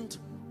sacrament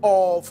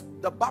of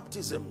the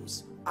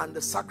baptisms and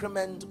the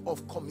sacrament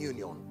of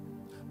communion.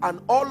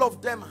 And all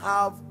of them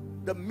have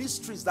the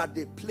mysteries that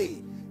they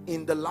play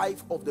in the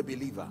life of the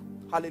believer.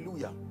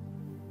 Hallelujah.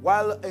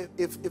 While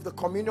if the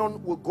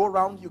communion will go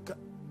around,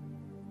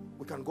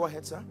 we can go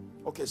ahead, sir.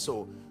 Okay,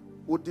 so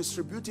we'll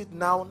distribute it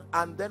now,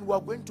 and then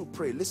we're going to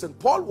pray. Listen,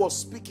 Paul was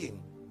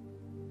speaking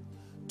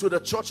to the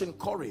church in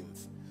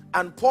Corinth,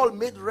 and Paul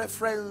made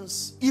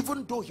reference,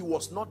 even though he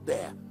was not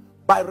there,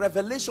 by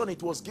revelation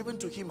it was given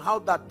to him, how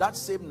that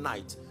same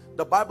night,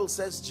 the Bible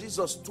says,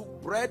 Jesus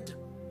took bread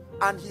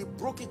and he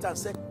broke it and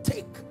said,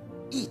 take,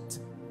 eat,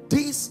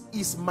 this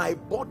is my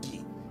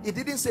body. He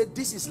didn't say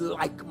this is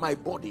like my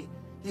body.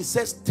 He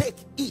says, take,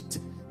 eat,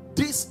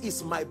 this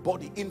is my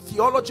body. In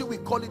theology we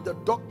call it the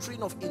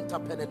doctrine of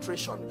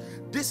interpenetration.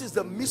 This is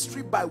the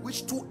mystery by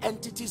which two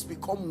entities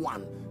become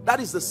one. That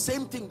is the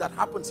same thing that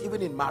happens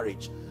even in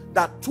marriage,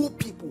 that two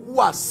people who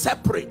are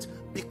separate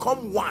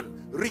become one,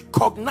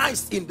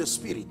 recognized in the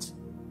spirit.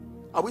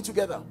 Are we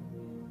together?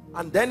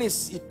 And then he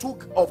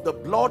took of the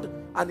blood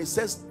and he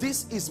says,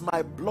 this is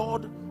my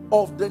blood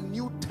of the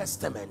New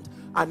Testament.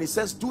 And he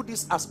says, do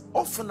this as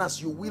often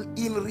as you will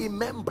in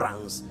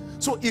remembrance.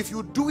 So if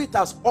you do it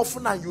as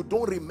often and you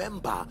don't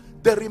remember,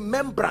 the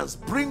remembrance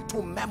bring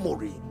to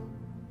memory.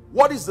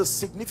 What is the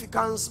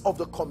significance of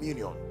the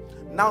communion?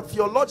 Now,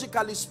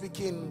 theologically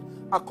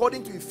speaking,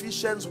 according to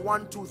Ephesians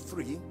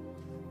 1:2-3,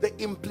 the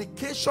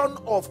implication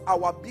of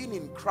our being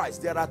in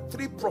Christ, there are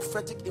three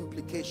prophetic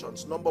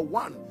implications. Number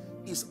one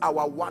is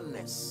our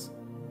oneness.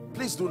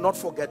 Please do not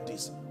forget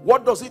this.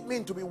 What does it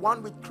mean to be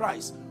one with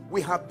Christ?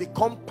 We have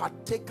become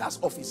partakers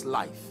of his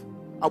life.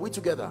 Are we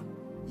together?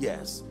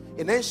 Yes.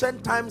 In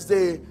ancient times,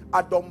 they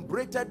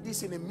adumbrated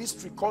this in a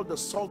mystery called the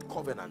salt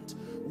covenant,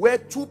 where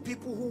two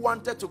people who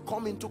wanted to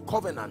come into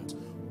covenant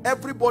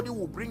Everybody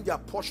will bring their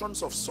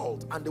portions of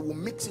salt and they will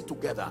mix it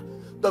together.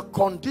 The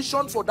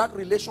condition for that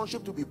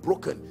relationship to be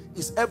broken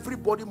is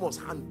everybody must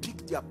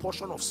handpick their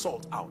portion of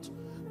salt out.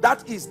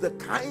 That is the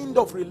kind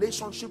of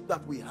relationship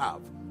that we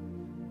have.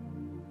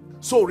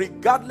 So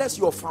regardless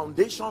your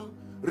foundation,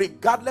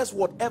 regardless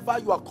whatever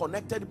you are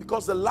connected,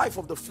 because the life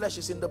of the flesh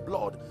is in the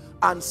blood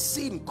and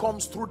sin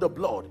comes through the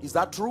blood. Is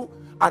that true?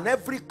 And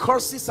every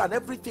curses and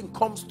everything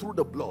comes through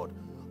the blood.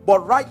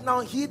 But right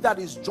now, he that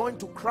is joined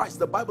to Christ,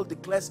 the Bible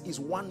declares, is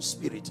one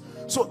spirit.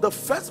 So the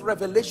first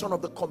revelation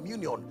of the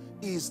communion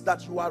is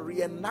that you are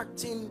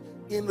reenacting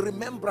in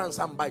remembrance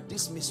and by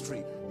this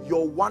mystery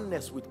your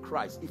oneness with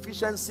Christ.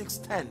 Ephesians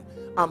 6:10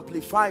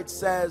 Amplified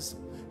says,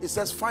 it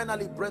says,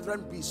 finally,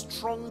 brethren, be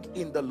strong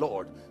in the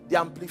Lord. The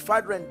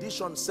Amplified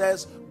rendition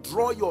says,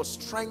 draw your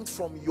strength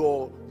from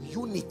your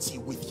unity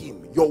with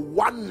him, your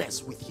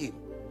oneness with him.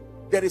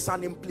 There is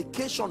an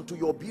implication to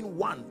your being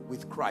one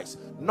with Christ.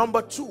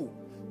 Number two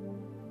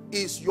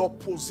is your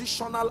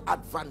positional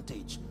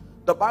advantage.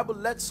 The Bible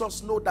lets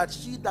us know that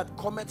he that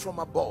cometh from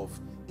above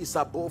is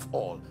above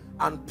all.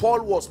 And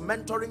Paul was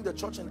mentoring the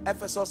church in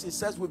Ephesus. He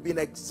says we've been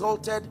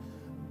exalted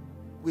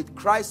with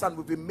Christ and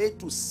we've been made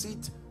to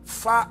sit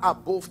far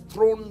above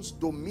thrones,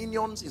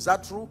 dominions. Is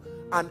that true?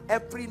 And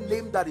every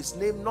name that is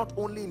named, not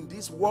only in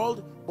this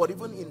world but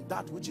even in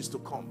that which is to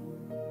come.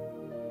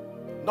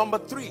 Number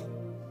three,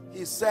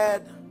 he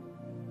said,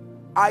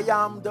 I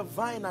am the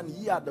vine and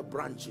ye are the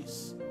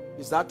branches.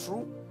 Is that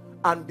true?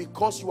 And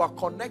because you are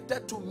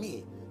connected to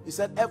me, he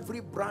said,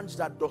 every branch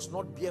that does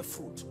not bear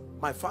fruit,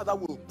 my Father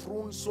will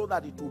prune so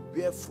that it will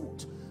bear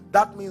fruit.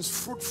 That means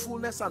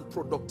fruitfulness and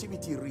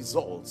productivity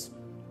results.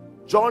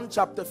 John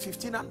chapter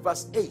 15 and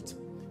verse 8,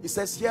 he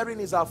says, herein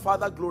is our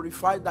Father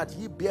glorified, that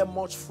he bear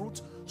much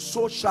fruit,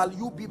 so shall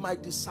you be my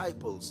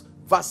disciples.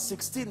 Verse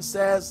 16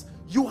 says,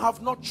 you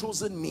have not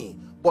chosen me,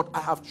 but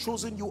I have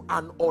chosen you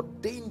and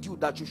ordained you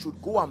that you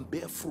should go and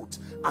bear fruit,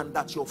 and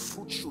that your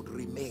fruit should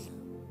remain.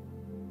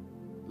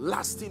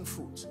 Lasting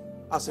fruit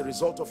as a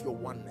result of your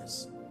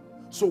oneness.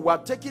 So we're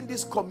taking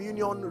this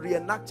communion,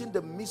 reenacting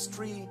the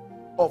mystery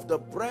of the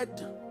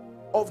bread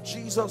of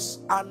Jesus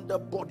and the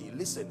body.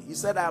 Listen, he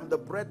said, I am the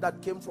bread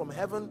that came from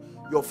heaven.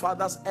 Your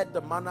fathers ate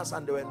the mannas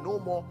and they were no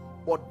more,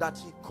 but that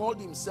he called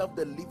himself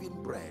the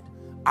living bread.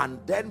 And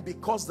then,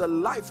 because the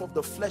life of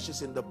the flesh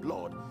is in the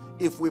blood,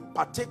 if we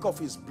partake of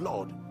his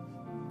blood,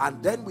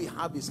 and then we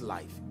have his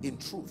life in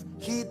truth.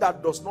 He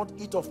that does not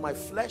eat of my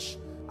flesh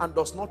and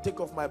does not take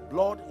of my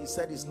blood, he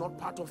said, is not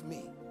part of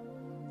me.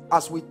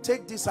 As we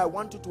take this, I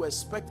want you to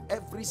expect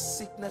every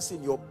sickness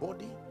in your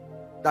body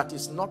that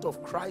is not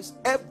of Christ,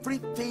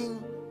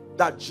 everything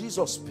that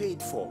Jesus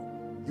paid for,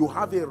 you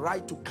have a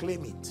right to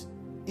claim it,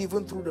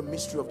 even through the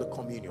mystery of the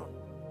communion.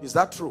 Is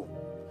that true?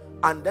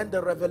 And then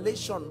the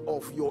revelation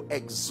of your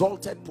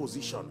exalted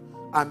position.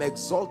 I'm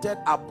exalted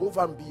above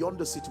and beyond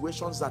the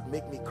situations that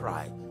make me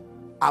cry.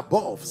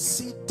 Above,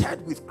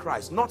 seated with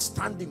Christ, not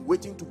standing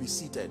waiting to be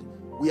seated.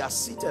 We are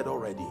seated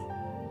already.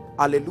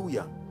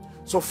 Hallelujah.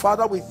 So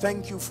Father, we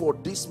thank you for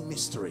this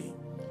mystery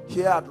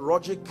here at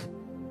Rogic.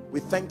 We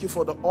thank you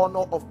for the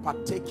honor of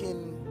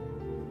partaking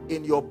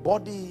in your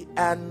body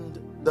and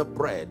the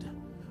bread.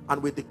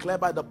 And we declare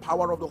by the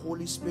power of the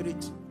Holy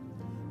Spirit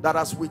that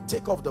as we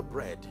take of the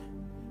bread,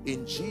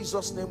 in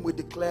Jesus' name we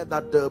declare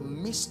that the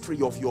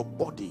mystery of your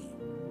body,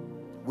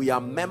 we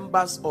are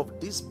members of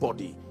this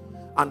body.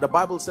 And the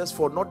Bible says,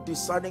 for not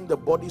discerning the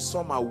body,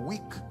 some are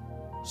weak,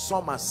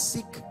 some are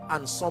sick,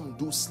 and some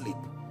do sleep.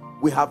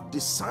 We have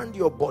discerned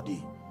your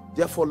body.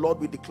 Therefore, Lord,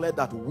 we declare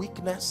that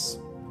weakness,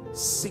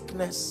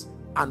 sickness,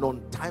 and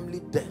untimely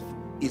death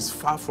is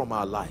far from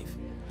our life.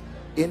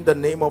 In the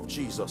name of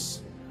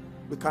Jesus.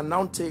 We can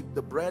now take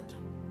the bread.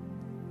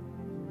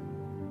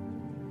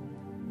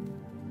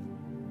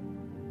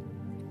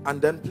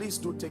 And then please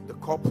do take the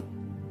cup.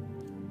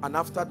 And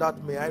after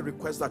that, may I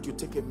request that you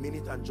take a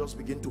minute and just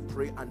begin to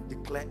pray and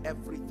declare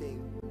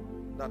everything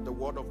that the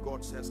word of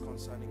God says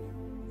concerning you.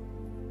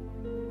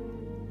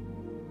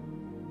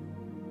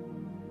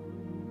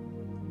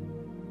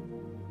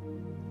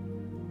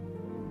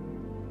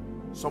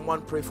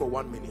 Someone pray for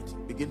 1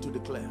 minute. Begin to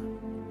declare.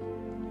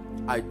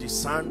 I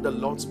discern the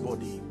Lord's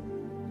body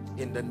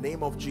in the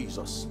name of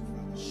Jesus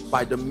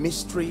by the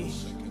mystery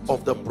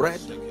of the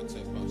bread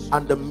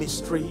and the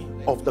mystery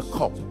of the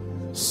cup.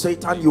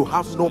 Satan, you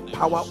have no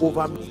power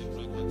over me.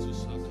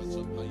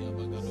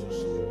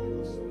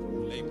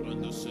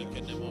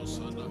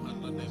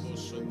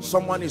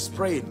 Someone is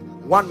praying.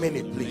 1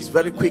 minute, please,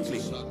 very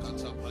quickly.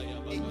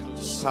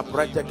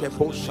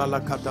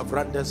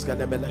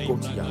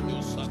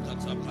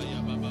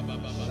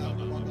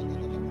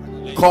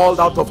 Called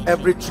out of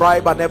every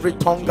tribe and every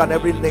tongue and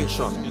every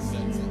nation,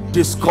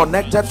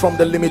 disconnected from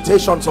the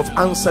limitations of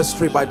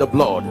ancestry by the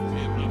blood,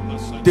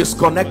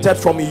 disconnected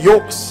from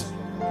yokes,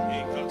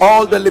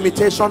 all the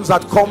limitations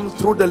that come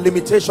through the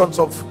limitations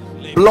of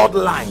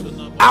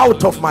bloodline,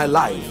 out of my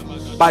life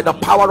by the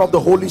power of the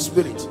Holy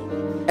Spirit.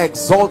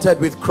 Exalted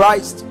with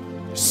Christ,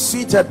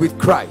 seated with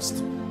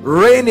Christ,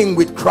 reigning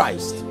with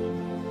Christ,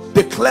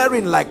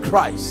 declaring like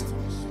Christ,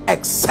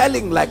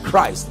 excelling like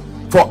Christ.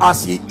 For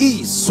as he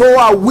is, so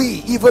are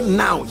we even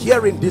now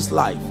here in this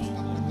life.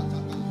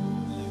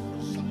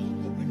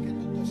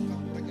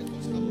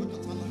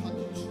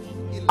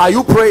 Are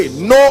you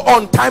praying? No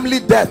untimely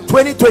death.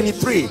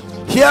 2023,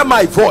 hear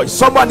my voice.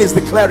 Someone is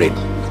declaring,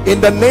 in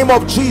the name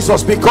of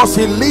Jesus, because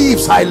he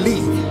lives, I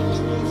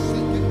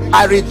live.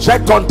 I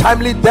reject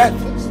untimely death.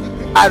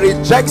 I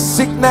reject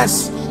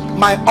sickness.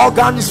 My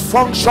organs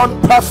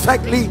function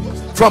perfectly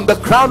from the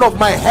crown of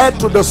my head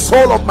to the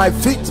sole of my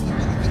feet,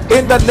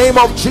 in the name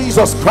of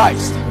Jesus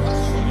Christ.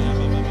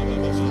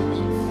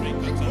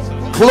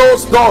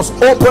 Closed doors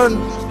open,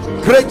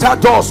 greater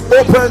doors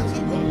open,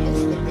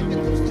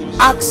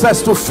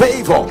 access to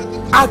favor,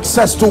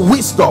 access to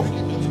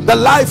wisdom. The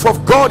life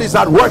of God is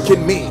at work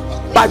in me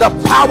by the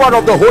power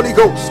of the Holy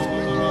Ghost.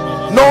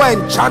 No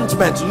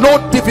enchantment, no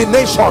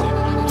divination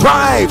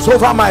thrives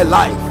over my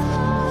life.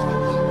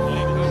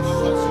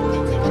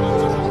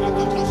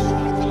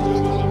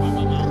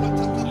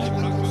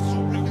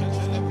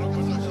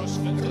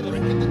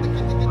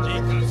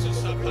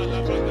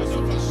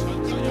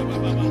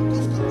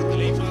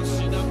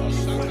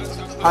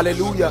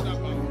 Hallelujah.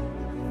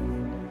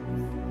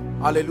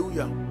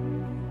 Hallelujah.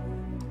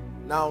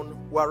 Now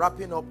we're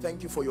wrapping up.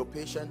 Thank you for your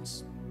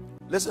patience.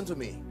 Listen to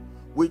me.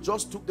 We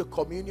just took the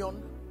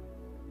communion,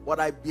 but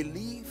I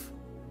believe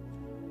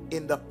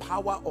in the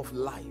power of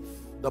life.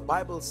 The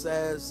Bible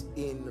says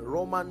in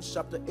Romans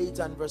chapter 8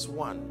 and verse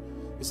 1,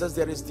 it says,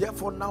 there is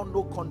therefore now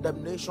no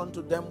condemnation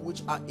to them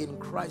which are in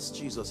Christ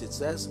Jesus. It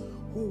says,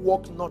 who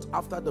walk not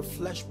after the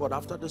flesh but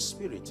after the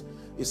Spirit.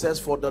 It says,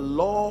 for the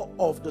law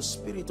of the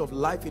Spirit of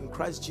life in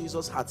Christ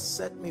Jesus hath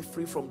set me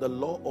free from the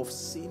law of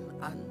sin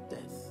and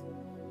death.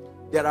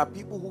 There are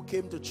people who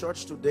came to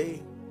church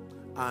today,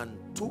 and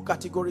two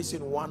categories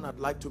in one. I'd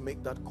like to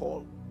make that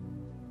call.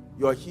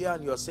 You're here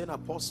and you're saying,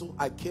 Apostle,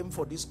 I came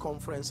for this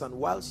conference, and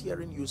whilst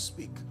hearing you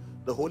speak,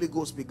 the Holy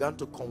Ghost began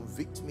to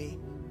convict me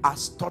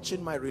as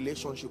touching my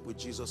relationship with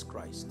Jesus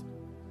Christ.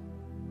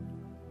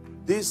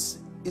 This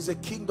is a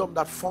kingdom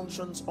that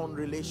functions on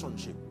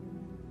relationship.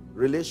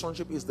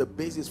 Relationship is the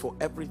basis for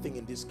everything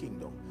in this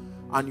kingdom.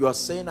 And you are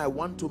saying, I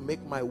want to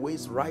make my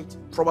ways right.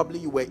 Probably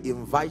you were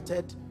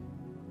invited.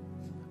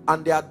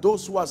 And there are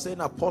those who are saying,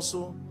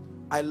 Apostle,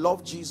 I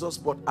love Jesus,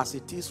 but as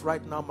it is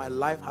right now, my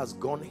life has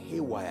gone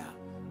haywire.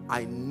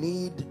 I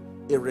need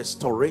a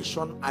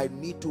restoration. I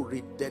need to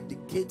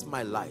rededicate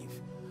my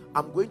life.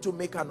 I'm going to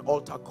make an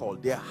altar call.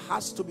 There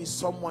has to be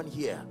someone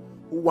here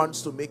who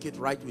wants to make it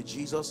right with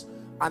Jesus.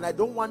 And I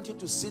don't want you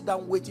to sit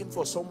down waiting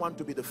for someone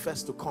to be the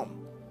first to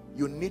come.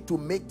 You need to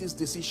make this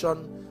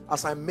decision.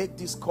 As I make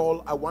this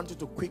call, I want you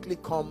to quickly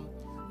come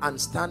and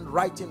stand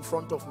right in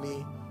front of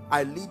me.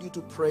 I lead you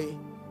to pray,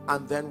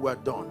 and then we're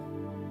done.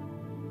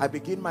 I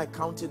begin my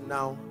counting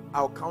now.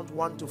 I'll count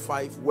 1 to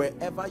 5.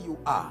 Wherever you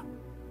are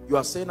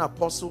saying,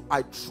 Apostle,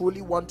 I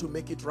truly want to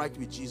make it right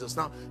with Jesus.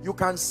 Now, you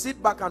can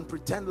sit back and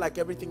pretend like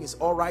everything is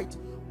all right,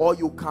 or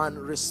you can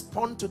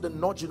respond to the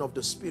nudging of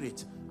the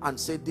Spirit and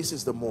say, this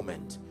is the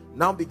moment.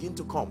 Now begin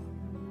to come.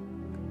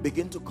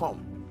 Begin to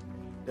come.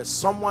 There's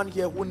someone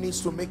here who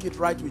needs to make it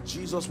right with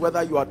Jesus,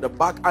 whether you are at the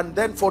back. And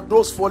then for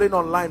those following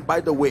online, by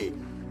the way,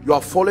 you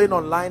are following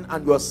online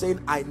and you are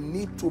saying, I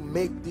need to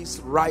make this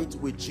right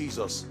with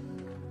Jesus.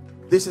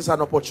 This is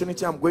an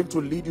opportunity. I'm going to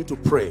lead you to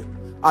pray.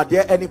 Are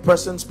there any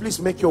persons? Please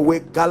make your way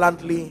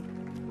gallantly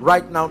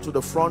right now to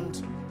the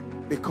front,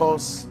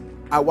 because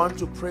I want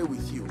to pray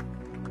with you.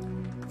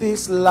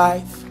 This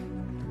life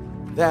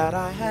that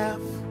I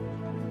have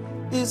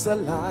is the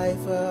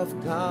life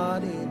of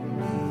God in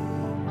me.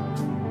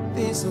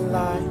 This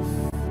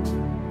life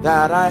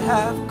that I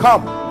have,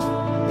 come,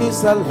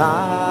 is the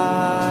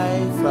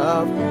life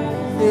of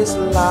this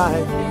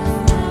life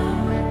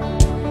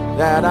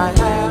that I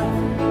have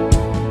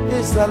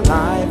is the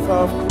life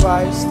of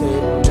Christ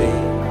in me.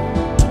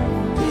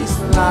 This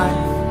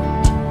life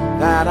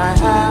that I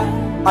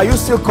have. Are you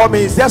still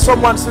coming? Is there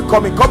someone still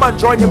coming? Come and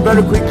join him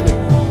very quickly.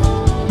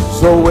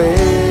 So way,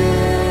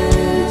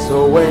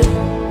 so way,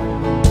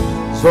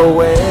 so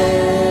way,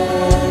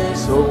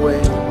 so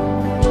way,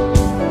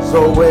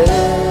 so way,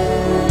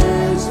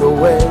 so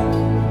way.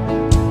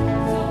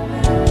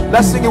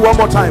 Let's sing it one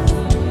more time.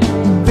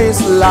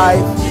 This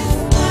life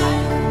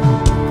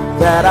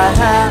that I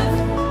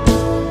have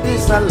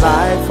is the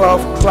life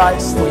of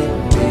Christ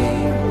in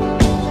me.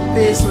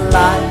 This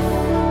life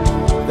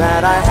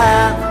that I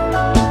have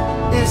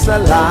is the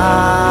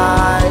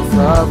life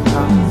of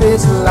God.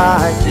 This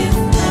life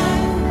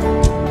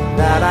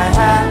that I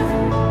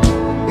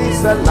have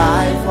is the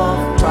life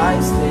of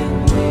Christ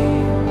in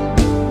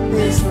me.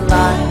 This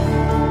life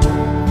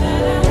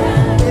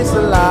is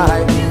the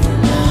life.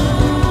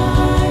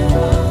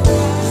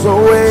 So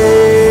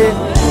way,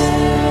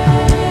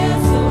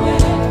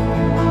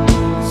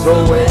 so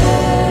way,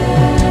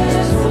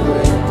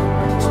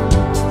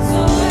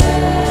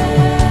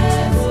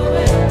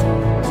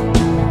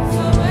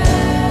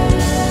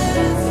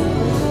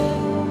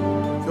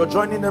 if you're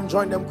joining them,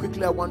 join them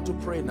quickly. I want to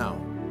pray now.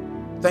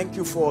 Thank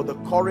you for the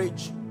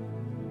courage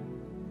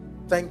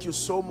thank you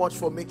so much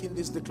for making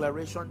this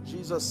declaration.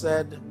 Jesus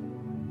said,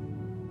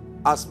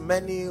 as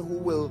many who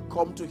will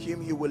come to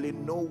him, he will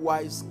in no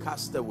wise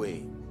cast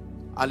away.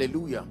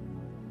 Hallelujah.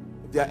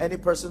 If there are any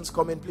persons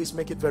coming, please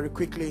make it very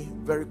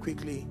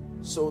quickly,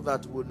 so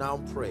that we'll now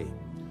pray.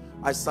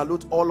 I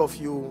salute all of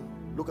you.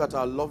 Look at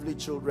our lovely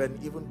children,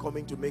 even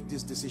coming to make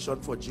this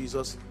decision for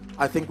Jesus.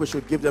 I think we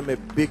should give them a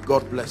big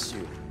God bless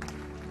you.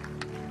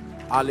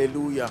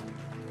 Hallelujah.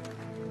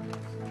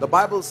 The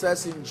Bible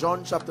says in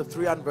John chapter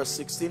 3 and verse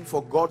 16,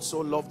 for God so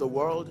loved the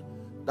world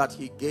that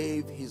he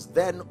gave his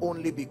then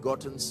only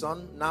begotten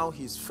son, now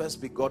his first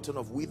begotten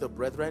of we the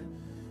brethren.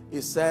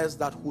 It says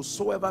that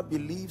whosoever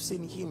believes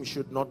in him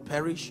should not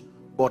perish,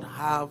 but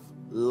have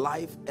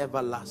life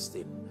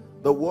everlasting.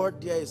 The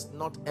word there is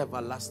not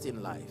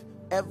everlasting life.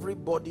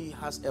 Everybody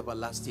has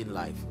everlasting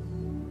life.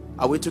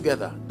 Are we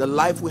together? The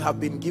life we have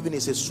been given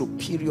is a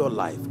superior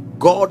life,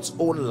 God's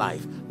own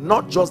life,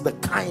 not just the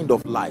kind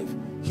of life,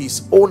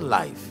 his own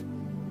life.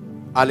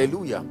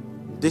 Hallelujah.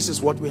 This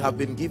is what we have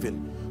been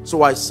given.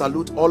 So I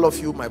salute all of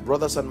you, my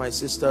brothers and my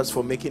sisters,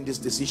 for making this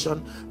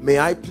decision. May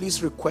I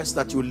please request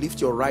that you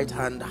lift your right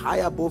hand high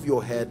above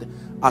your head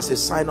as a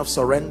sign of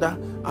surrender.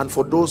 And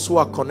for those who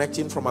are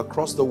connecting from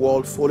across the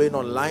world, following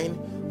online,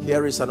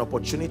 here is an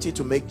opportunity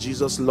to make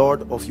Jesus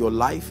Lord of your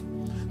life.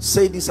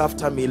 Say this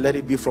after me. Let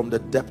it be from the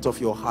depth of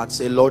your heart.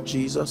 Say, Lord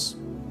Jesus,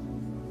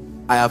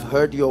 I have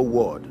heard your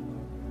word.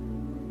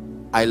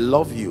 I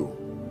love you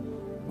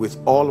with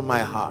all my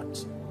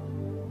heart.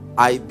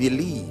 I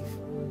believe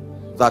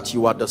that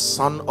you are the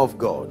Son of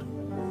God.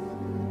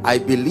 I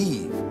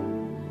believe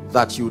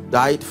that you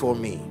died for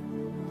me.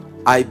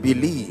 I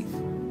believe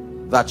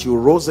that you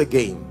rose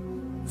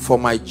again for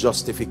my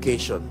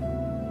justification.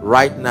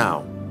 Right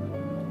now,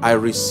 I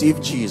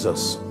receive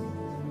Jesus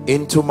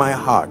into my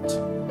heart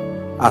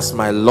as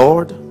my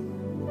Lord,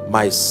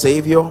 my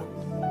Savior,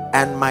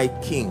 and my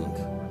King.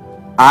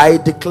 I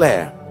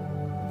declare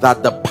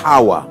that the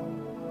power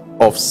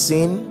of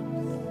sin,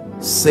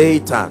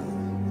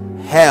 Satan,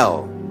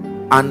 hell,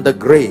 and the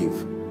grave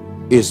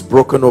is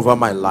broken over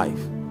my life.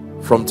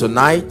 From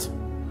tonight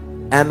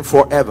and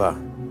forever,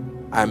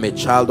 I am a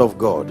child of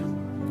God,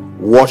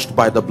 washed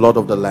by the blood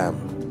of the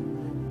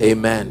Lamb.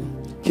 Amen.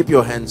 Keep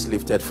your hands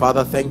lifted.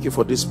 Father, thank you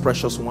for these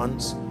precious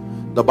ones.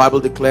 The Bible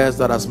declares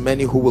that as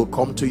many who will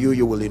come to you,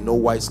 you will in no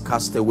wise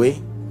cast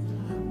away.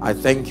 I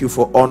thank you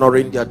for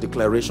honoring their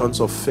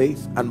declarations of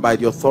faith, and by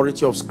the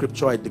authority of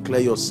scripture, I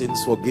declare your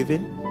sins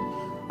forgiven.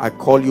 I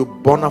call you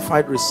bona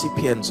fide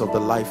recipients of the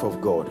life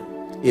of God.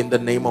 In the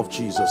name of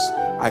Jesus,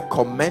 I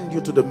commend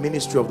you to the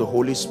ministry of the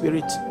Holy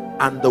Spirit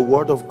and the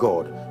word of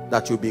God,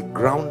 that you be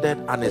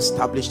grounded and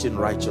established in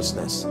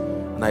righteousness.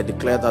 And I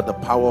declare that the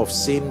power of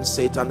sin,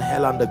 Satan,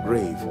 hell, and the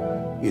grave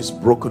is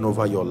broken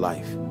over your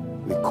life.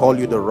 We call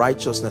you the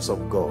righteousness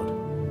of God.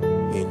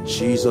 In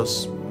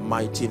Jesus'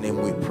 mighty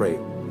name we pray.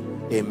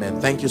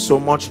 Amen. Thank you so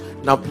much.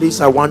 Now please,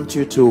 I want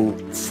you to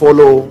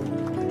follow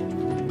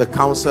the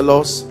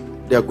counselors.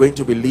 They are going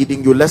to be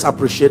leading you. Let's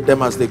appreciate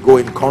them as they go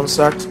in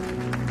concert.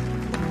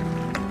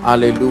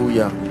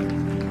 Hallelujah.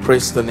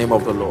 Praise the name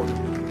of the Lord.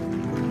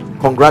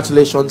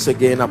 Congratulations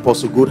again,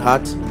 Apostle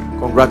Goodheart.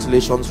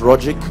 Congratulations,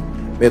 Rogic.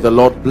 May the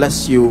Lord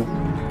bless you.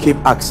 Keep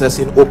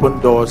accessing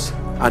open doors,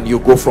 and you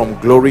go from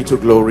glory to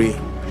glory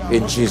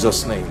in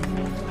Jesus' name.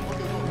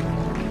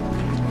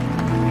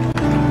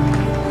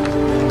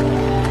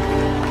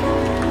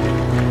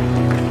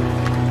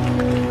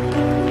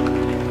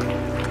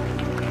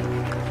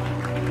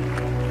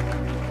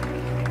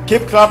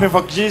 Keep clapping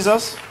for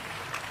Jesus.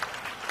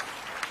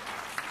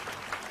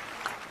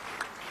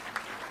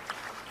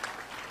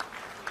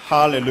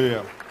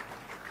 Hallelujah.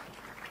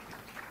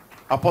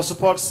 Apostle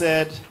Paul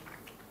said,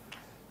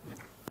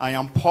 I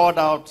am poured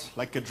out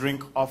like a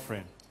drink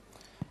offering.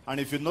 And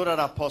if you know that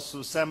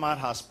Apostle Selman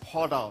has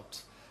poured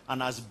out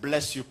and has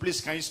blessed you,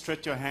 please can you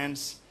stretch your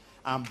hands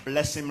and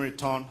bless him in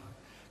return?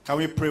 Can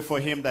we pray for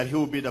him that he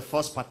will be the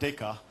first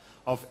partaker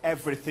of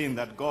everything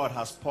that God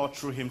has poured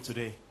through him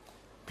today?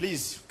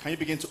 Please, can you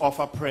begin to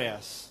offer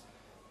prayers?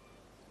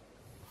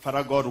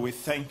 Father God, we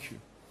thank you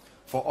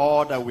for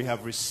all that we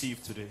have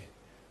received today.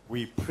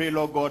 We pray,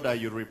 Lord God,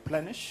 that you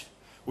replenish.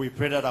 We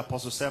pray that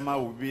Apostle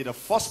Selman will be the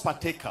first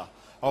partaker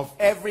of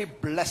every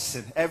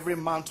blessing, every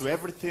mantle,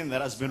 everything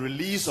that has been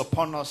released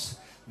upon us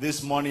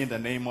this morning in the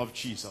name of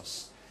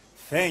Jesus.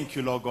 Thank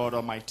you, Lord God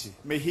Almighty.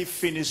 May he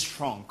finish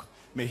strong.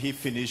 May he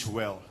finish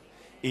well.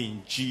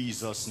 In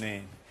Jesus'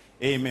 name.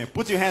 Amen.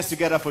 Put your hands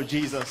together for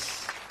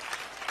Jesus.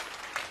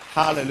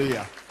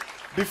 Hallelujah.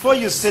 Before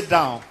you sit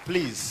down,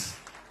 please,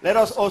 let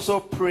us also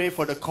pray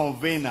for the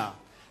convener.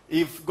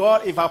 If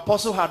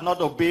Apostle had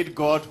not obeyed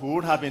God, we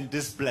would have been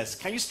this blessed.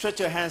 Can you stretch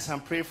your hands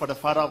and pray for the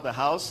father of the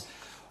house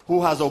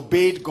who has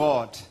obeyed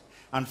God?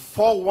 And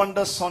 4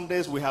 wonder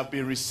Sundays we have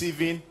been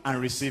receiving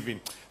and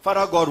receiving.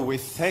 Father God, we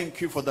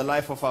thank you for the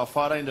life of our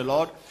father in the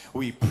Lord.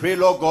 We pray,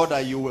 Lord God,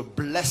 that you will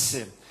bless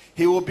him.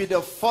 He will be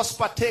the first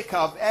partaker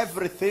of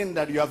everything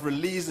that you have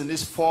released in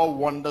these 4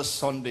 wonder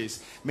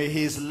Sundays. May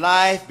his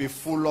life be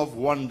full of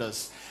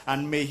wonders.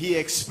 And may he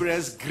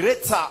experience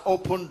greater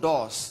open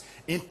doors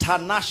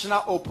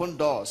international open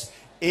doors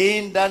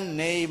in the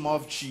name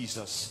of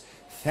Jesus.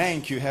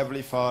 Thank you,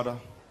 Heavenly Father.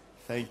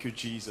 Thank you,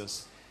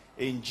 Jesus.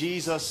 In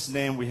Jesus'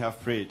 name we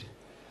have prayed.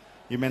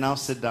 You may now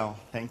sit down.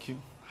 Thank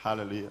you.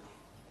 Hallelujah.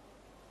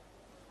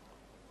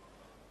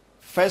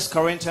 1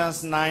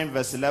 Corinthians 9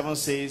 verse 11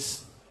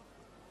 says,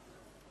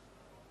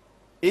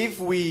 if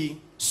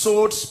we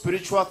sowed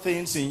spiritual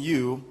things in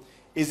you,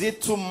 is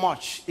it too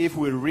much if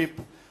we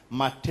reap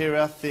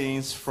material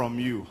things from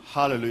you?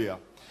 Hallelujah.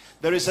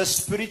 There is a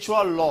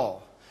spiritual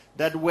law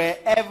that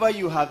wherever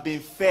you have been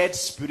fed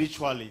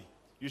spiritually,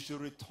 you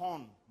should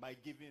return by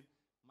giving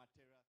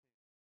material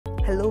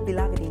things. Hello,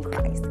 beloved in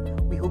Christ.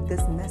 We hope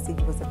this message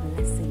was a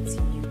blessing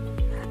to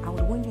you. I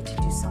would want you to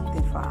do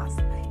something for us.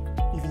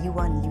 If you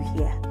are new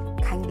here,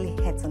 kindly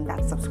hit on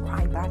that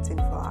subscribe button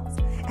for us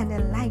and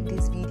then like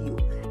this video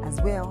as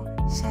well.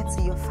 Share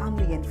to your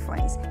family and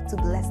friends to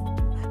bless them,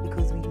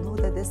 because we know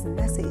that this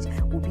message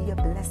will be a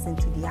blessing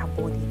to their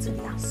body, to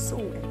their soul,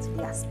 and to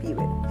their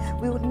spirit.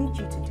 We would need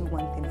you to do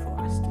one thing for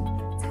us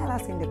too. Tell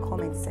us in the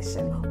comment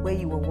section where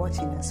you were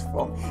watching us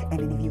from, and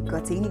then if you've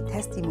got any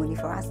testimony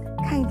for us,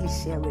 kindly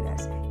share with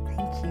us.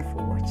 Thank you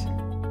for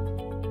watching.